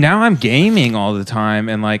know. now I'm gaming all the time,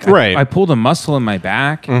 and like Right. I pulled a muscle in my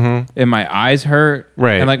back, and my eyes hurt,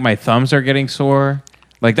 Right. and like my thumbs are getting sore.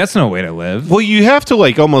 Like that's no way to live. Well, you have to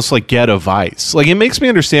like almost like get a vice. Like it makes me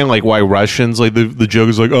understand like why Russians like the joke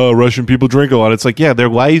is like, oh, Russian people drink a lot. It's like, yeah, their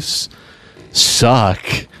lives suck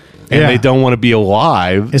and Yeah. they don't want to be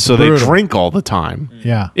alive, It's so brutal. they drink all the time.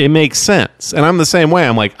 Yeah. It makes sense. And I'm the same way.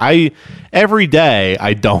 I'm like, every day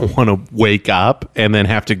I don't want to wake up and then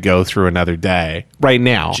have to go through another day. Right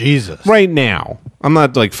now. Jesus. Right now. I'm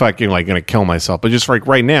not like fucking like gonna kill myself, but just like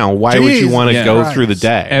right now, why would you Jesus want to go Christ. through the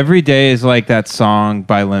day? Every day is like that song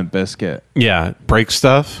by Limp Bizkit. Yeah, break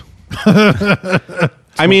stuff.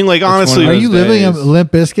 I mean, like honestly, Are those you living a days.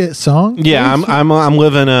 Limp Bizkit song? yeah, I'm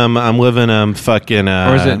living fucking.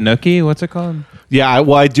 Or is it Nookie? What's it called? Yeah,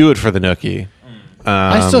 I do it for the nookie.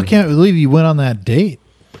 I still can't believe you went on that date.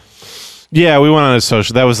 Yeah, we went on a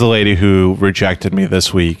social. That was the lady who rejected me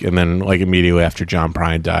this week, and then like immediately after John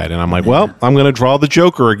Prine died, and I'm like, well, I'm gonna draw the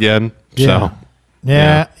Joker again. Yeah. So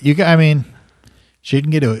Yeah. I mean, she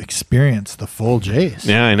didn't get to experience the full Jace.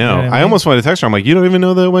 yeah, I know. You know what I I mean? almost wanted to text her. I'm like, you don't even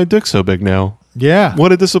know that my dick's so big now. Yeah.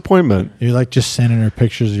 What a disappointment. You're like just sending her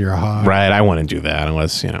pictures of your hog. Right, I wouldn't do that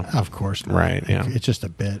unless you know. Of course not. Right, yeah. It's just a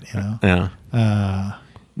bit, you know. Yeah.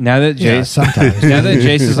 Now that Yeah, Jace, sometimes. now that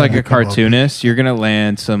Jace is like a Couple of- cartoonist, you're gonna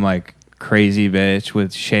land some like crazy bitch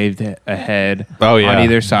with shaved a head. Oh, yeah. on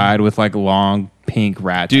either side with like long pink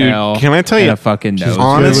rat Dude, tail. can I tell and you- a fucking She's nose? good with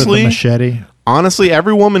Honestly- the machete. Honestly,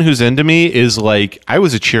 every woman who's into me is like, I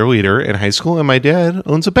was a cheerleader in high school and my dad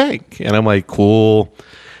owns a bank. And I'm like, cool.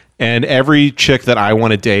 And every chick that I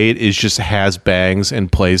want to date is just has bangs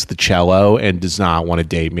and plays the cello and does not want to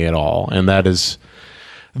date me at all. And that is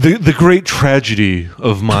the great tragedy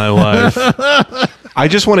of my life. I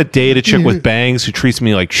just want to date a chick with bangs who treats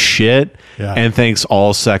me like shit Yeah. and thinks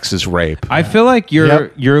all sex is rape. I feel like your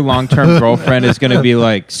Yep. your long term girlfriend is going to be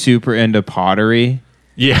like super into pottery,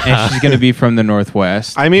 Yeah. and she's going to be from the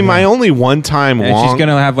Northwest, I mean, my only one time and she's going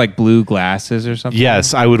to have like blue glasses or something.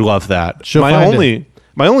 Yes, I would love that. She'll my find only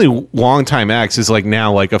my only longtime ex is like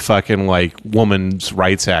now like a fucking like woman's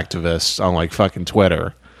rights activist on like fucking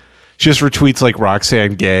Twitter. She just retweets like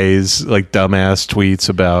Roxanne Gay's like dumbass tweets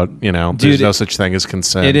about, you know, there's Dude, no such thing as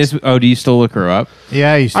consent. It is. Oh, do you still look her up?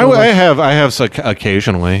 Yeah, you I still have like,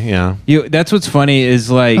 occasionally, yeah. That's what's funny is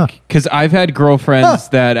like because I've had girlfriends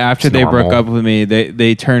that after It's they broke normal. up with me,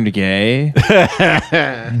 they turned gay,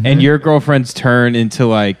 and your girlfriend's turned into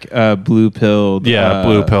like blue pilled. Yeah,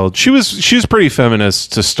 blue pilled. She was pretty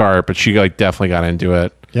feminist to start, but she like definitely got into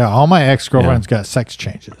it. Yeah, all my ex-girlfriends got sex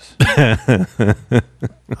changes.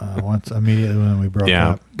 Once immediately when we broke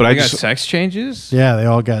Yeah, up. but I I got just sex changes.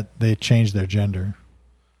 Yeah, they changed their gender.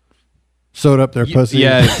 Sewed up their pussy.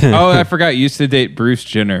 Yeah. Oh, I forgot. You used to date Bruce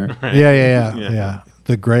Jenner, Yeah.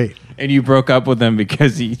 The great. and you broke up with him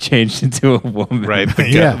because he changed into a woman. right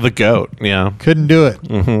Yeah. the goat. Yeah, Couldn't do it.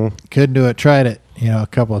 Couldn't do it. Tried it, a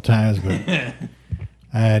couple of times, but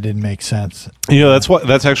it didn't make sense. you know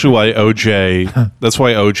that's actually why OJ. That's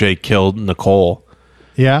why OJ killed Nicole.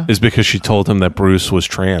 Yeah. Is because she told him that Bruce was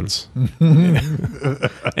trans. And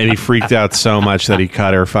he freaked out so much that he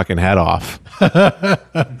cut her fucking head off.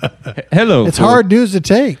 Hello. It's hard news to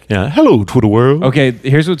take. Yeah. Hello, Twitter world. Okay,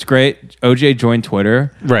 here's what's great. OJ joined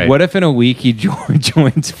Twitter. Right. What if in a week he joins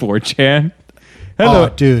 4chan? Hello, Oh,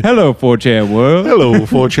 dude. Hello, 4chan world. Hello,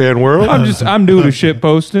 4chan world. I'm new to shit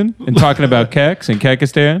posting and talking about Kex and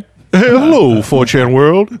Kekistan. Hey, hello, 4chan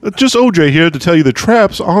world. Just OJ here to tell you the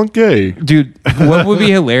traps aren't gay. Dude, what would be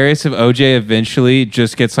hilarious if OJ eventually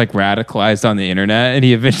just gets like radicalized on the internet and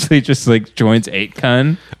he eventually just like joins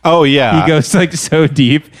 8kun? Oh, yeah. He goes like so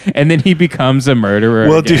deep and then he becomes a murderer.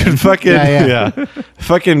 well, again. dude, fucking, Yeah.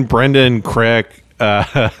 fucking Brendan Crick.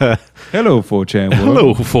 Hello, 4chan world.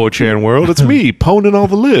 Hello, 4chan world. It's me, poning all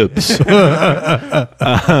the lips.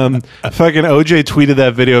 Fucking OJ tweeted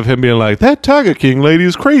that video of him being like, that Tiger King lady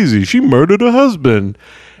is crazy. She murdered her husband.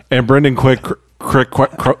 And Brendan Crick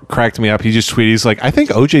cracked me up. He just tweeted, he's like, I think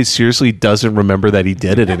OJ seriously doesn't remember that he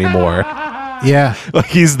did it anymore. Yeah. Like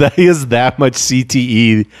he has that much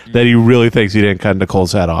CTE that he really thinks he didn't cut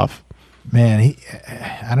Nicole's head off. Man,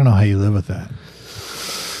 I don't know how you live with that.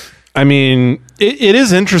 I mean, it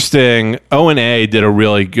is interesting. O&A did a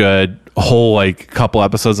really good whole like couple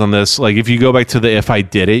episodes on this. Like if you go back to the If I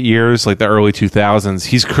Did It years, like the early 2000s,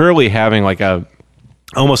 he's currently having like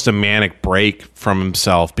almost a manic break from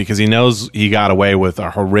himself because he knows he got away with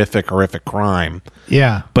a horrific crime.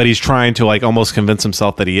 Yeah. But he's trying to like almost convince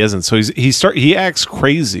himself that he isn't. So he acts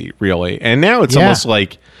crazy, really. And now it's almost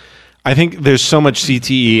like I think there's so much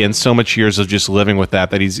CTE and so much years of just living with that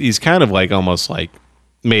he's kind of like almost like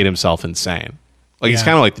made himself insane. Like he's Yeah.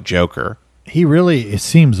 kind of like the Joker. It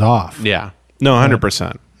seems off. Yeah. No,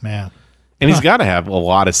 100%. Man. And he's got to have a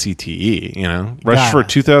lot of CTE, Rushed Yeah. for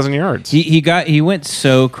 2,000 yards. He went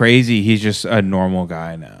so crazy. He's just a normal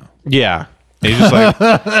guy now. Yeah. He's just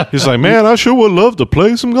like, man, I sure would love to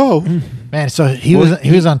play some golf. Man, so he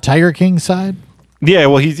was on Tiger King's side? Yeah,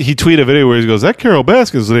 well, he tweeted a video where he goes, that Carol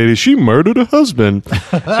Baskins lady, she murdered her husband.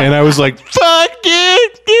 And I was like, fuck you,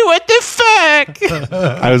 what the fuck?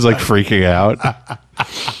 I was like freaking out.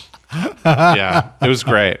 Yeah, it was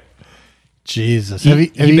great. Jesus. He Have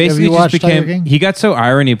you basically just watched Tiger became. King? He got so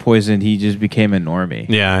irony poisoned. He just became a normie.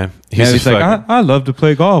 Yeah, He's just like, I love to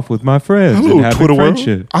play golf with my friends and hello, have Twitter a world.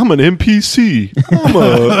 friendship. I'm an NPC.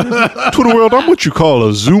 Twitter world. I'm what you call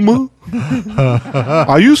a Zoomer.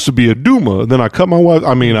 I used to be a Doomer. Then I cut my wife.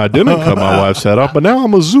 I mean, I didn't cut my wife's head off, but now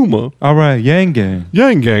I'm a Zoomer. All right, Yang Gang.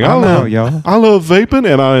 Yang gang. I'm out, y'all. I love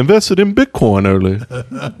vaping, and I invested in Bitcoin early.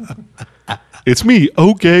 It's me,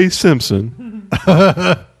 O.K. Simpson.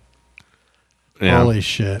 Yeah. Holy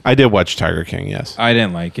shit. I did watch Tiger King. Yes, I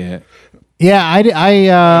didn't like it. Yeah, I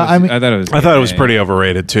mean, I thought it was. I thought it was gay. pretty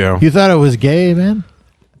overrated too. you thought it was gay, man?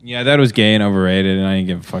 Yeah, that was gay and overrated, and I didn't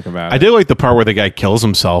give a fuck about it. I did like the part where the guy kills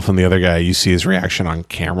himself, and the other guy, you see his reaction on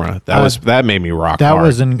camera. That made me rock That hard.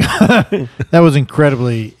 was that was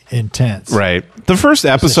incredibly intense. Right. The first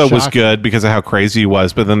episode was shock. good because of how crazy he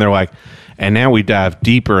was, but then they're like, and now we dive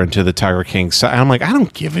deeper into the Tiger King side. I'm like, I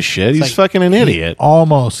don't give a shit. He's like, fucking an idiot.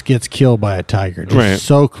 Almost gets killed by a tiger. Just Right.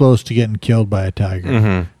 so close to getting killed by a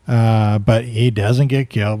tiger. But he doesn't get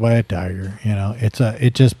killed by a tiger.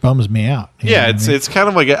 It just bums me out. You know Yeah, what I mean? it's kind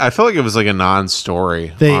of like I feel like it was like a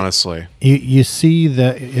non-story, honestly. You see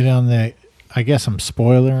it on the. I guess I'm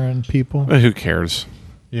spoiling people. But who cares?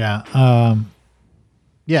 Yeah.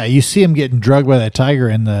 Yeah, you see him getting drugged by that tiger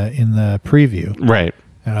in the preview, Right.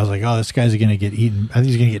 and I was like, "Oh, this guy's going to get eaten. I think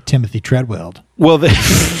he's going to get Timothy Treadwell." Well, he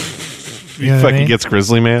You know what I fucking mean? gets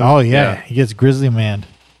Grizzly Man. Oh yeah, he gets Grizzly Man.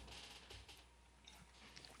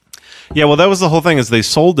 Yeah, well, that was the whole thing. Is they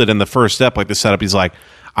sold it in the first step, like the setup. He's like,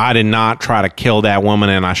 I did not try to kill that woman,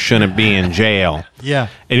 and I shouldn't be in jail. Yeah,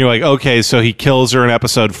 And you're like, okay, so he kills her in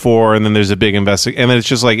episode 4, and then there's a big investigation, and then it's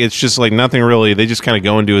just like nothing really. They just kind of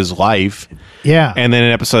go into his life, yeah. and then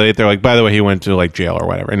in episode 8, they're like, by the way, he went to like jail or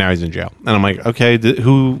whatever, and now he's in jail. And I'm like, okay,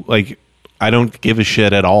 who? Like, I don't give a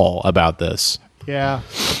shit at all about this. Yeah.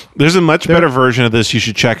 There's a much better version of this you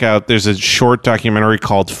should check out. There's a short documentary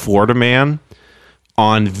called Florida Man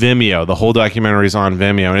on Vimeo. The whole documentary is on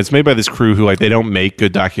Vimeo, and it's made by this crew who, like, they don't make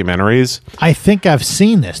good documentaries. I think I've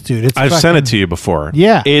seen this, dude. I've sent it to you before.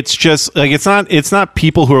 Yeah. It's just like it's not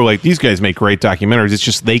people who are like, these guys make great documentaries. It's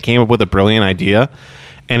just they came up with a brilliant idea,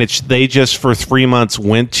 and they just for 3 months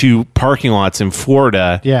went to parking lots in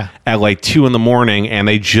Florida at like 2 a.m, and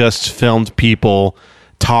they just filmed people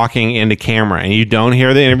talking into camera, and you don't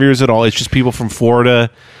hear the interviewers at all. It's just people from Florida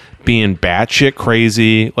being batshit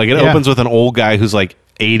crazy. Like, it opens with an old guy who's like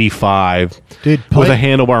 85, dude, with a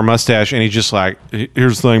handlebar mustache, and he's just like,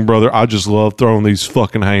 here's the thing, brother, I just love throwing these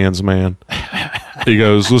fucking hands, man. He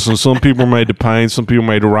goes, listen, some people are made to paint, some people are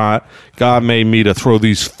made to write. God made me to throw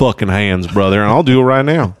these fucking hands, brother, and I'll do it right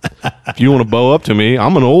now. If you want to bow up to me,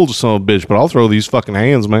 I'm an old son of a bitch, but I'll throw these fucking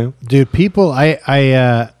hands, man. Dude, people,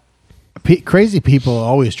 crazy people are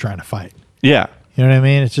always trying to fight. Yeah. You know what I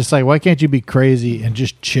mean? It's just like, why can't you be crazy and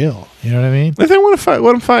just chill? You know what I mean? If they want to fight,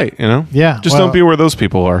 let them fight, you know? Yeah. Just don't be where those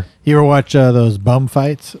people are. You ever watch those bum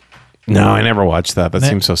fights? No, I never watched that. That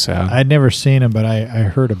seems so sad. I'd never seen them, but I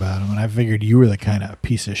heard about them, and I figured you were the kind of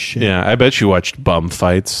piece of shit. Yeah, I bet you watched bum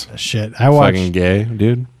fights. Shit. I watched. Fucking gay,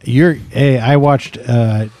 dude. I watched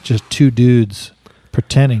just two dudes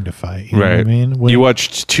pretending to fight. You know what I mean? You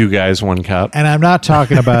watched Two Guys, One Cup. And I'm not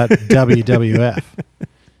talking about WWF.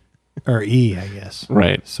 Or E, I guess.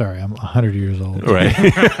 Right. Sorry, I'm 100 years old. Right.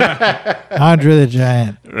 Andre the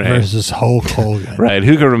Giant versus Hulk Hogan. Right.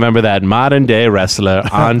 Who can remember that modern day wrestler,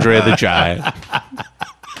 Andre the Giant?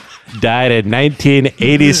 Died in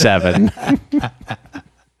 1987.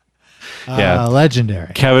 Yeah.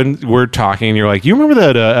 Legendary. Kevin, we're talking, and you're like, you remember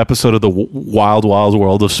that episode of the Wild Wild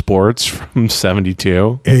World of Sports from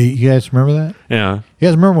 72? Hey, you guys remember that? Yeah. You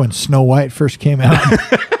guys remember when Snow White first came out?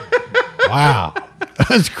 Wow.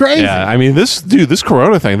 That's crazy. Yeah, I mean, this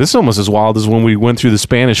Corona thing, this is almost as wild as when we went through the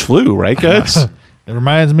Spanish flu, right, guys? It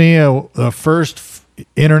reminds me of the first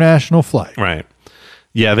international flight. Right.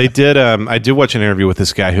 Yeah, they did. I did watch an interview with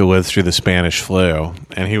this guy who lived through the Spanish flu,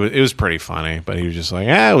 and it was pretty funny. But he was just like,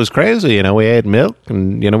 it was crazy. You know, we ate milk,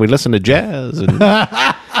 and we listened to jazz, and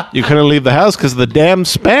you couldn't leave the house because of the damn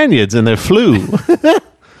Spaniards and their flu.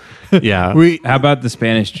 Yeah. How about the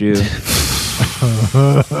Spanish Jew?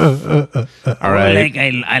 All right.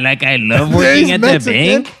 I love working at the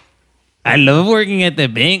bank. I love working at the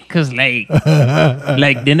bank because like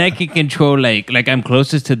then I can control like I'm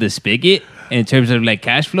closest to the spigot in terms of like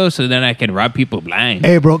cash flow, so then I can rob people blind.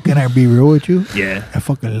 Hey, bro, can I be real with you? Yeah. I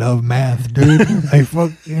fucking love math, dude. I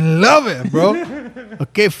fucking love it, bro.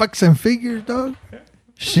 Okay, facts and figures, dog.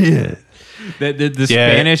 Shit. The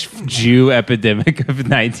Spanish Jew epidemic of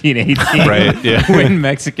 1918. Right, yeah. When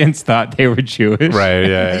Mexicans thought they were Jewish. Right,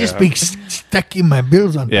 yeah. I just be stacking my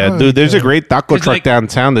bills on. Yeah, top. dude, there's a great taco truck like-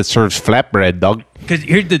 downtown that serves flatbread, dog. Because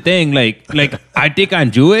here's the thing, like I think I'm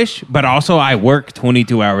Jewish, but also I work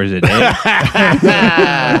 22 hours a day.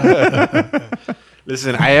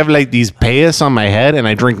 Listen, I have like these payas on my head, and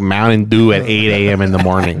I drink Mountain Dew at 8 a.m. in the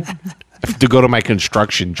morning to go to my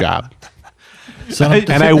construction job.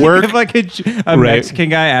 And I work If like a Mexican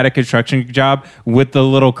guy at a construction job with the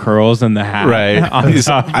little curls and the hat. right. on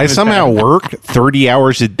top of I his somehow head. work 30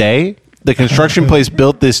 hours a day. The construction place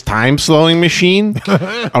built this time slowing machine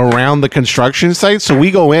around the construction site, so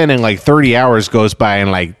we go in and like 30 hours goes by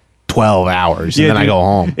in like 12 hours, and Yeah, then I dude. go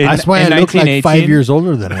home. That's why I in look like 5 1918 years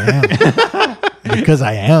older than I am. Because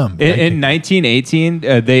I am. In 1918,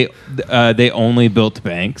 they only built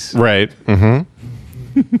banks. Right. Mm-hmm.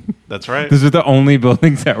 That's right. Those are the only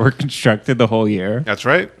buildings that were constructed the whole year. That's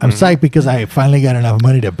right. I'm psyched because I finally got enough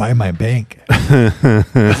money to buy my bank.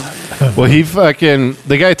 Well,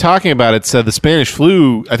 the guy talking about it said the Spanish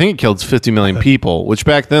flu, I think it killed 50 million people, which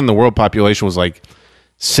back then the world population was like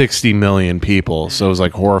 60 million people. So it was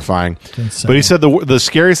like horrifying. insane. But he said the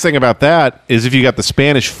scariest thing about that is if you got the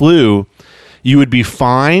Spanish flu, you would be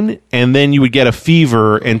fine, and then you would get a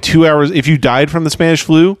fever, and 2 hours, if you died from the Spanish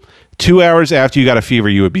flu, 2 hours after you got a fever,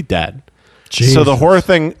 you would be dead. So the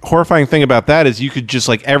Jesus. horrifying thing about that is you could just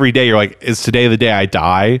like every day you're like, is today the day I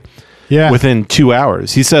die? Yeah. Within 2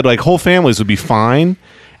 hours. He said like whole families would be fine.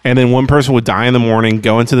 And then one person would die in the morning,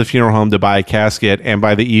 go into the funeral home to buy a casket, and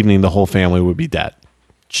by the evening the whole family would be dead.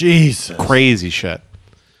 Jesus. Crazy shit.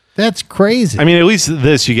 That's crazy. I mean, at least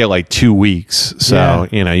this you get like 2 weeks. So, Yeah.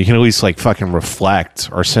 you know, you can at least like fucking reflect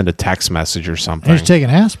or send a text message or something. You're just taking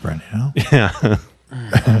aspirin, you know?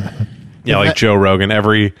 Yeah, like Joe Rogan,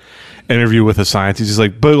 every interview with a scientist, he's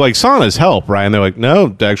like, but like saunas help, right? And they're like,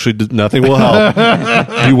 no, actually nothing will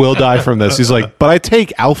help. You will die from this. He's like, but I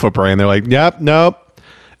take Alpha Brain. They're like, yep, nope.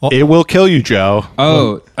 It will kill you, Joe.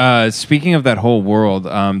 Oh, speaking of that whole world,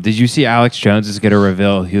 did you see Alex Jones is going to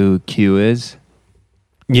reveal who Q is?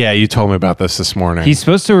 Yeah, you told me about this morning. He's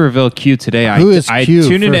supposed to reveal Q today. Who is I Q,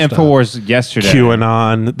 tuned into first off? InfoWars yesterday.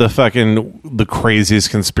 QAnon, the craziest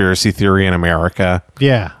conspiracy theory in America.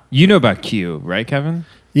 Yeah. You know about Q, right, Kevin?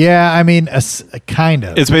 Yeah, I mean, kind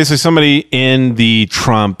of. It's basically somebody in the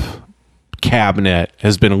Trump cabinet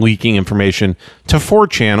has been leaking information to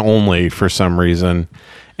 4chan only for some reason.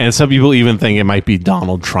 And some people even think it might be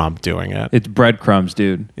Donald Trump doing it. It's breadcrumbs,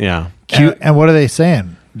 dude. Yeah. And what are they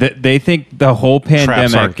saying? They think the whole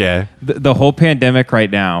Traps aren't pandemic, gay. the whole pandemic right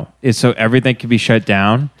now is so everything can be shut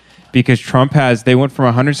down because Trump they went from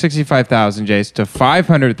 165,000 Jace to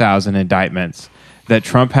 500,000 indictments that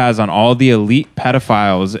Trump has on all the elite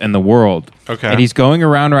pedophiles in the world. Okay. And he's going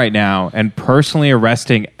around right now and personally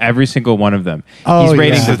arresting every single one of them. Oh, he's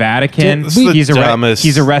raiding yeah. the Vatican. It's the dumbest-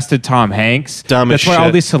 He's arrested Tom Hanks. Dumbest That's why all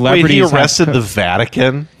shit. these celebrities Wait, he have arrested the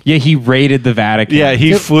Vatican? Yeah, he raided the Vatican. Yeah,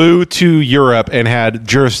 he flew to Europe and had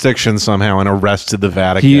jurisdiction somehow and arrested the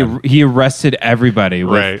Vatican. He arrested everybody.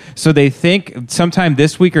 Right. So they think sometime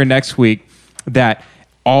this week or next week that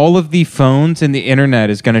all of the phones and the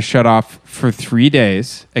internet is going to shut off for 3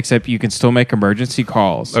 days, except you can still make emergency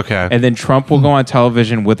calls. Okay. And then Trump will go on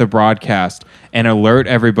television with a broadcast and alert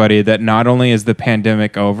everybody that not only is the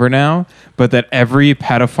pandemic over now, but that every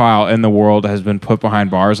pedophile in the world has been put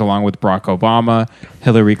behind bars along with Barack Obama,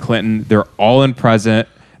 Hillary Clinton. They're all in prison.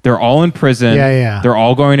 They're all in prison. Yeah, yeah. They're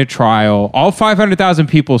all going to trial. All 500,000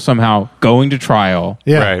 people somehow going to trial.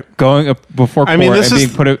 Yeah. Right. Going before court I mean, and being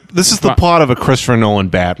put. this is the plot of a Christopher Nolan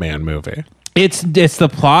Batman movie. It's the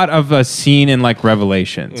plot of a scene in like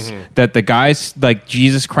Revelations that the guys like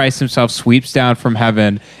Jesus Christ himself sweeps down from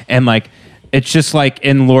heaven and like it's just like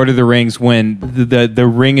in Lord of the Rings when the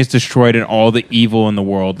ring is destroyed and all the evil in the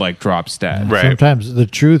world like drops dead. Right. Sometimes the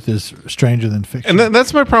truth is stranger than fiction. And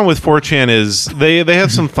that's my problem with 4chan is they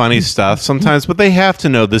have some funny stuff sometimes, but they have to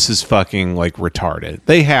know this is fucking like retarded.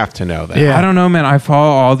 They have to know that. Yeah. I don't know, man. I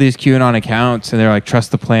follow all these QAnon accounts, and they're like,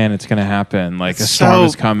 "Trust the plan; it's going to happen. Like a storm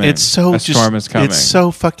is coming. It's so a storm is coming. It's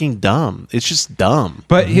so fucking dumb. It's just dumb.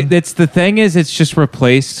 But it's the thing is, it's just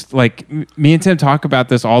replaced. Like me and Tim talk about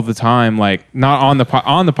this all the time. Like not on the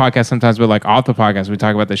podcast sometimes, but like off the podcast, we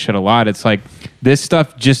talk about this shit a lot. It's like this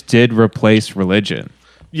stuff just did replace religion.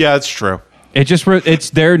 Yeah, it's true. It just it's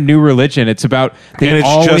their new religion. It's about And they it's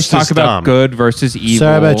always just talk as about dumb. good versus evil.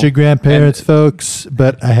 Sorry about your grandparents, folks,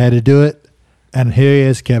 but I had to do it. And here he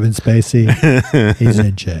is, Kevin Spacey. He's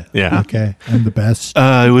in jail. Yeah. Okay. I'm the best.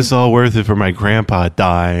 It was all worth it for my grandpa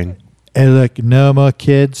dying. Hey, look, no more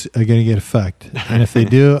kids are going to get fucked. And if they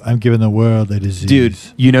do, I'm giving the world a disease. Dude,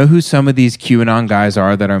 you know who some of these QAnon guys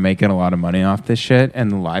are that are making a lot of money off this shit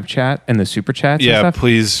and the live chat and the super chats? Yeah, and stuff?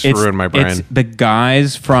 please ruin my brain. It's the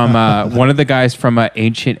guys from one of the guys from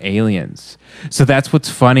Ancient Aliens. So that's what's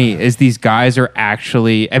funny is these guys are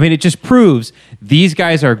actually. I mean, it just proves these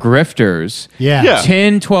guys are grifters. Yeah. Yeah.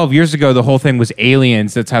 10, 12 years ago, the whole thing was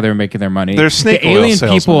aliens. That's how they were making their money. They're snake the oil alien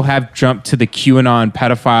salesmen. people have jumped to the QAnon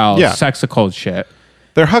pedophile Yeah. sex occult shit.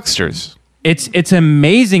 They're hucksters. It's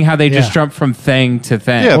amazing how they just Yeah. jump from thing to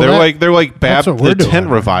thing. Yeah, Well, they're like that's what we're the doing. tent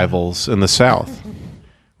revivals in the South.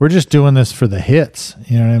 We're just doing this for the hits.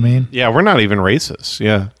 You know what I mean? Yeah, we're not even racist.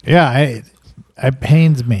 Yeah. Yeah, it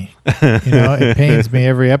pains me. You know, it pains me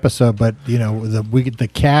every episode. But you know, the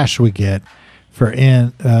cash we get for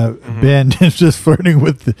Ben is just flirting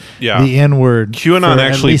with the N word. QAnon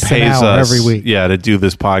actually pays us every week. to do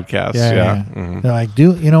this podcast. Yeah. Mm-hmm. They're like,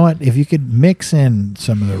 you know what? If you could mix in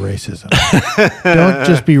some of the racism, don't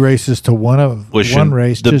just be racist to one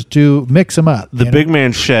race. Just mix them up. The big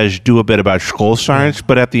man says do a bit about skull science,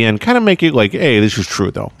 but at the end, kind of make it like, hey, this is true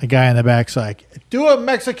though. The guy in the back's like, do a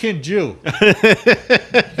Mexican Jew.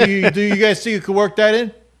 do you guys think you could work that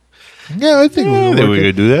in? Yeah, I think we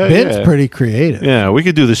could do that. Ben's yeah. pretty creative. Yeah, we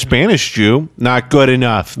could do the Spanish Jew. Not good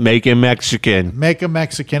enough. Make him Mexican. Make a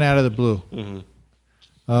Mexican out of the blue.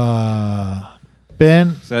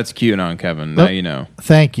 Ben, So that's QAnon, Kevin. Now you know.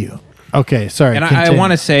 thank you. Okay, sorry. And I continue.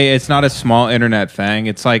 want to say it's not a small internet thing.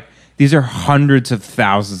 It's like these are hundreds of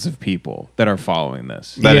thousands of people that are following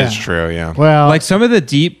this. That is Yeah. true. Yeah. Well, Like some of the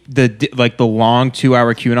long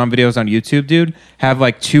 2-hour QAnon videos on YouTube, dude, have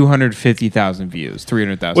like 250,000 views,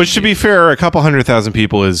 300,000. Which, to be views. fair, a couple 100,000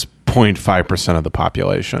 people is 0.5% of the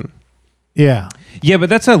population. yeah. Yeah, but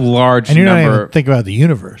that's a large And you're not number. even thinking about the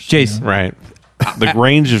universe. Jason, Right. The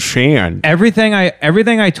range of Shan. everything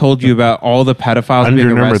I told you about all the pedophiles being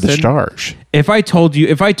Under the arrested. stars. If I told you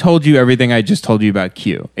everything I just told you about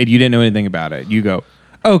Q and you didn't know anything about it, you go,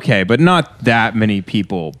 okay, but not that many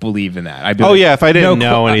people believe in that. I'd be Oh, like, yeah, if I didn't no,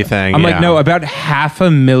 know anything, I'm yeah. like, no, about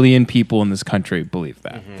 500,000 people in this country believe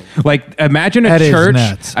that. Like, imagine a That is church.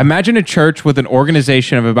 nuts. Imagine a church with an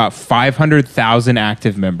organization of about 500,000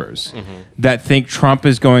 active members that think Trump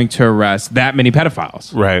is going to arrest that many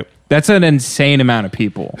pedophiles. Right. That's an insane amount of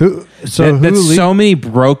people. That's who so many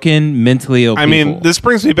broken, mentally ill I people. mean, this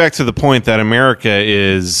brings me back to the point that America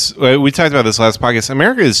is. We talked about this last podcast.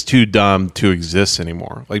 America is too dumb to exist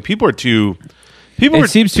anymore. Like people are too. People it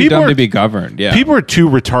seems too dumb to be governed. Yeah. People are too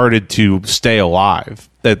retarded to stay alive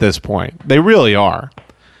at this point. They really are.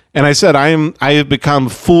 And I said I have become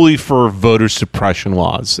fully for voter suppression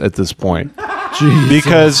laws at this point.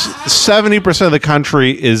 Because 70% of the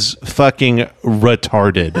country is fucking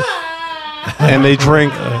retarded. And they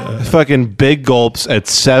drink fucking big gulps at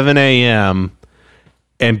 7 a.m.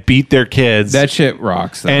 and beat their kids That shit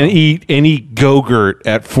rocks. Though. and eat Go-Gurt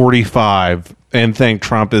at 45 and think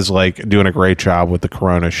Trump is like doing a great job with the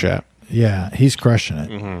corona shit. Yeah, he's crushing it.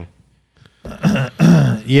 Mm-hmm.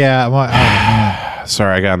 Yeah, well, oh, man.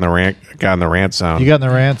 Sorry, I got in the rant zone. You got in the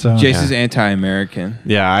rant zone. Jason's anti-American.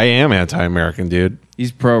 Yeah, I am anti-American, dude.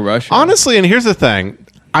 He's pro-Russian. Honestly, and here's the thing.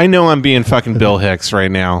 I know I'm being fucking Bill Hicks right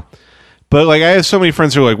now. But like I have so many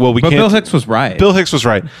friends who are like, well, we but can't. Bill Hicks was right. Bill Hicks was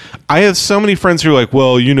right. I have so many friends who are like,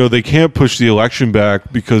 well, they can't push the election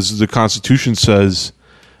back because the Constitution says.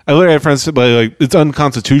 I literally have friends that like it's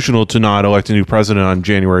unconstitutional to not elect a new president on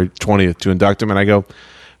January 20th to induct him, and I go,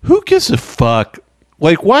 who gives a fuck?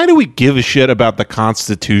 Like, why do we give a shit about the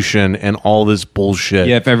Constitution and all this bullshit?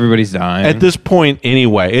 yeah, if everybody's dying. At this point,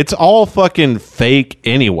 anyway, it's all fucking fake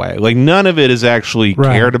anyway. Like, none of it is actually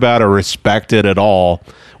Right. cared about or respected at all.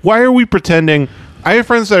 Why are we pretending? I have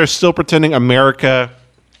friends that are still pretending America,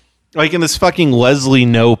 like in this fucking Leslie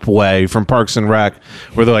Knope way from Parks and Rec,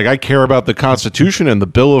 where they're like, I care about the Constitution and the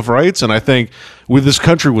Bill of Rights, and I think this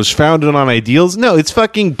country was founded on ideals. No, it's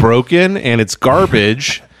fucking broken and it's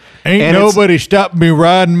garbage. Ain't And it's- nobody stopping me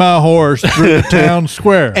riding my horse through the town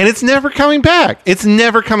square. And it's never coming back. It's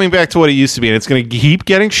never coming back to what it used to be. And it's going to keep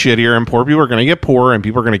getting shittier, and poor people are going to get poorer, and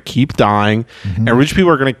people are going to keep dying, and rich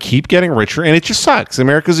people are going to keep getting richer. And it just sucks.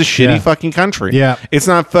 America's a shitty Yeah. fucking country. Yeah. It's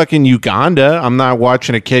not fucking Uganda. I'm not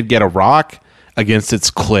watching a kid get a rock against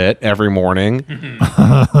its clit every morning.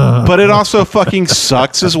 But it also fucking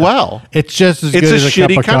sucks as well. It's just as It's good a as a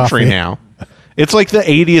shitty cup of country coffee. now. It's like the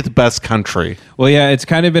 80th best country. well, yeah, it's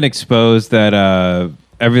kind of been exposed that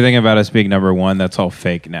everything about us being number one, that's all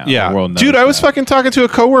fake now. Yeah, The world knows dude, I was that. fucking talking to a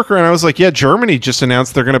coworker, and I was like, "Yeah, Germany just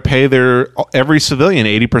announced they're going to pay every civilian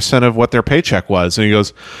 80% of what their paycheck was." And he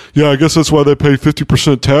goes, "Yeah, I guess that's why they pay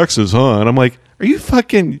 50% taxes, huh?" And I'm like, "Are you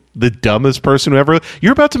fucking the dumbest person who ever?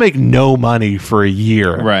 You're about to make no money for a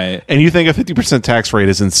year, Right. And you think a 50% tax rate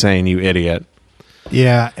is insane, you idiot."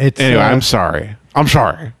 Yeah, it's. Anyway, I'm sorry. I'm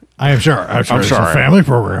sorry. I am sure. I'm sure. I'm It's sorry. a family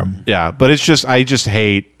program. Yeah, but it's just I just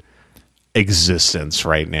hate existence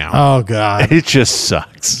right now. Oh God, It just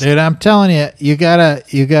sucks. dude! I'm telling you, you gotta,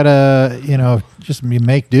 just you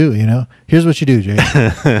make do. Here's what you do,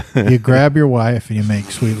 Jay. You grab your wife and you make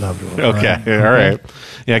sweet love to her. Okay. right? All right.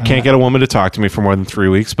 Yeah, I can't get a woman to talk to me for more than 3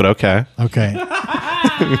 weeks, but okay. Okay.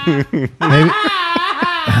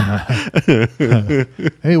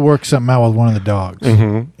 Maybe work something out with one of the dogs.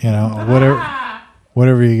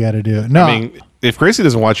 Whatever you got to do. No, I mean, if Gracie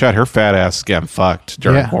doesn't watch out, her fat ass is getting fucked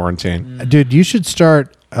during Yeah. quarantine. dude, you should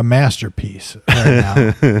start a masterpiece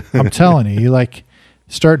right now. I'm telling you,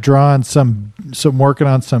 start drawing some working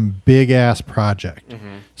on some big ass project,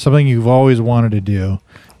 something you've always wanted to do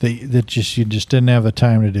that you just didn't have the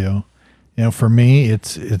time to do. For me,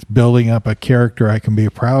 it's building up a character I can be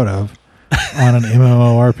proud of on an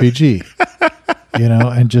MMORPG,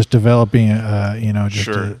 and just developing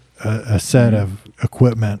Sure. a set of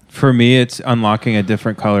equipment. For me, it's unlocking a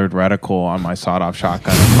different colored reticle on my sawed-off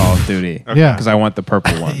shotgun in Call of Duty. Yeah. Because I want the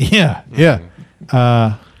purple one. Yeah.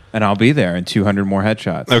 And I'll be there in 200 more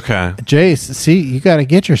headshots. Okay. Jace, see, you got to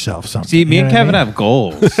get yourself something. See, me You and know what I Kevin mean? have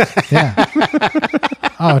goals. Yeah.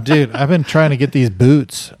 Oh, dude, I've been trying to get these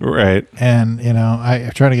boots, Right. and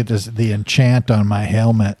I'm trying to get the enchant on my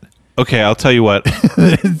helmet. Okay, I'll tell you what.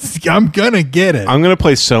 I'm gonna get it. I'm going to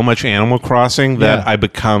play so much Animal Crossing that Yeah. I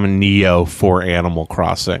become Neo for Animal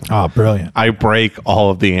Crossing. Oh, brilliant. I break all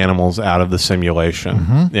of the animals out of the simulation.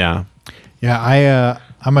 Mm-hmm. Yeah. Yeah,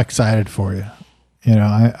 I'm excited for you. You know,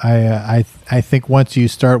 I think once you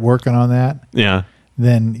start working on that, Yeah.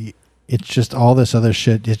 then it's just all this other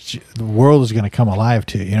shit. The world is going to come alive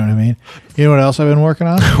to you. You know what I mean? You know what else I've been working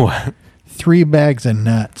on? What? 3 bags of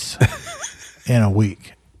nuts in a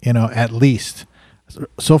week. You know, at least.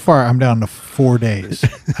 So far, I'm down to 4 days.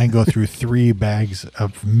 I can go through 3 bags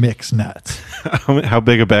of mixed nuts. How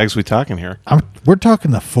big of bags we talking here? We're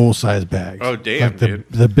talking the full size bags. Oh, damn, like dude.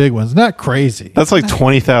 the big ones. Not crazy. That's like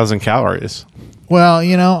 20,000 calories. Well,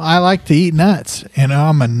 you know, I like to eat nuts. You know,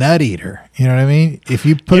 I'm a nut eater. You know what I mean? If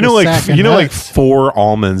you put a sack of like nuts, 4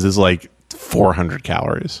 almonds is like 400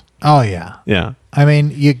 calories. oh yeah. Yeah. I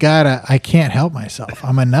mean, I can't help myself.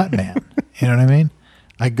 I'm a nut man. You know what I mean?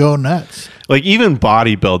 I go nuts. Like even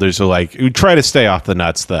bodybuilders are like, we try to stay off the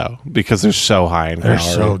nuts though, because they're so high in They're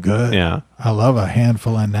calories. so good. Yeah. I love a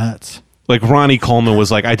handful of nuts. Like Ronnie Coleman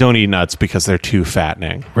was like, I don't eat nuts because they're too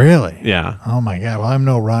fattening. Really? Yeah. Oh my God. Well, I'm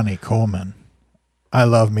no Ronnie Coleman. I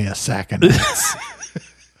love me a sack of nuts.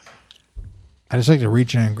 I just like to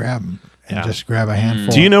reach in and grab them and Yeah. just grab a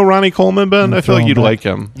handful. Do you know Ronnie Coleman, Ben? and I feel throw like 'em you'd back. like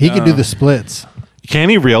him. He can do the splits. Can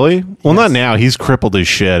he really? Well, not now. He's crippled as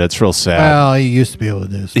shit. It's real sad. Well, he used to be able to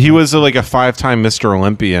do. He was like a 5-time Mr.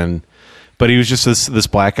 Olympian, but he was just this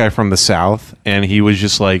black guy from the South, and he was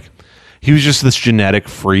just this genetic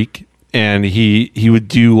freak, and he would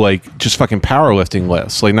do like just fucking powerlifting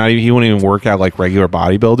lifts. Like he wouldn't even work out like regular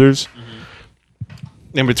bodybuilders.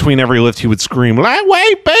 In between every lift, he would scream,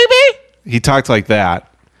 "Lightweight, baby!" He talked like that.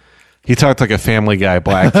 He talked like a Family Guy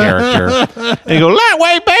black character. And he go,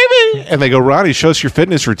 "Lightweight, baby!" And they go, "Ronnie, show us your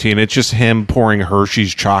fitness routine." It's just him pouring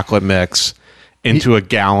Hershey's chocolate mix into a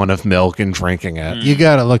gallon of milk and drinking it. You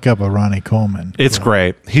got to look up a Ronnie Coleman. It's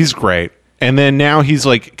great. He's great. And then now he's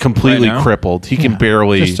like completely Right now? crippled. He can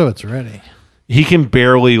barely Just so it's ready.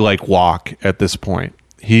 like walk at this point.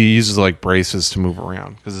 He uses like braces to move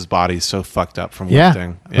around because his body's so fucked up from Yeah.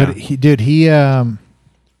 lifting. Yeah.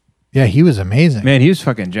 But he was amazing. Man, he was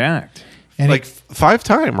fucking jacked. And like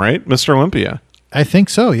 5-time, right? Mr. Olympia. I think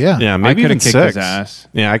so. Yeah. Yeah, I maybe could even have kicked 6. his ass.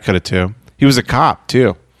 Yeah, I could have too. He was a cop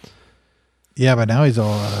too. Yeah, but now he's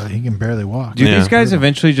all he can barely walk. Do Yeah. these guys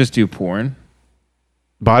eventually just do porn?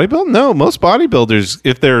 Bodybuild? No, most bodybuilders,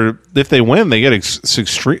 if they win, they get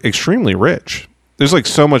extremely rich. There's like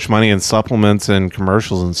so much money in supplements and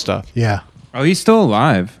commercials and stuff. Yeah. Oh, he's still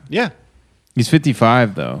alive. Yeah. He's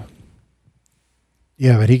 55 though.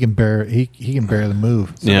 Yeah, but he can barely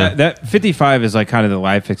move. Yeah. That 55 is like kind of the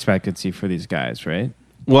life expectancy for these guys, right?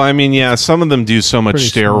 Well, I mean, yeah, some of them do so much Pretty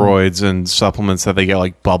steroids and supplements that they get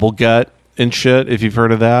like bubble gut and shit, if you've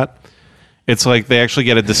heard of that. It's like they actually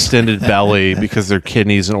get a distended belly because their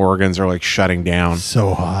kidneys and organs are like shutting down.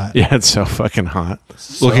 So hot. Yeah, it's so fucking hot.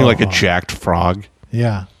 Looking like a hot. jacked frog.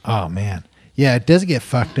 Yeah. Oh man. Yeah, it does get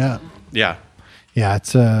fucked up. Yeah. Yeah,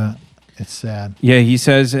 it's sad. Yeah, he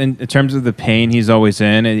says in terms of the pain he's always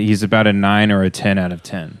in, he's about a 9 or a 10 out of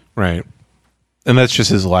 10. Right. And that's just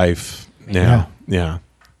his life. Yeah. Yeah.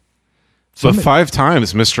 But Somebody- 5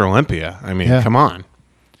 times Mr. Olympia. I mean, Yeah. come on.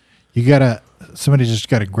 Somebody just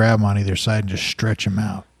got to grab him on either side and just stretch him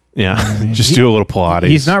out. Yeah. I mean, Just do a little Pilates.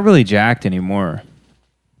 He's not really jacked anymore.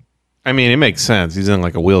 I mean, it makes sense. He's in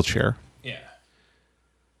like a wheelchair. Yeah.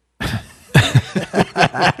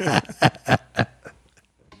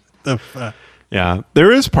 Yeah.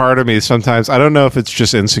 There is part of me sometimes, I don't know if it's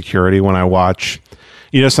just insecurity when I watch,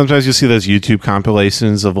 sometimes you see those YouTube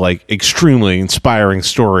compilations of like extremely inspiring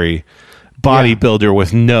story, bodybuilder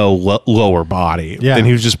with no lower body. Yeah. And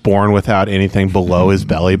he was just born without anything below his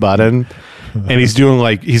belly button. And he's doing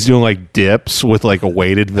like dips with like a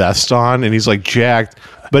weighted vest on, and he's like jacked,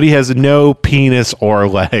 but he has no penis or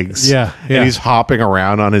legs. Yeah, yeah. And he's hopping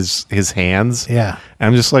around on his hands. Yeah. And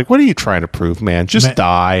I'm just like, what are you trying to prove, man? Just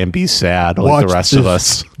die and be sad like Watch the rest of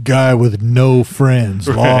this us. guy with no friends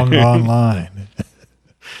long online.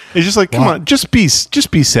 It's just like, come on, just be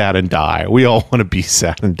sad and die. We all want to be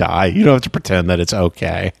sad and die. You don't have to pretend that it's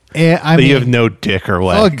okay. Yeah, I That mean, you have no dick or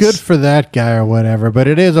legs. well, good for that guy or whatever. But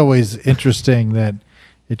it is always interesting that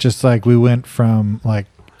it's just like we went from like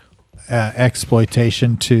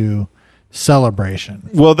exploitation to celebration.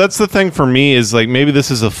 Well, that's the thing for me is like maybe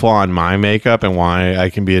this is a flaw in my makeup and why I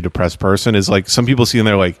can be a depressed person is like some people see and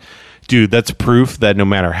they're like, dude, that's proof that no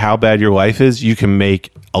matter how bad your life is, you can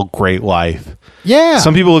make a great life. Yeah.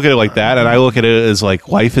 Some people look at it like that, and I look at it as like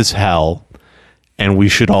life is hell and we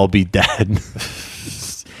should all be dead.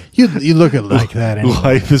 You look at like that anyway.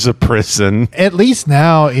 Life is a prison. At least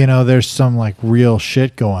now, there's some like real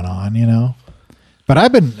shit going on, But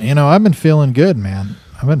I've been feeling good, man.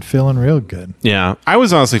 I've been feeling real good. Yeah, I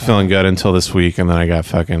was honestly feeling good until this week, and then I got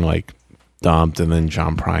fucking like dumped, and then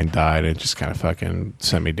John Prine died. It just kind of fucking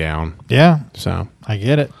sent me down. Yeah, So I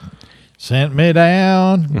get it. Sent me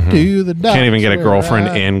down to the doctor. can't even get a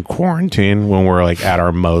girlfriend in quarantine when we're like at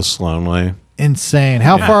our most lonely. Insane.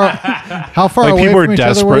 How far Like away people are from each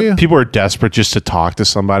other were you? desperate. People are desperate just to talk to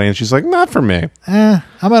somebody, and she's like, "Not for me." I'm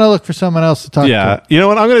gonna look for someone else to talk Yeah, to. you know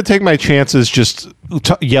what? I'm going to take my chances just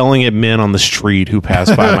yelling at men on the street who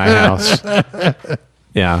pass by my house.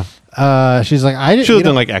 Yeah, She's like, I she didn't. lived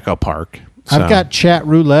in like Echo Park. I've so. got chat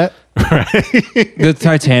roulette. The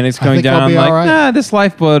Titanic's I going think I'll down. be I'm like, all right. nah, this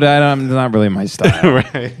lifeboat, I'm not really my style.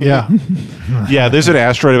 right. Yeah. Yeah, there's an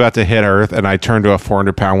asteroid about to hit Earth, and I turn to a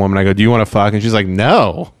 400-pound woman. I go, "Do you want to fuck?" And she's like,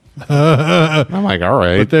 "No." I'm like, "All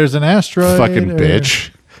right, But there's an asteroid. fucking or- bitch."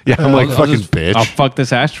 Yeah, I'm like, "Fucking bitch." I'll fuck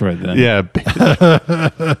this asteroid then. Yeah,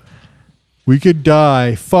 bitch. We could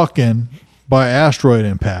die fucking by asteroid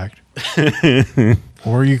impact.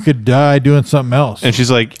 Or you could die doing something else. And she's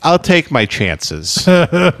like, "I'll take my chances."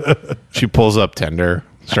 She pulls up Tinder,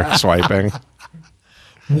 starts swiping.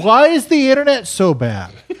 Why is the internet so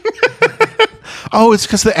bad? Oh, it's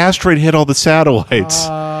because the asteroid hit all the satellites.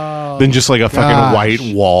 Then just like a fucking gosh. white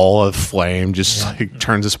wall of flame just like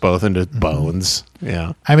turns us both into bones.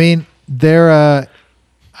 Yeah. I mean,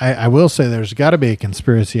 I will say there's got to be a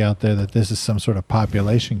conspiracy out there that this is some sort of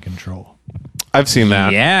population control. I've seen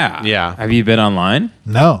that. Yeah. Yeah. Have you been online?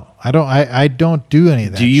 No, I don't. I don't do any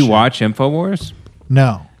of that. Do you shit. watch InfoWars?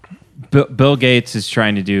 No. Bill Gates is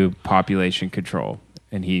trying to do population control,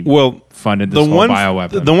 and he Well, funded this whole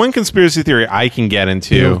bioweapon. the one conspiracy theory I can get Bill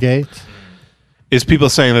into Gates. is people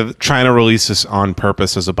saying that China released this on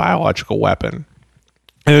purpose as a biological weapon.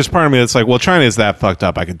 And there's part of me that's like, well, China is that fucked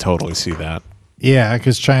up. I could totally see that. Yeah,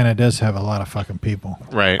 because China does have a lot of fucking people.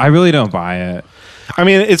 Right. I really don't buy it. I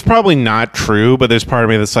mean, it's probably not true, but there's part of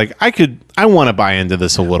me that's like, I want to buy into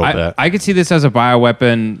this a little bit. I could see this as a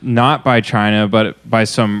bioweapon, not by China, but by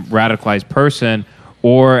some radicalized person,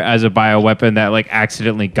 or as a bioweapon that like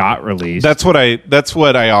accidentally got released. That's what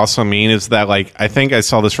I also mean is that like I think I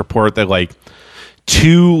saw this report that like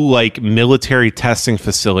 2 like military testing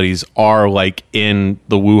facilities are like in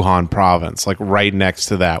the Wuhan province, like right next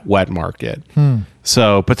to that wet market.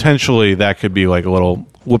 So potentially that could be like a little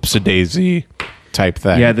whoops-a-daisy type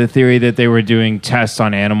thing. Yeah, the theory that they were doing tests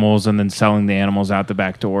on animals and then selling the animals out the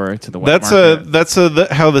back door to the wet market. That's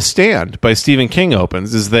how The Stand by Stephen King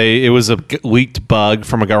opens. It was a leaked bug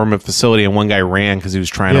from a government facility, and one guy ran because he was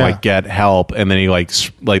trying to like get help, and then he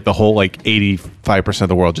like the whole like 85% of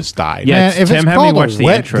the world just died. Yeah, Man, if Tim it's had me called watch a the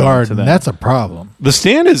wet intro to garden, that. that's a problem. The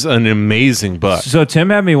Stand is an amazing book. So Tim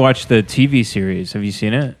had me watch the TV series. Have you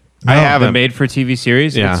seen it? I The haven't. made-for-TV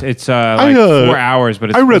series. Yeah. It's like 4 hours,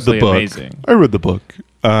 but it's I read the mostly book. amazing. I read the book.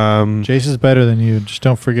 Jace is better than you. Just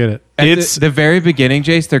don't forget it. At It's- the very beginning,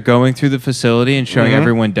 Jace, they're going through the facility and showing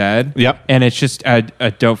everyone dead. Yep. And it's just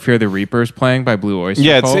a Don't Fear the Reapers playing by Blue Oyster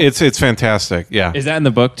Yeah, Cult. it's fantastic. Yeah. Is that in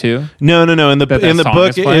the book too? No. In the That in the song book,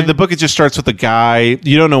 is playing? it just starts with a guy.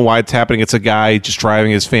 You don't know why it's happening. It's a guy just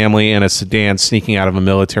driving his family in a sedan, sneaking out of a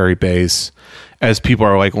military base, as people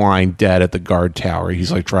are like lying dead at the guard tower.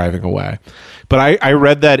 He's like driving away. But I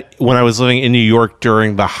read that when I was living in New York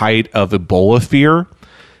during the height of Ebola fear,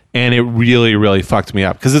 and it really, really fucked me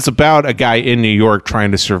up because it's about a guy in New York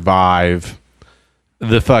trying to survive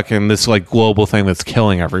this like global thing that's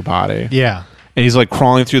killing everybody. Yeah. And he's like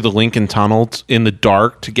crawling through the Lincoln Tunnel in the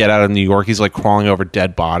dark to get out of New York. He's like crawling over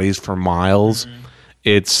dead bodies for miles.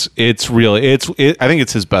 It's really I think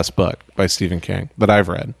it's his best book by Stephen King that I've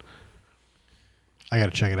read. I got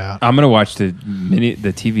to check it out. I'm gonna watch the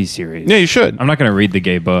TV series. Yeah, you should. I'm not gonna read the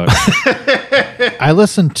gay book. I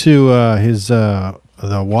listened to his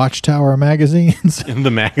the Watchtower magazines. In the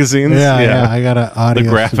magazines. yeah. I got an audio The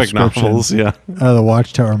graphic subscription. novels. Yeah. The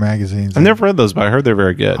Watchtower magazines. I've never read those, but I heard they're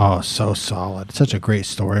very good. Oh, so solid. Such a great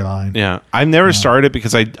storyline. Yeah. I've never started it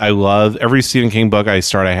because I love every Stephen King book I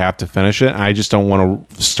start, I have to finish it. And I just don't want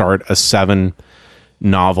to start a 7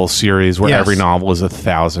 novel series where Yes. every novel is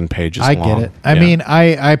 1,000 pages I long. get it. I Yeah. mean,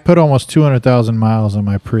 I put almost 200,000 miles on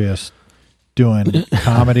my Prius doing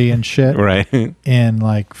comedy and shit Right. in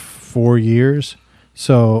like 4 years.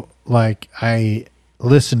 So like I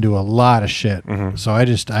listened to a lot of shit. So I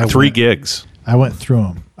 3 gigs. I went through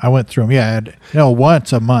them. Yeah,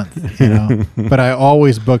 once a month, but I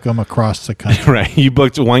always book them across the country. Right. You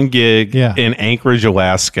booked 1 gig Yeah. in Anchorage,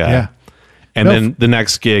 Alaska. Yeah. And No, then the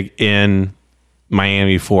next gig in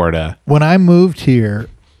Miami, Florida. When I moved here,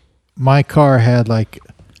 my car had like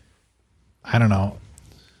I don't know,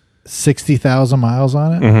 60,000 miles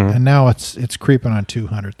on it, and now it's creeping on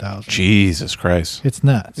 200,000. Jesus Christ. It's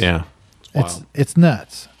nuts. Yeah. It's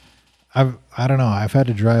nuts. I don't know. I've had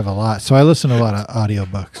to drive a lot, so I listen to a lot of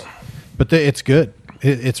audiobooks. But it's good.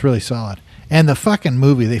 It's really solid. And the fucking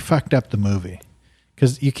movie, they fucked up the movie.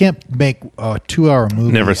 Because you can't make a 2-hour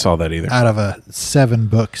movie. Never saw that either. Out of a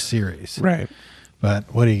 7-book series. Right.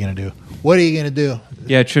 But what are you going to do? What are you going to do?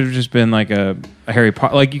 Yeah, it should have just been like a Harry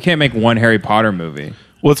Potter. Like, you can't make one Harry Potter movie.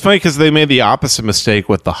 Well, it's funny because they made the opposite mistake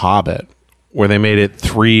with The Hobbit, where they made it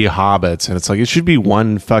 3 hobbits, and it's like it should be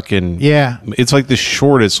one fucking. Yeah. It's like the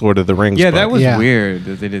shortest Lord of the Rings. Yeah, book. that was Yeah. weird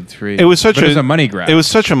that they did 3. It was such But it was a money grab. It was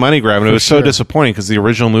such a money grab, and it was so sure. disappointing because the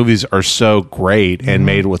original movies are so great and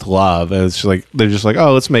made with love. And it's just like they're just like,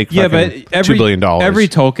 oh, let's make Yeah, but $2 billion. Every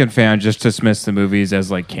Tolkien fan just dismissed the movies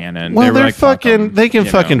as like canon. well, They were they're like, fuck 'em, fucking. They can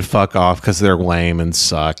you fucking know? fuck off because they're lame and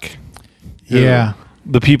suck. Yeah.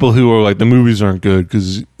 The people who are like the movies aren't good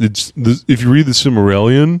because if you read the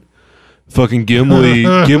Silmarillion, fucking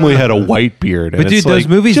Gimli had a white beard. And But dude, it's those like,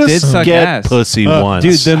 movies just did suck get ass. pussy once,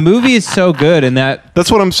 Dude, the movie is so good, and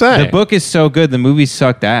that's what I'm saying. the book is so good. The movie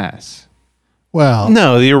sucked ass. Well,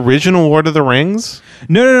 No, the original Lord of the Rings.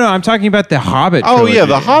 No. I'm talking about the Hobbit. Oh trilogy. yeah,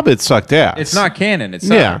 the Hobbit sucked ass. It's not canon. It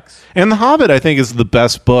sucks. Yeah, and the Hobbit I think is the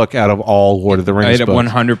best book out of all Lord of the Rings. It books.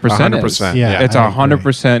 100%. 100%. Yeah. It's I agree.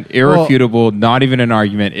 100% irrefutable. Not even an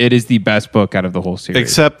argument. It is the best book out of the whole series.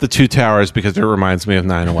 Except the Two Towers because it reminds me of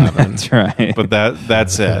 9/11. That's right. But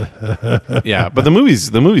that's it. Yeah, but the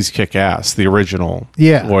movies kick ass. The original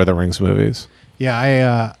Yeah. Lord of the Rings movies.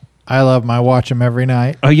 yeah, I love them. I watch them every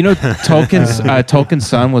night. Oh, you know, Tolkien's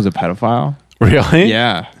son was a pedophile. Really?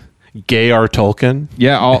 Yeah. Gay R. Tolkien.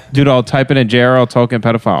 Yeah, I'll type in a J.R.R. Tolkien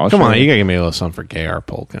pedophile. I'll Come show on, you. you gotta give me a little something for Gay R.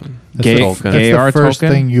 Tolkien. Gay- That's Gay the R. first Tolkien?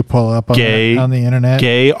 thing you pull up on, Gay on the internet.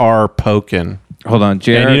 Gay R. Pokin. Hold on,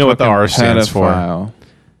 J.R.R. And you know what the Tolkien, R stands for.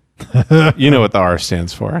 pedophile. You know what the R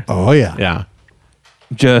stands for. Oh, yeah. Yeah.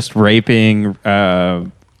 Just raping.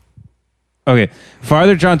 Okay.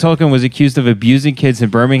 Father John Tolkien was accused of abusing kids in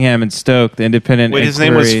Birmingham and Stoke. The Independent Wait, his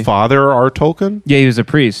name was Father R. Tolkien? Yeah, he was a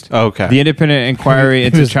priest. Okay. The Independent Inquiry He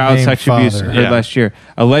into was Child named Sexual Abuse Father. heard Yeah. last year.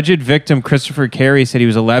 Alleged victim Christopher Carey said he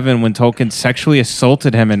was 11 when Tolkien sexually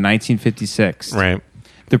assaulted him in 1956. Right.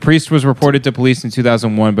 The priest was reported to police in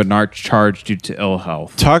 2001, but not charged due to ill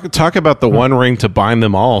health. Talk about the one ring to bind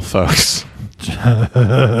them all, folks.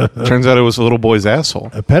 Turns out it was a little boy's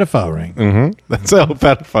asshole. A pedophile ring. Mm-hmm. That's a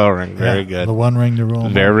pedophile ring. Very Yeah, good. The one ring to rule.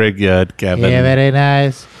 Very good, Kevin. Yeah, very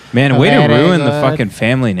nice. Man, way to Very ruin the good. fucking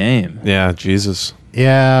family name. Yeah, Jesus.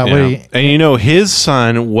 Yeah, what Yeah. do you, And you know, his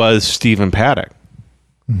son was Stephen Paddock.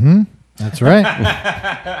 that's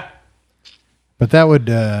right. But that would,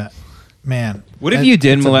 man. What if that- you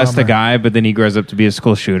did that's molest a bummer. guy, but then he grows up to be a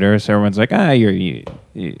school shooter? So everyone's like,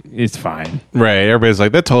 it's fine. Right. Everybody's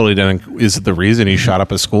like, that totally is the reason he shot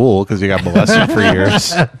up a school because he got molested for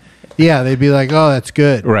years. Yeah, they'd be like, oh, that's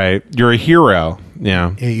good. Right. You're a hero.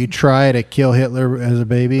 Yeah. Yeah, you try to kill Hitler as a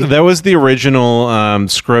baby. That was the original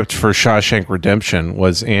script for Shawshank Redemption.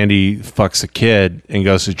 Was Andy fucks a kid and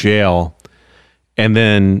goes to jail, and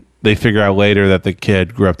then they figure out later that the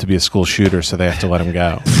kid grew up to be a school shooter, so they have to let him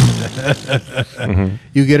go.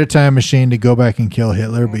 You get a time machine to go back and kill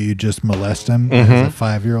Hitler, but you just molest him as a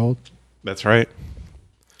 5-year-old. That's right.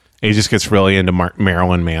 And he just gets really into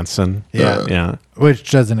Marilyn Manson. Yeah. Yeah.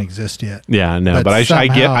 Which doesn't exist yet. Yeah. No, But but I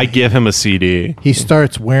somehow give him a CD. He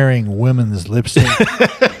starts wearing women's lipstick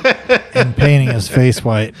and painting his face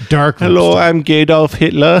white. Dark Hello, lipstick. I'm Adolf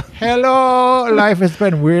Hitler. Hello, life has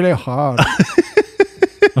been really hard.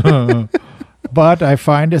 But I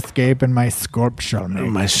find escape in my sculpture. mate.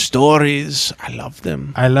 My stories, I love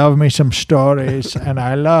them. I love me some stories, and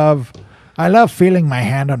I love feeling my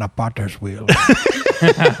hand on a potter's wheel.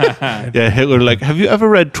 Yeah, Hitler, like, have you ever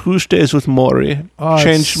read Tuesdays with Maury? Oh,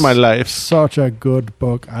 Changed it's my life. Such a good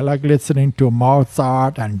book. I like listening to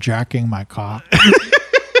Mozart and jacking my cock.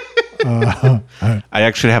 I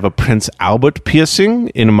actually have a Prince Albert piercing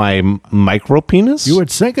in my micro penis. You would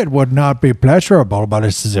think it would not be pleasurable, but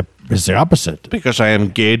it's the opposite. Because I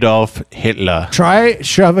am Adolf Hitler. Try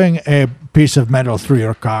shoving a piece of metal through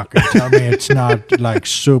your cock and tell me it's not like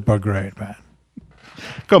super great, man.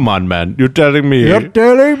 Come on, man. You're telling me. You're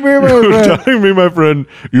telling me, my You're friend. telling me, my friend,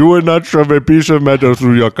 you would not shove a piece of metal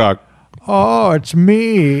through your cock. Oh, it's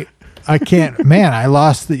me. I can't. Man, I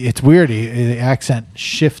lost the. It's weird. The accent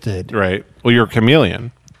shifted. Right. Well, you're a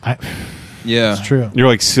chameleon. Yeah. It's true. You're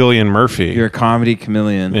like Cillian Murphy. You're a comedy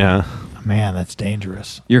chameleon. yeah. Man, that's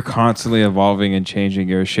dangerous. You're constantly evolving and changing.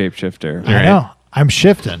 You're a shapeshifter. I know. I'm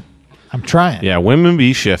shifting. I'm trying. Yeah. Women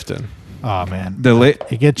be shifting. Oh man, It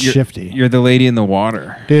it gets shifty. You're the lady in the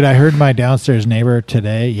water. Dude, I heard my downstairs neighbor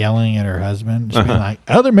today yelling at her husband, just being like,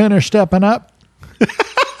 "Other men are stepping up.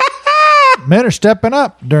 Men are stepping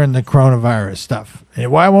up during the coronavirus stuff.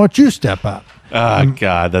 Why won't you step up?" Oh,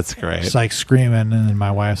 God, that's great. It's like screaming, and then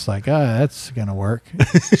my wife's like, "Oh, that's gonna work."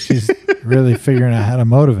 She's really figuring out how to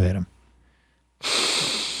motivate him.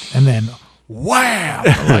 And then, wham!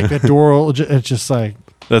 Like the door. It's just like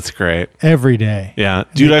That's great. every day. Yeah.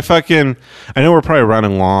 Dude, I know we're probably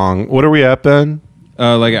running long. What are we at, Ben?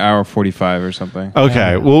 Like an hour 45 or something.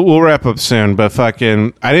 Okay, we'll wrap up soon, but I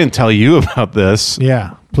didn't tell you about this.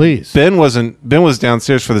 Yeah, please. Ben was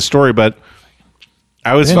downstairs for the story, but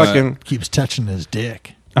I was Ben keeps touching his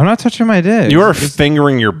dick. I'm not touching my dick. You are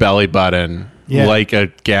fingering your belly button Yeah. like a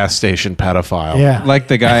gas station pedophile. Yeah, like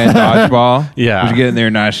the guy in dodgeball. Yeah. Who's getting there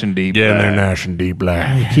nice and deep. Yeah, they're gnashing deep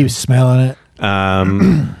black. he keeps smelling it.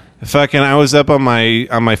 I was up on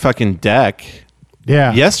my fucking deck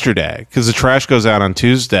Yeah, yesterday because the trash goes out on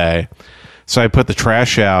Tuesday. So I put the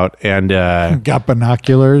trash out and got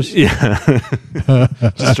binoculars.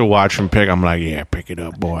 just to watch him pick. I'm like, yeah, pick it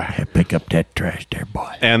up, boy. Pick up that trash, there,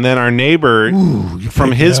 boy. And then our neighbor from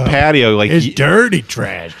pick his it up. patio, like It's dirty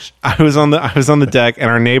trash. I was on the deck, and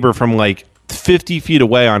our neighbor from like 50 feet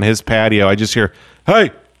away on his patio, I just hear,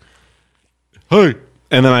 "Hey, hey,"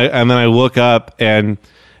 and then I look up, and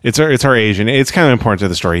it's our Asian. It's kind of important to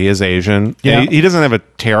the story. He is Asian. Yeah. He doesn't have a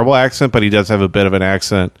terrible accent, but he does have a bit of an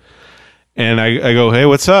accent. And I go, "Hey,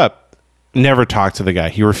 what's up?" Never talk to the guy.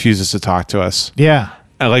 He refuses to talk to us. Yeah,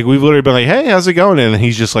 And like we've literally been like, "Hey, how's it going?" And then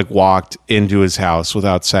he's just like walked into his house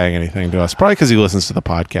without saying anything to us. Probably because he listens to the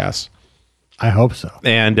podcast. I hope so.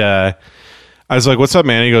 And I was like, "What's up,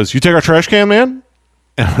 man?" He goes, "You take our trash can, man?"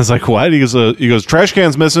 And I was like, "What?" He goes, "Trash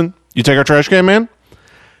can's missing. You take our trash can, man?"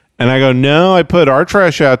 And I go, "No, I put our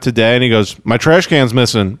trash out today." And he goes, "My trash can's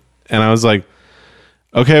missing." And I was like,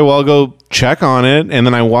 "Okay, well, I'll go check on it." And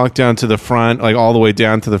then I walked down to the front, like all the way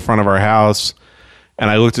down to the front of our house. And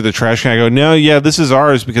I looked at the trash can. I go, "No, yeah, this is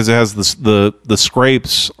ours because it has the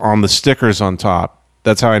scrapes on the stickers on top.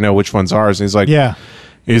 That's how I know which one's ours." And he's like, Yeah,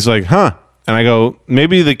 He's like, "Huh?" And I go,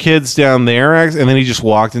 "Maybe the kids down there." And then he just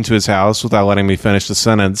walked into his house without letting me finish the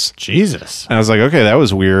sentence. Jesus. And I was like, "Okay, that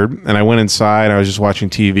was weird." And I went inside. I was just watching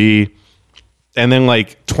TV. And then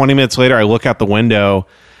like 20 minutes later, I look out the window,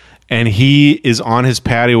 and he is on his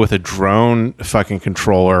patio with a drone fucking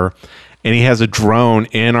controller. And he has a drone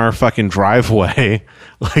in our fucking driveway,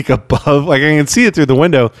 like above, like I can see it through the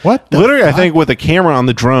window. What the Literally, fuck? I think with a camera on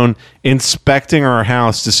the drone, inspecting our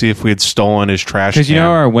house to see if we had stolen his trash can. Because you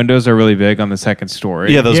know our windows are really big on the second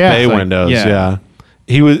story. Yeah, those Yeah. bay It's like- windows. yeah.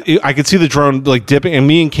 Yeah. I could see the drone like dipping, and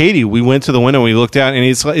me and Katie, we went to the window, and we looked out, and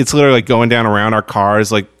it's literally like going down around our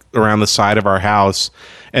cars, like around the side of our house,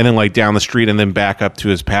 and then like down the street, and then back up to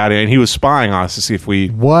his patio. And he was spying on us to see if we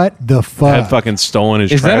What the fuck? had fucking stolen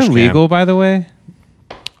his Is trash that can. illegal, by the way?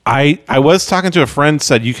 I was talking to a friend,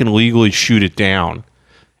 said you can legally shoot it down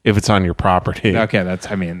if it's on your property. Okay, that's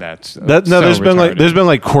so there's been retarded.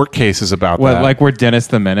 like court cases about What, that. like we're Dennis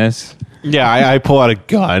the Menace? yeah, I pull out a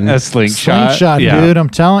gun. A slingshot? Slingshot, Yeah. dude. I'm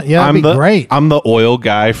telling you, that'd be great. I'm the oil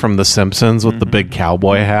guy from The Simpsons with the big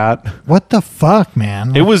cowboy hat. What the fuck,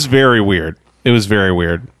 man? It was very weird.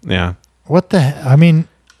 Yeah. What the? I mean,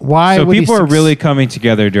 why? So would people he are really coming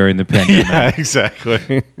together during the pandemic. Yeah,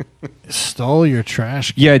 exactly. stole your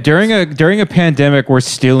trash. Yeah, during a pandemic, we're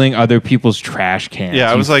stealing other people's trash cans. Yeah,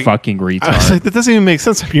 I you was like, fucking retard. I was like, that doesn't even make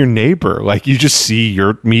sense. I'm your neighbor. Like, you just see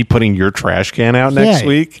me putting your trash can out next Yeah,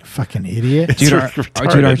 week. Fucking idiot. It's dude, our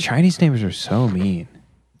retarded. Chinese neighbors are so mean.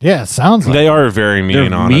 Yeah, it sounds like They are very mean,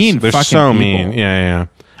 They're honest. mean They're fucking so people. mean. Yeah.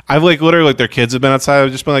 I've like literally like their kids have been outside.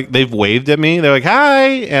 I've just been like, they've waved at me. They're like, "Hi,"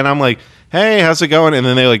 and I'm like, "Hey, how's it going?" And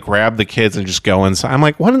then they like grab the kids and just go inside. I'm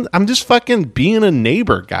like, "What? I'm just fucking being a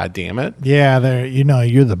neighbor. God damn it!" yeah, they're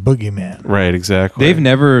you're the boogeyman, Right, exactly. They've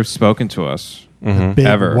never spoken to us. big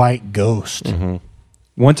Ever. white ghost.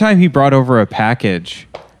 One time he brought over a package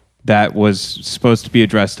that was supposed to be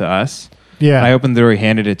addressed to us. Yeah, I opened the door, he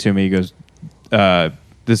handed it to me. He goes,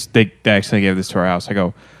 they actually gave this to our house. I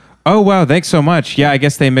go, "Oh, wow, thanks so much. Yeah, I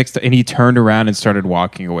guess they mixed it." And he turned around and started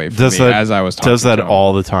walking away from me as I was talking does that to him.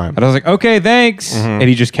 all the time. And I was like, "Okay, thanks." And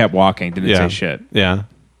he just kept walking, didn't Yeah, say shit. Yeah,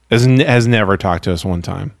 has never talked to us one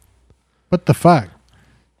time. what the fuck?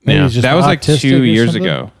 Maybe Yeah. he's just That was like autistic 2 or years something?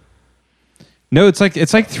 ago. No, it's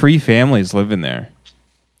like 3 families live in there.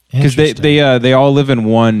 Because Interesting. they all live in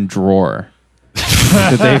one drawer.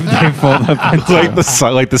 that they fold up into.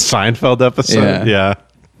 like the Seinfeld episode. Yeah.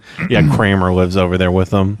 Yeah. Kramer lives over there with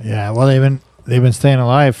them. Yeah, well, they've they've been staying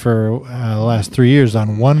alive for the last 3 years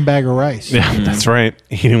on one bag of rice. Yeah, that's right.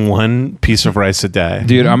 Eating one piece of rice a day.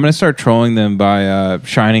 Dude, I'm gonna start trolling them by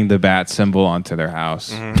shining the bat symbol onto their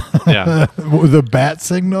house. Yeah. The bat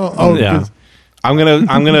signal. Oh, Yeah. 'cause- I'm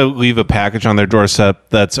gonna leave a package on their doorstep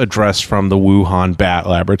that's addressed from the Wuhan Bat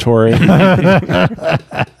Laboratory.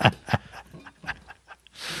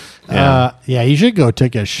 yeah. You should go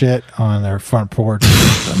take a shit on their front porch.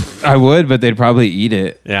 I would, but they'd probably eat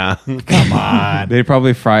it. Yeah, Come on. They'd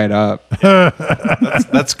probably fry it up.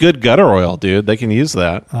 that's good gutter oil, dude. They can use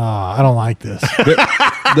that. Oh, I don't like this.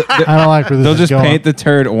 I don't like where this They'll is just going. paint the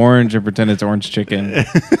turd orange and pretend it's orange chicken.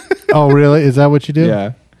 Oh, really? Is that what you do?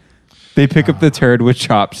 Yeah. They pick up the turd with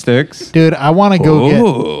chopsticks. Dude, I want to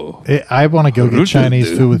Oh. I want to go get Chinese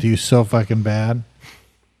food with you so fucking bad.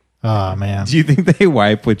 Oh, man. Do you think they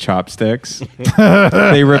wipe with chopsticks?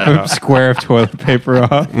 They rip a square of toilet paper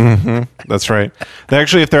off. That's right. They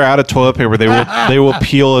actually, if they're out of toilet paper, they will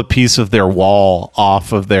peel a piece of their wall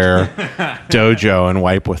off of their dojo and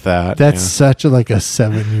wipe with that. That's such a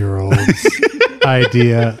 7-year-old's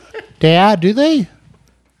idea. Dad, do they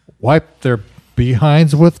wipe their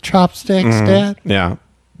behinds with chopsticks, Dad? Yeah.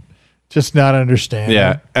 Just not understanding.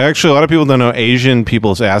 Yeah. Actually, a lot of people don't know Asian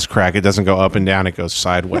people's ass crack. It doesn't go up and down. It goes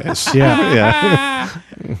sideways. Yeah. Yeah.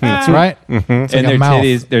 That's right. And like a their mouth.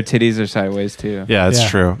 titties are sideways too. Yeah, it's Yeah.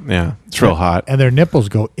 true. Yeah. It's real hot. And their nipples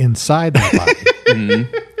go inside their body.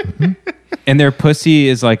 And their pussy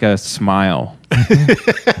is like a smile.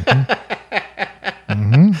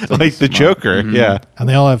 Like the Joker. Yeah. And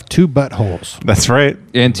they all have 2 buttholes. That's right.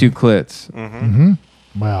 And 2 clits.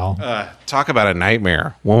 Wow. Talk about a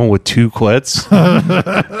nightmare. Woman with 2 clits.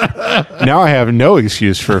 Now I have no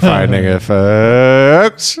excuse for finding it,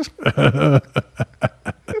 folks.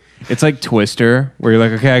 It's like Twister, where you're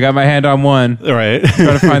like, okay, I got my hand on one. Right.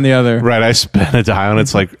 Try to find the other. Right. I spin a dial and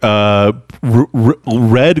it's like red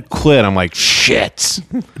clit. I'm like, shit.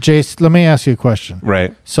 Jace, let me ask you a question.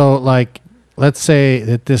 Right. So, let's say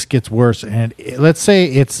that this gets worse, and let's say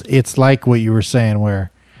it's like what you were saying,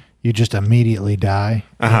 where you just immediately die,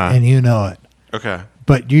 and you know it, Okay.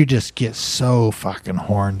 but you just get so fucking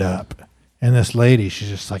horned up, and this lady, she's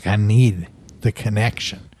just like, I need the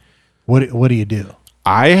connection. What do you do?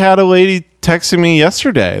 I had a lady texting me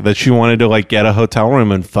yesterday that she wanted to get a hotel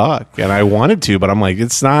room and fuck, and I wanted to, but I'm like,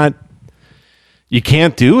 it's not. You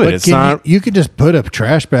can't do it. But It's not. You could just put a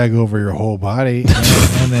trash bag over your whole body,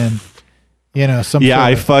 and then some. Yeah, sort I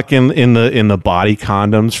of- fuck in the body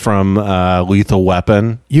condoms from Lethal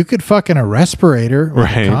Weapon. You could fuck in a respirator with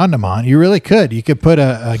Right. a condom on. You really could. You could put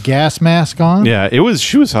a gas mask on. Yeah,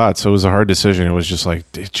 she was hot, so it was a hard decision. It was just like,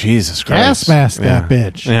 Jesus Christ. Gas mask yeah. that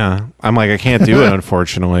bitch. Yeah. I'm like, I can't do it,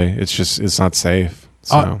 unfortunately. It's not safe.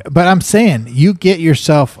 So But I'm saying, you get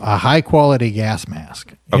yourself a high quality gas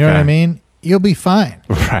mask. You know what I Okay. mean? You'll be fine.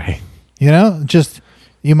 right. Just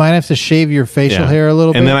you might have to shave your facial Yeah. hair a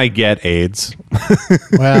little bit. And then I get AIDS.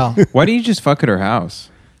 well, Why do you just fuck at her house?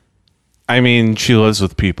 I mean, she lives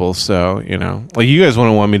with people, so, you you guys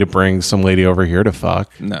wouldn't want me to bring some lady over here to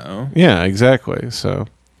fuck. No. Yeah, exactly. So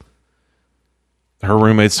her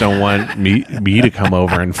roommates don't want me to come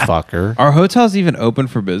over and fuck her. Are hotels even open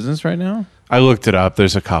for business right now? I looked it up.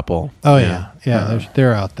 There's a couple. oh yeah,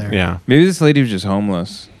 they're out there. Yeah. Maybe this lady was just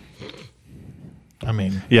homeless. I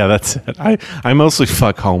mean, Yeah, that's it. I mostly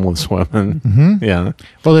fuck homeless women. Yeah.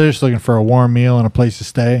 well, they're just looking for a warm meal and a place to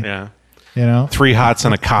stay. Yeah. 3 hots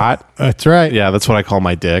and a cot. That's right. Yeah, that's what I call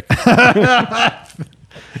my dick.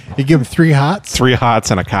 You give them 3 hots. 3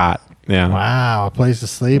 hots and a cot. Yeah. Wow, a place to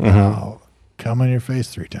sleep. Oh, come on your face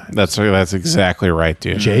 3 times. That's exactly right,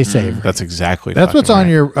 dude. Jay Saver. That's exactly. That's what's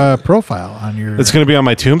fucking on right. your profile on your. It's going to be on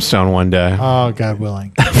my tombstone one day. Oh, God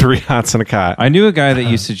willing. 3 hots and a cot. I knew a guy that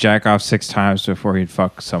used to jack off 6 times before he'd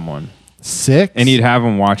fuck someone. 6. And you'd have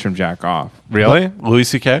him watch him jack off. Really? Louis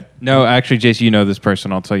C.K.? No, actually, Jason, you know this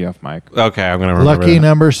person. I'll tell you off mic. Okay, I'm going to remember Lucky that.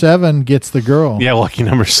 number 7 gets the girl. Yeah, lucky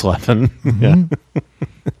number 11. Yeah.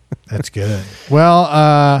 That's good.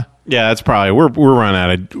 Well, Yeah, that's probably we're running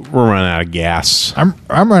out of gas. I'm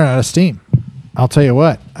running out of steam. I'll tell you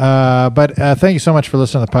what. But thank you so much for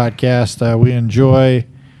listening to the podcast. We enjoy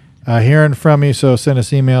hearing from you. So send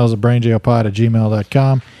us emails at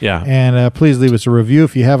brainjailpod@gmail.com. Yeah. And please leave us a review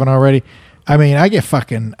if you haven't already. I mean, I get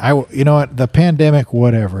fucking, you know what? The pandemic,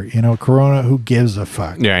 whatever, Corona, who gives a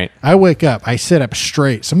fuck? Right. I wake up, I sit up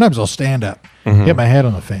straight. Sometimes I'll stand up, hit my head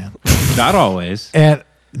on the fan. Not always. And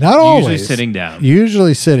not always. Usually sitting down.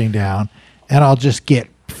 Usually sitting down. And I'll just get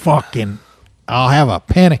I'll have a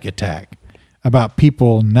panic attack about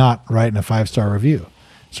people not writing a 5-star review.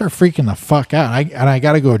 Start freaking the fuck out. And I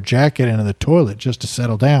got to go jack it into the toilet just to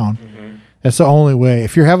settle down. That's the only way.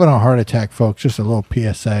 If you're having a heart attack, folks, just a little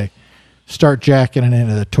PSA. Start jacking it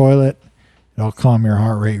into the toilet. It'll calm your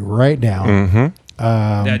heart rate right down.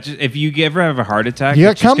 If you ever have a heart attack, You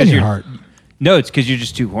got it's just cum in 'cause your you're- heart. No, it's because you're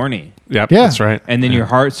just too horny. Yep, Yeah. that's right. And then your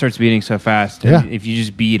heart starts beating so fast. Yeah. And if you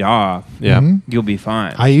just beat off, Yeah. you'll be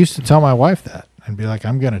fine. I used to tell my wife that and be like,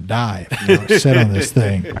 I'm going to die if you don't sit on this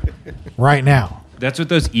thing right now. That's what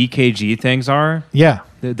those EKG things are. Yeah.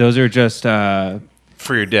 Those are just,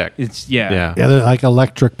 For your dick. it's, Yeah. Yeah, they're like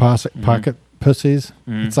electric pocket pussies.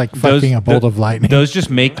 It's like fucking a bolt of lightning. Those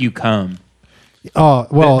just make you come. Oh,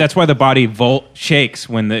 well, That's why the body shakes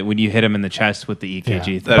when you hit them in the chest with the EKG. Yeah.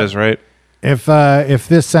 thing. That is right. if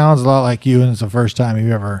this sounds a lot like you and it's the first time you've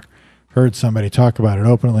ever heard somebody talk about it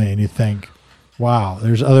openly and you think, wow,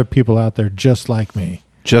 there's other people out there just like me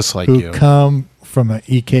Just like who you. come from an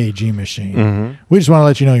EKG machine. We just want to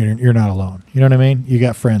let you know you're not alone. You know what I mean? You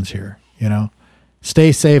got friends here, you know?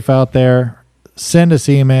 Stay safe out there. Send us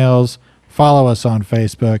emails. Follow us on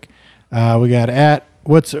Facebook. We got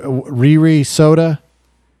Riri Soda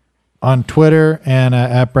on Twitter and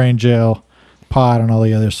at Brain Jail Pod on all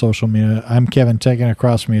the other social media. I'm Kevin Taking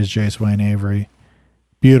across from me is Jace Wayne Avery.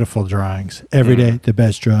 Beautiful drawings. Every day, the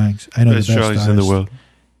best drawings. I know Best the best drawings in the artists. world.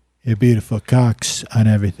 Your beautiful cocks on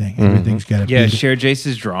everything. Everything's got a Yeah, beautiful. share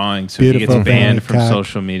Jace's drawing so he Beautiful gets banned family from cock.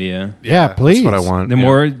 social media. Yeah, please. That's what I want. The Yeah.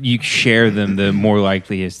 more you share them, the more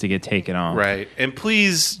likely he is to get taken off. Right. And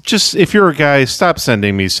please, just if you're a guy, stop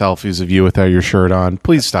sending me selfies of you without your shirt on.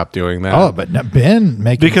 Please stop doing that. Oh, but Ben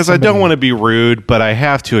making because I don't want to be rude, but I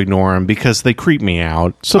have to ignore them because they creep me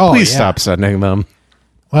out. So Oh, please yeah. stop sending them.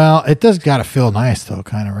 Well, it does got to feel nice though,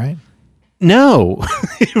 kind of, right? No,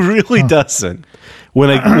 it really doesn't. When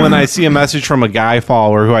I see a message from a guy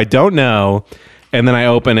follower who I don't know, and then I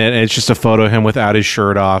open it and it's just a photo of him without his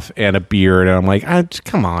shirt off and a beard, and I'm like,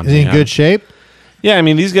 come on, Is he in man. good shape? Yeah, I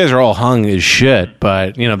mean these guys are all hung as shit,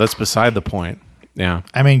 but that's beside the point. Yeah.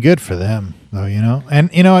 I mean, good for them though, you know. And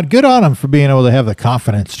you know what? Good on them for being able to have the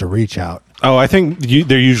confidence to reach out. Oh, I think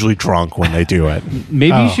they're usually drunk when they do it.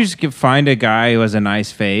 Maybe you should just find a guy who has a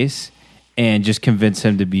nice face and just convince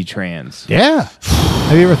him to be trans. Yeah.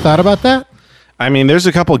 Have you ever thought about that? I mean, there's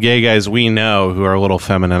a couple gay guys we know who are a little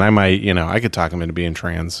feminine. I might, I could talk them into being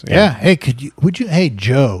trans. Yeah. Hey, hey,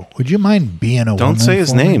 Joe, would you mind being a woman? Don't say his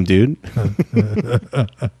for me? name, dude.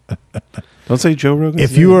 Don't say Joe Rogan.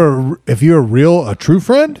 If you were a true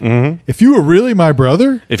friend, if you were really my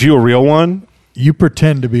brother, If you a real one, you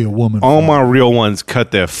pretend to be a woman. all for my real ones cut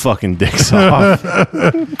their fucking dicks off.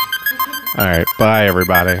 All right. Bye,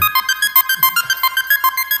 everybody.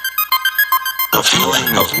 A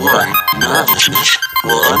feeling of worry, nervousness,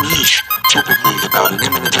 will unleash, typically about an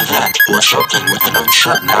imminent event or something with an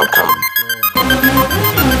uncertain outcome.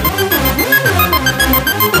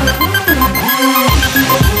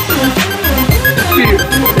 Shit,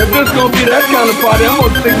 if this gonna be that kind of party, I'm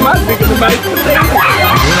gonna stick my dick in the mashed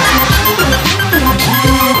potato.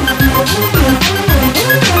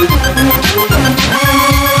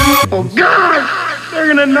 Oh God, they're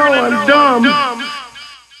gonna know I'm dumb.